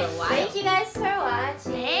 Alright, thank you guys for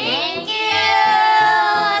watching. Thank you.